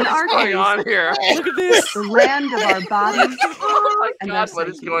 And What in our is going case, on here? Look at this. the land of our bodies Oh my and God, our what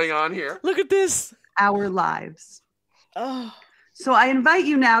is psyches, going on here? Look at this. our lives. Oh. So I invite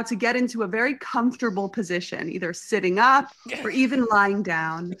you now to get into a very comfortable position, either sitting up or even lying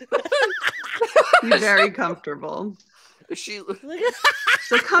down. Be very comfortable. She...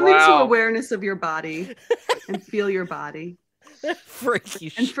 So come into Wow. awareness of your body and feel your body.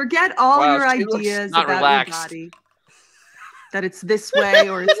 Freaky. And forget all Wow, your she looks ideas not about relaxed. your body. That it's this way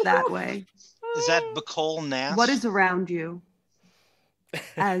or it's that way. Is that Bacol Nass? What is around you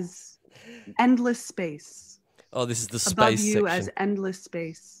as endless space. Oh, this is the space Above you section. as endless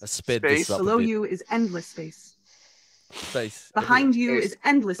space. I sped this up a Below bit. you is endless space. Space. Behind you is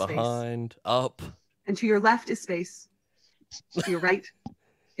endless space. Behind, up. And to your left is space. To your right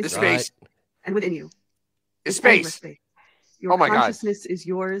is space. And within you Is endless space. Your Oh my God. consciousness is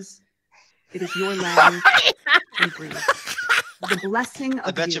yours. It is your land. And breathe. The blessing of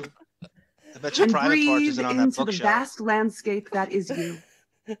I bet you. your And private part breathe isn't on that into the bookshelf. vast landscape that is you.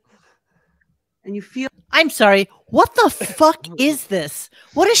 And you feel. I'm sorry. What the fuck is this?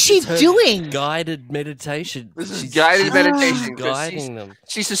 What is she It's her doing? Guided meditation. This is She's guided meditation. She's 'cause guiding them.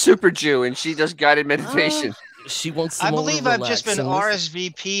 She's a super Jew and she does guided meditation. She wants I them all to believe I've just relax been and listen.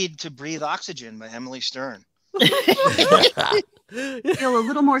 RSVP'd to Breathe Oxygen by Emily Stern. Feel a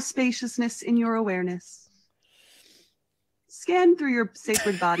little more spaciousness in your awareness. Scan through your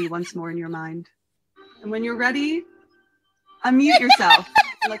sacred body once more in your mind. And when you're ready, unmute yourself.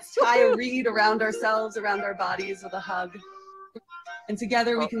 Let's tie a reed around ourselves, around our bodies with a hug. And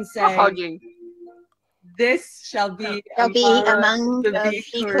together we can say, Hugging. this shall be among the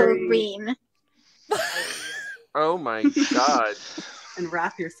Bikurim. Bikurim. Oh my God. And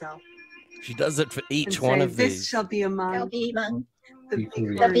wrap yourself. She does it for each And one say, of this these. shall be among Shall be among the the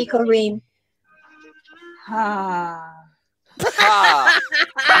Bikurim. Bikurim. Ha.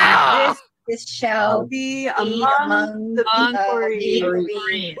 Ah. This shall be among among the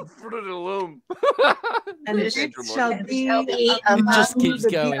Bikurim. Fruit of the loom. And this shall be among just keeps the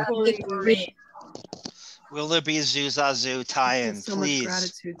going. Bikurim. Will there be Zuzazu tie-in, So much please?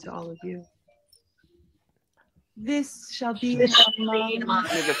 gratitude to all of you. This shall be This shall among be among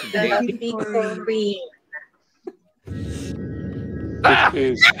the the Bikurim. Bikurim. It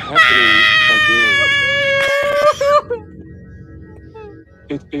is happening again.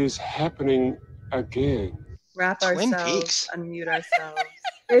 It is happening again. Wrap Twin ourselves, Peaks. unmute ourselves.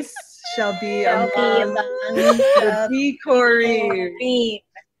 This shall be Shall be among among the the Bikurim. Bikurim.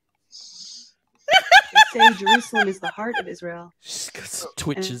 They say Jerusalem is the heart of Israel. She's got some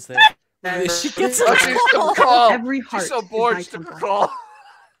twitches there. And She gets Oh, a she's so call. cold. every heart She's so is bored. my She took a temple. call.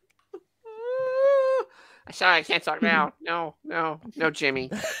 Sorry, I can't talk now. No, Jimmy.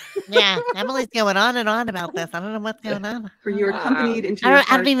 Yeah, Emily's going on and on about this. I don't know what's going on. For you are accompanied into I your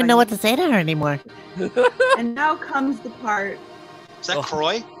don't even heart know by what to say to her anymore. And now comes the part Is that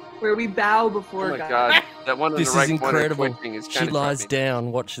Croy? where we bow Oh before my God. God. That one on This the right is corner incredible. twitching is She kinda lies trippy.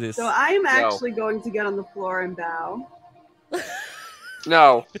 down. Watch this. So I am actually going to get on the floor and bow.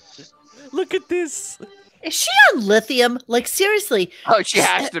 No. Look at this. Is she on lithium? Like, seriously. Oh, she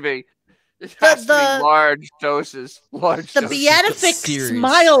has to be. It has to be large doses. Large The doses. beatific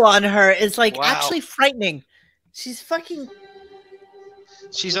smile on her is like actually frightening. She's fucking.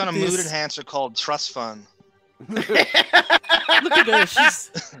 She's on a mood enhancer called Trust Fund. Look at her.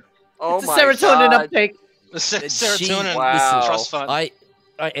 She's. Oh it's a serotonin uptake. Serotonin. Listen, Trust Fund. I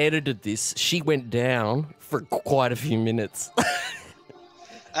edited this. She went down for quite a few minutes. Too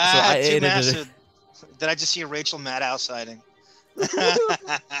massive. Did I just see a Rachel Maddow sighting?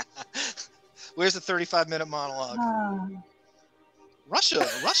 Where's the 35-minute monologue? Russia.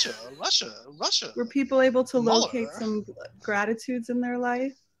 Were people able to Mueller. locate some gratitudes in their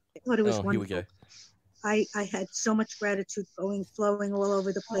life? I thought it was Here wonderful. we go. I had so much gratitude flowing all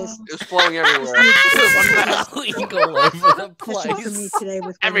over the place. It was flowing everywhere. Flowing all over the Especially for me place. today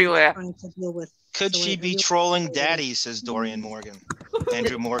with what Everywhere. I'm trying to deal with. Could she be trolling daddy, says Dorian Morgan.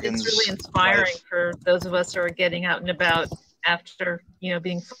 Andrew Morgan's It's really inspiring wife. for those of us who are getting out and about after,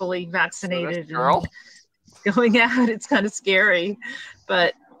 being fully vaccinated girl. and going out. It's kind of scary,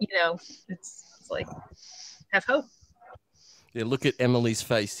 but it's like have hope. Yeah, look at Emily's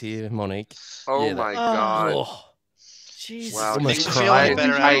face here, Monique. Oh Yeah, my God. Oh, Jesus. Wow. almost Makes you feel cried. any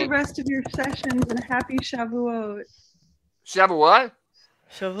better. Enjoy the rest of your sessions and happy Shavuot. What?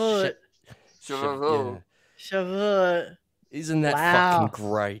 Shavuot. Shavuot. Shavuot. Isn't that Wow. fucking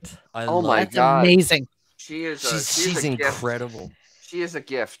great? I Oh love my it. That's God. amazing. She is. She's a gift. incredible. She is a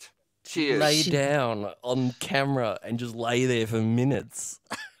gift. She is. Lay down on camera and just lay there for minutes.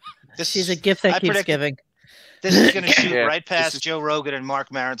 She's a gift that I keeps predict giving. This is going to shoot Yeah, right this past is- Joe Rogan and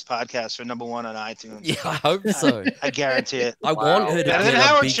Mark Maron's podcast for #1 on iTunes. Yeah, I hope so. I guarantee it. I want her to Better get than a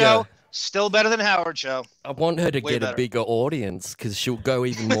Howard bigger. Show. Still better than Howard Show. I want her to Way get a better. bigger audience because she'll go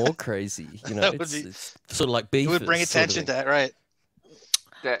even more crazy. You know, That would it's, be- it's sort of like beef. It would bring attention to that, right?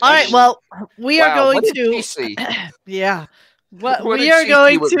 All right. Well, we are Wow, going what did to. she see? Yeah. What What we did are she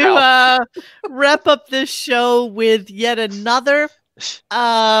going see with to wrap up this show with yet another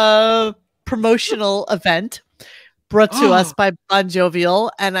promotional event brought to us by Bon Jovial,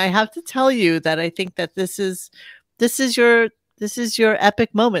 and I have to tell you that I think that this is your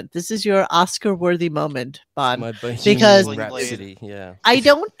epic moment. This is your Oscar-worthy moment, Bon, My because Bohemian Rhapsody, yeah. I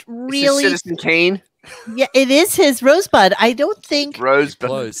don't Is this really. Citizen Kane? Yeah, it is his Rosebud. I don't think Rosebud.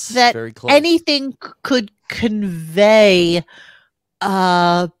 Close, that very close. anything could convey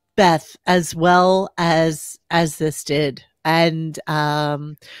Beth as well as this did. And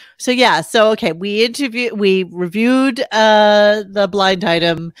so okay, we reviewed the blind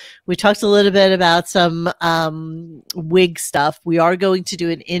item. We talked a little bit about some wig stuff. We are going to do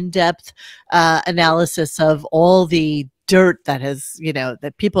an in-depth analysis of all the dirt that has,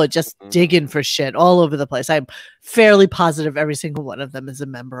 that people are just digging for shit all over the place. I'm fairly positive every single one of them is a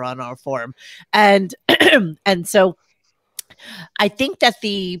member on our forum. And and so I think that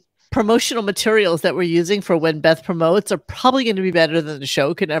the promotional materials that we're using for when Beth promotes are probably going to be better than the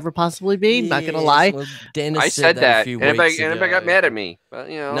show could ever possibly be. Not going to lie. Well, Dennis I said a that. few Anybody weeks got ago. mad at me. But,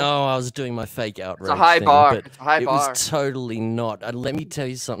 No, I was doing my fake outrage. It's a high thing, bar. but It's a high it bar. was totally not. Let me tell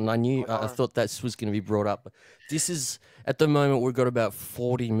you something. I thought that was going to be brought up. This is at the moment we've got about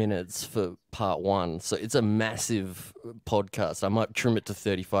 40 minutes for part 1, so it's a massive podcast. I might trim it to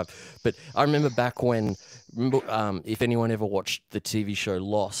 35. But I remember back when, if anyone ever watched the TV show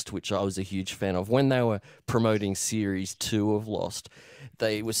Lost, which I was a huge fan of, when they were promoting series 2 of Lost,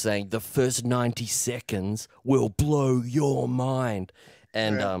 they were saying the first 90 seconds will blow your mind,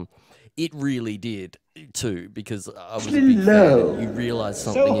 and it really did too, because I was a big fan. You realize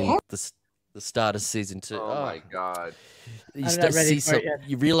something in the start of season 2. Oh my God. You, I'm not ready for it yet.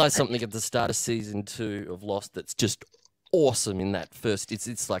 you realize something at the start of season 2 of Lost that's just awesome in that first.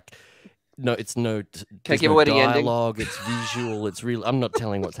 It's like there's give no away the ending. dialogue. It's visual. It's real. I'm not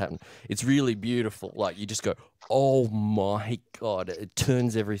telling what's happened. It's really beautiful. Like you just go, oh my God! It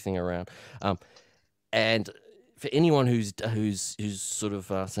turns everything around. And for anyone who's sort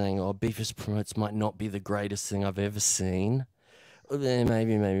of saying, "Oh, Beefus Promotes might not be the greatest thing I've ever seen,"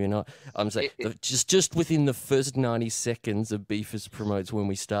 maybe not. I'm saying just within the first 90 seconds of Beefus Promotes when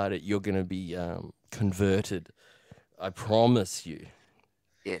we start it, you're going to be converted. I promise you.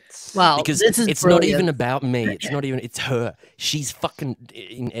 Because this is it's brilliant. not even about me. It's her. She's fucking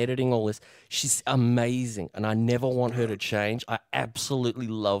in editing all this. She's amazing, and I never want her to change. I absolutely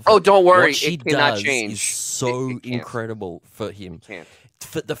love her. Oh, don't worry, What she it cannot does change. is so It can't. incredible for him. Can't.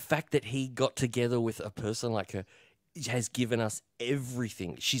 For the fact that he got together with a person like her has given us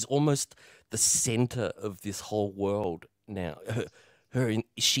everything. She's almost the center of this whole world now.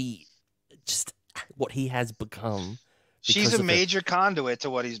 She just what he has become. She's because a of her- major conduit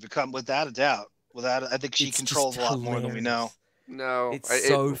to what he's become, without a doubt. I think she It's controls just a lot more than we know. No. It's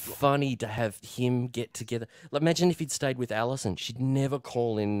so funny to have him get together. Like, imagine if he'd stayed with Alison. She'd never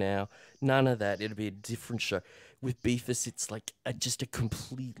call in now. None of that. It'd be a different show. With Beefus, it's like just a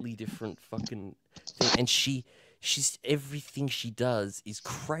completely different fucking thing. And she's everything she does is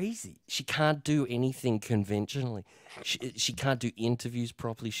crazy. She can't do anything conventionally. She can't do interviews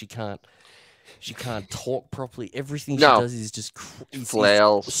properly. She can't talk properly. Everything she does is just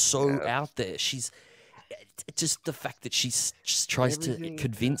flail. So out there. She's just the fact that she just tries to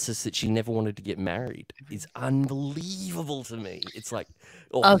convince us that she never wanted to get married is unbelievable to me. It's like,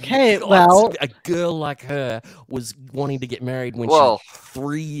 okay, God, well, a girl like her was wanting to get married when she was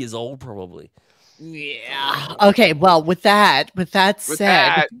 3 years old, probably. Yeah. Okay. Well, with that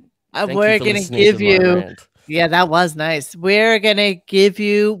said, we're gonna give you. Yeah, that was nice. We're gonna give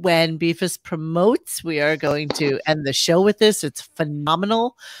you when Beefus promotes. We are going to end the show with this. It's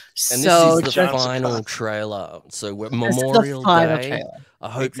phenomenal. And this is the final trailer. So we're Memorial Day. I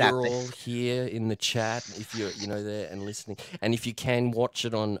hope you're all here in the chat if you're there and listening. And if you can watch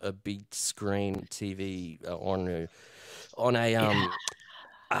it on a big screen TV on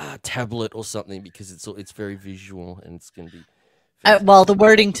a tablet or something, because it's very visual and it's going to be. Well, the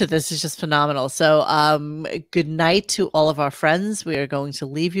wording to this is just phenomenal. So, good night to all of our friends. We are going to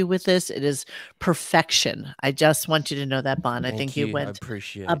leave you with this. It is perfection. I just want you to know that, Bon. I think you went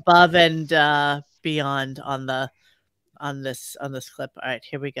above and beyond on this clip. All right,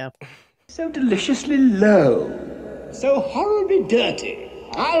 here we go. So deliciously low, so horribly dirty.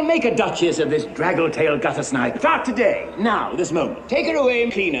 I'll make a duchess of this draggle-tailed gutter snipe. Start today, now, this moment. Take her away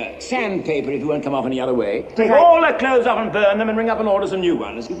and clean her. Sandpaper if you won't come off any other way. Take all her clothes off and burn them and ring up and order some new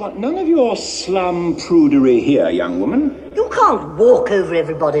ones. We want none of your slum prudery here, young woman. You can't walk over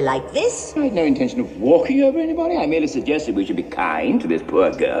everybody like this. I had no intention of walking over anybody. I merely suggested we should be kind to this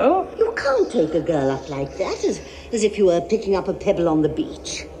poor girl. You can't take a girl up like that, as if you were picking up a pebble on the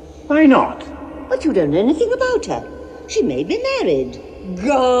beach. Why not? But you don't know anything about her. She may be married.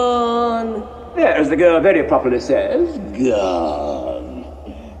 Gone. There, as the girl very properly says, gone.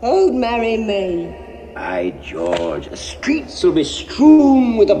 Oh, marry me. By George, the streets will be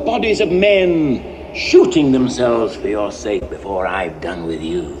strewn with the bodies of men shooting themselves for your sake before I've done with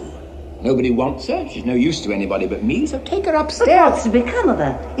you. Nobody wants her. She's no use to anybody but me, so take her upstairs. But what's to become of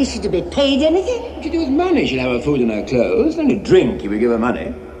her? Is she to be paid anything? What you do with money? She'll have her food and her clothes, only drink if you give her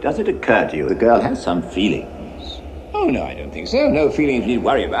money. Does it occur to you the girl has some feeling? Oh, no, I don't think so. No feelings you need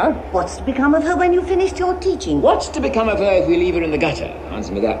worry about. What's to become of her when you finished your teaching? What's to become of her if we leave her in the gutter?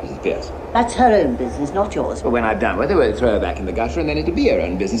 Answer me that, Mrs. Pierce. That's her own business, not yours. Well, when I've done with her, we'll throw her back in the gutter and then it'll be her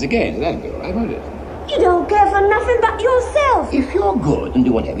own business again. That'll be all right, won't it? You don't care for nothing but yourself. If you're good and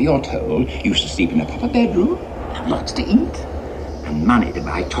do whatever you're told, you should sleep in a proper bedroom, have lots to eat, and money to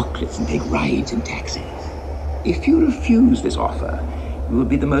buy chocolates and take rides in taxis. If you refuse this offer, you will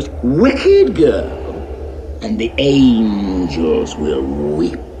be the most wicked girl, and the angels will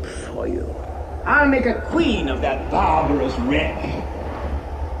weep for you. I'll make a queen of that barbarous wretch.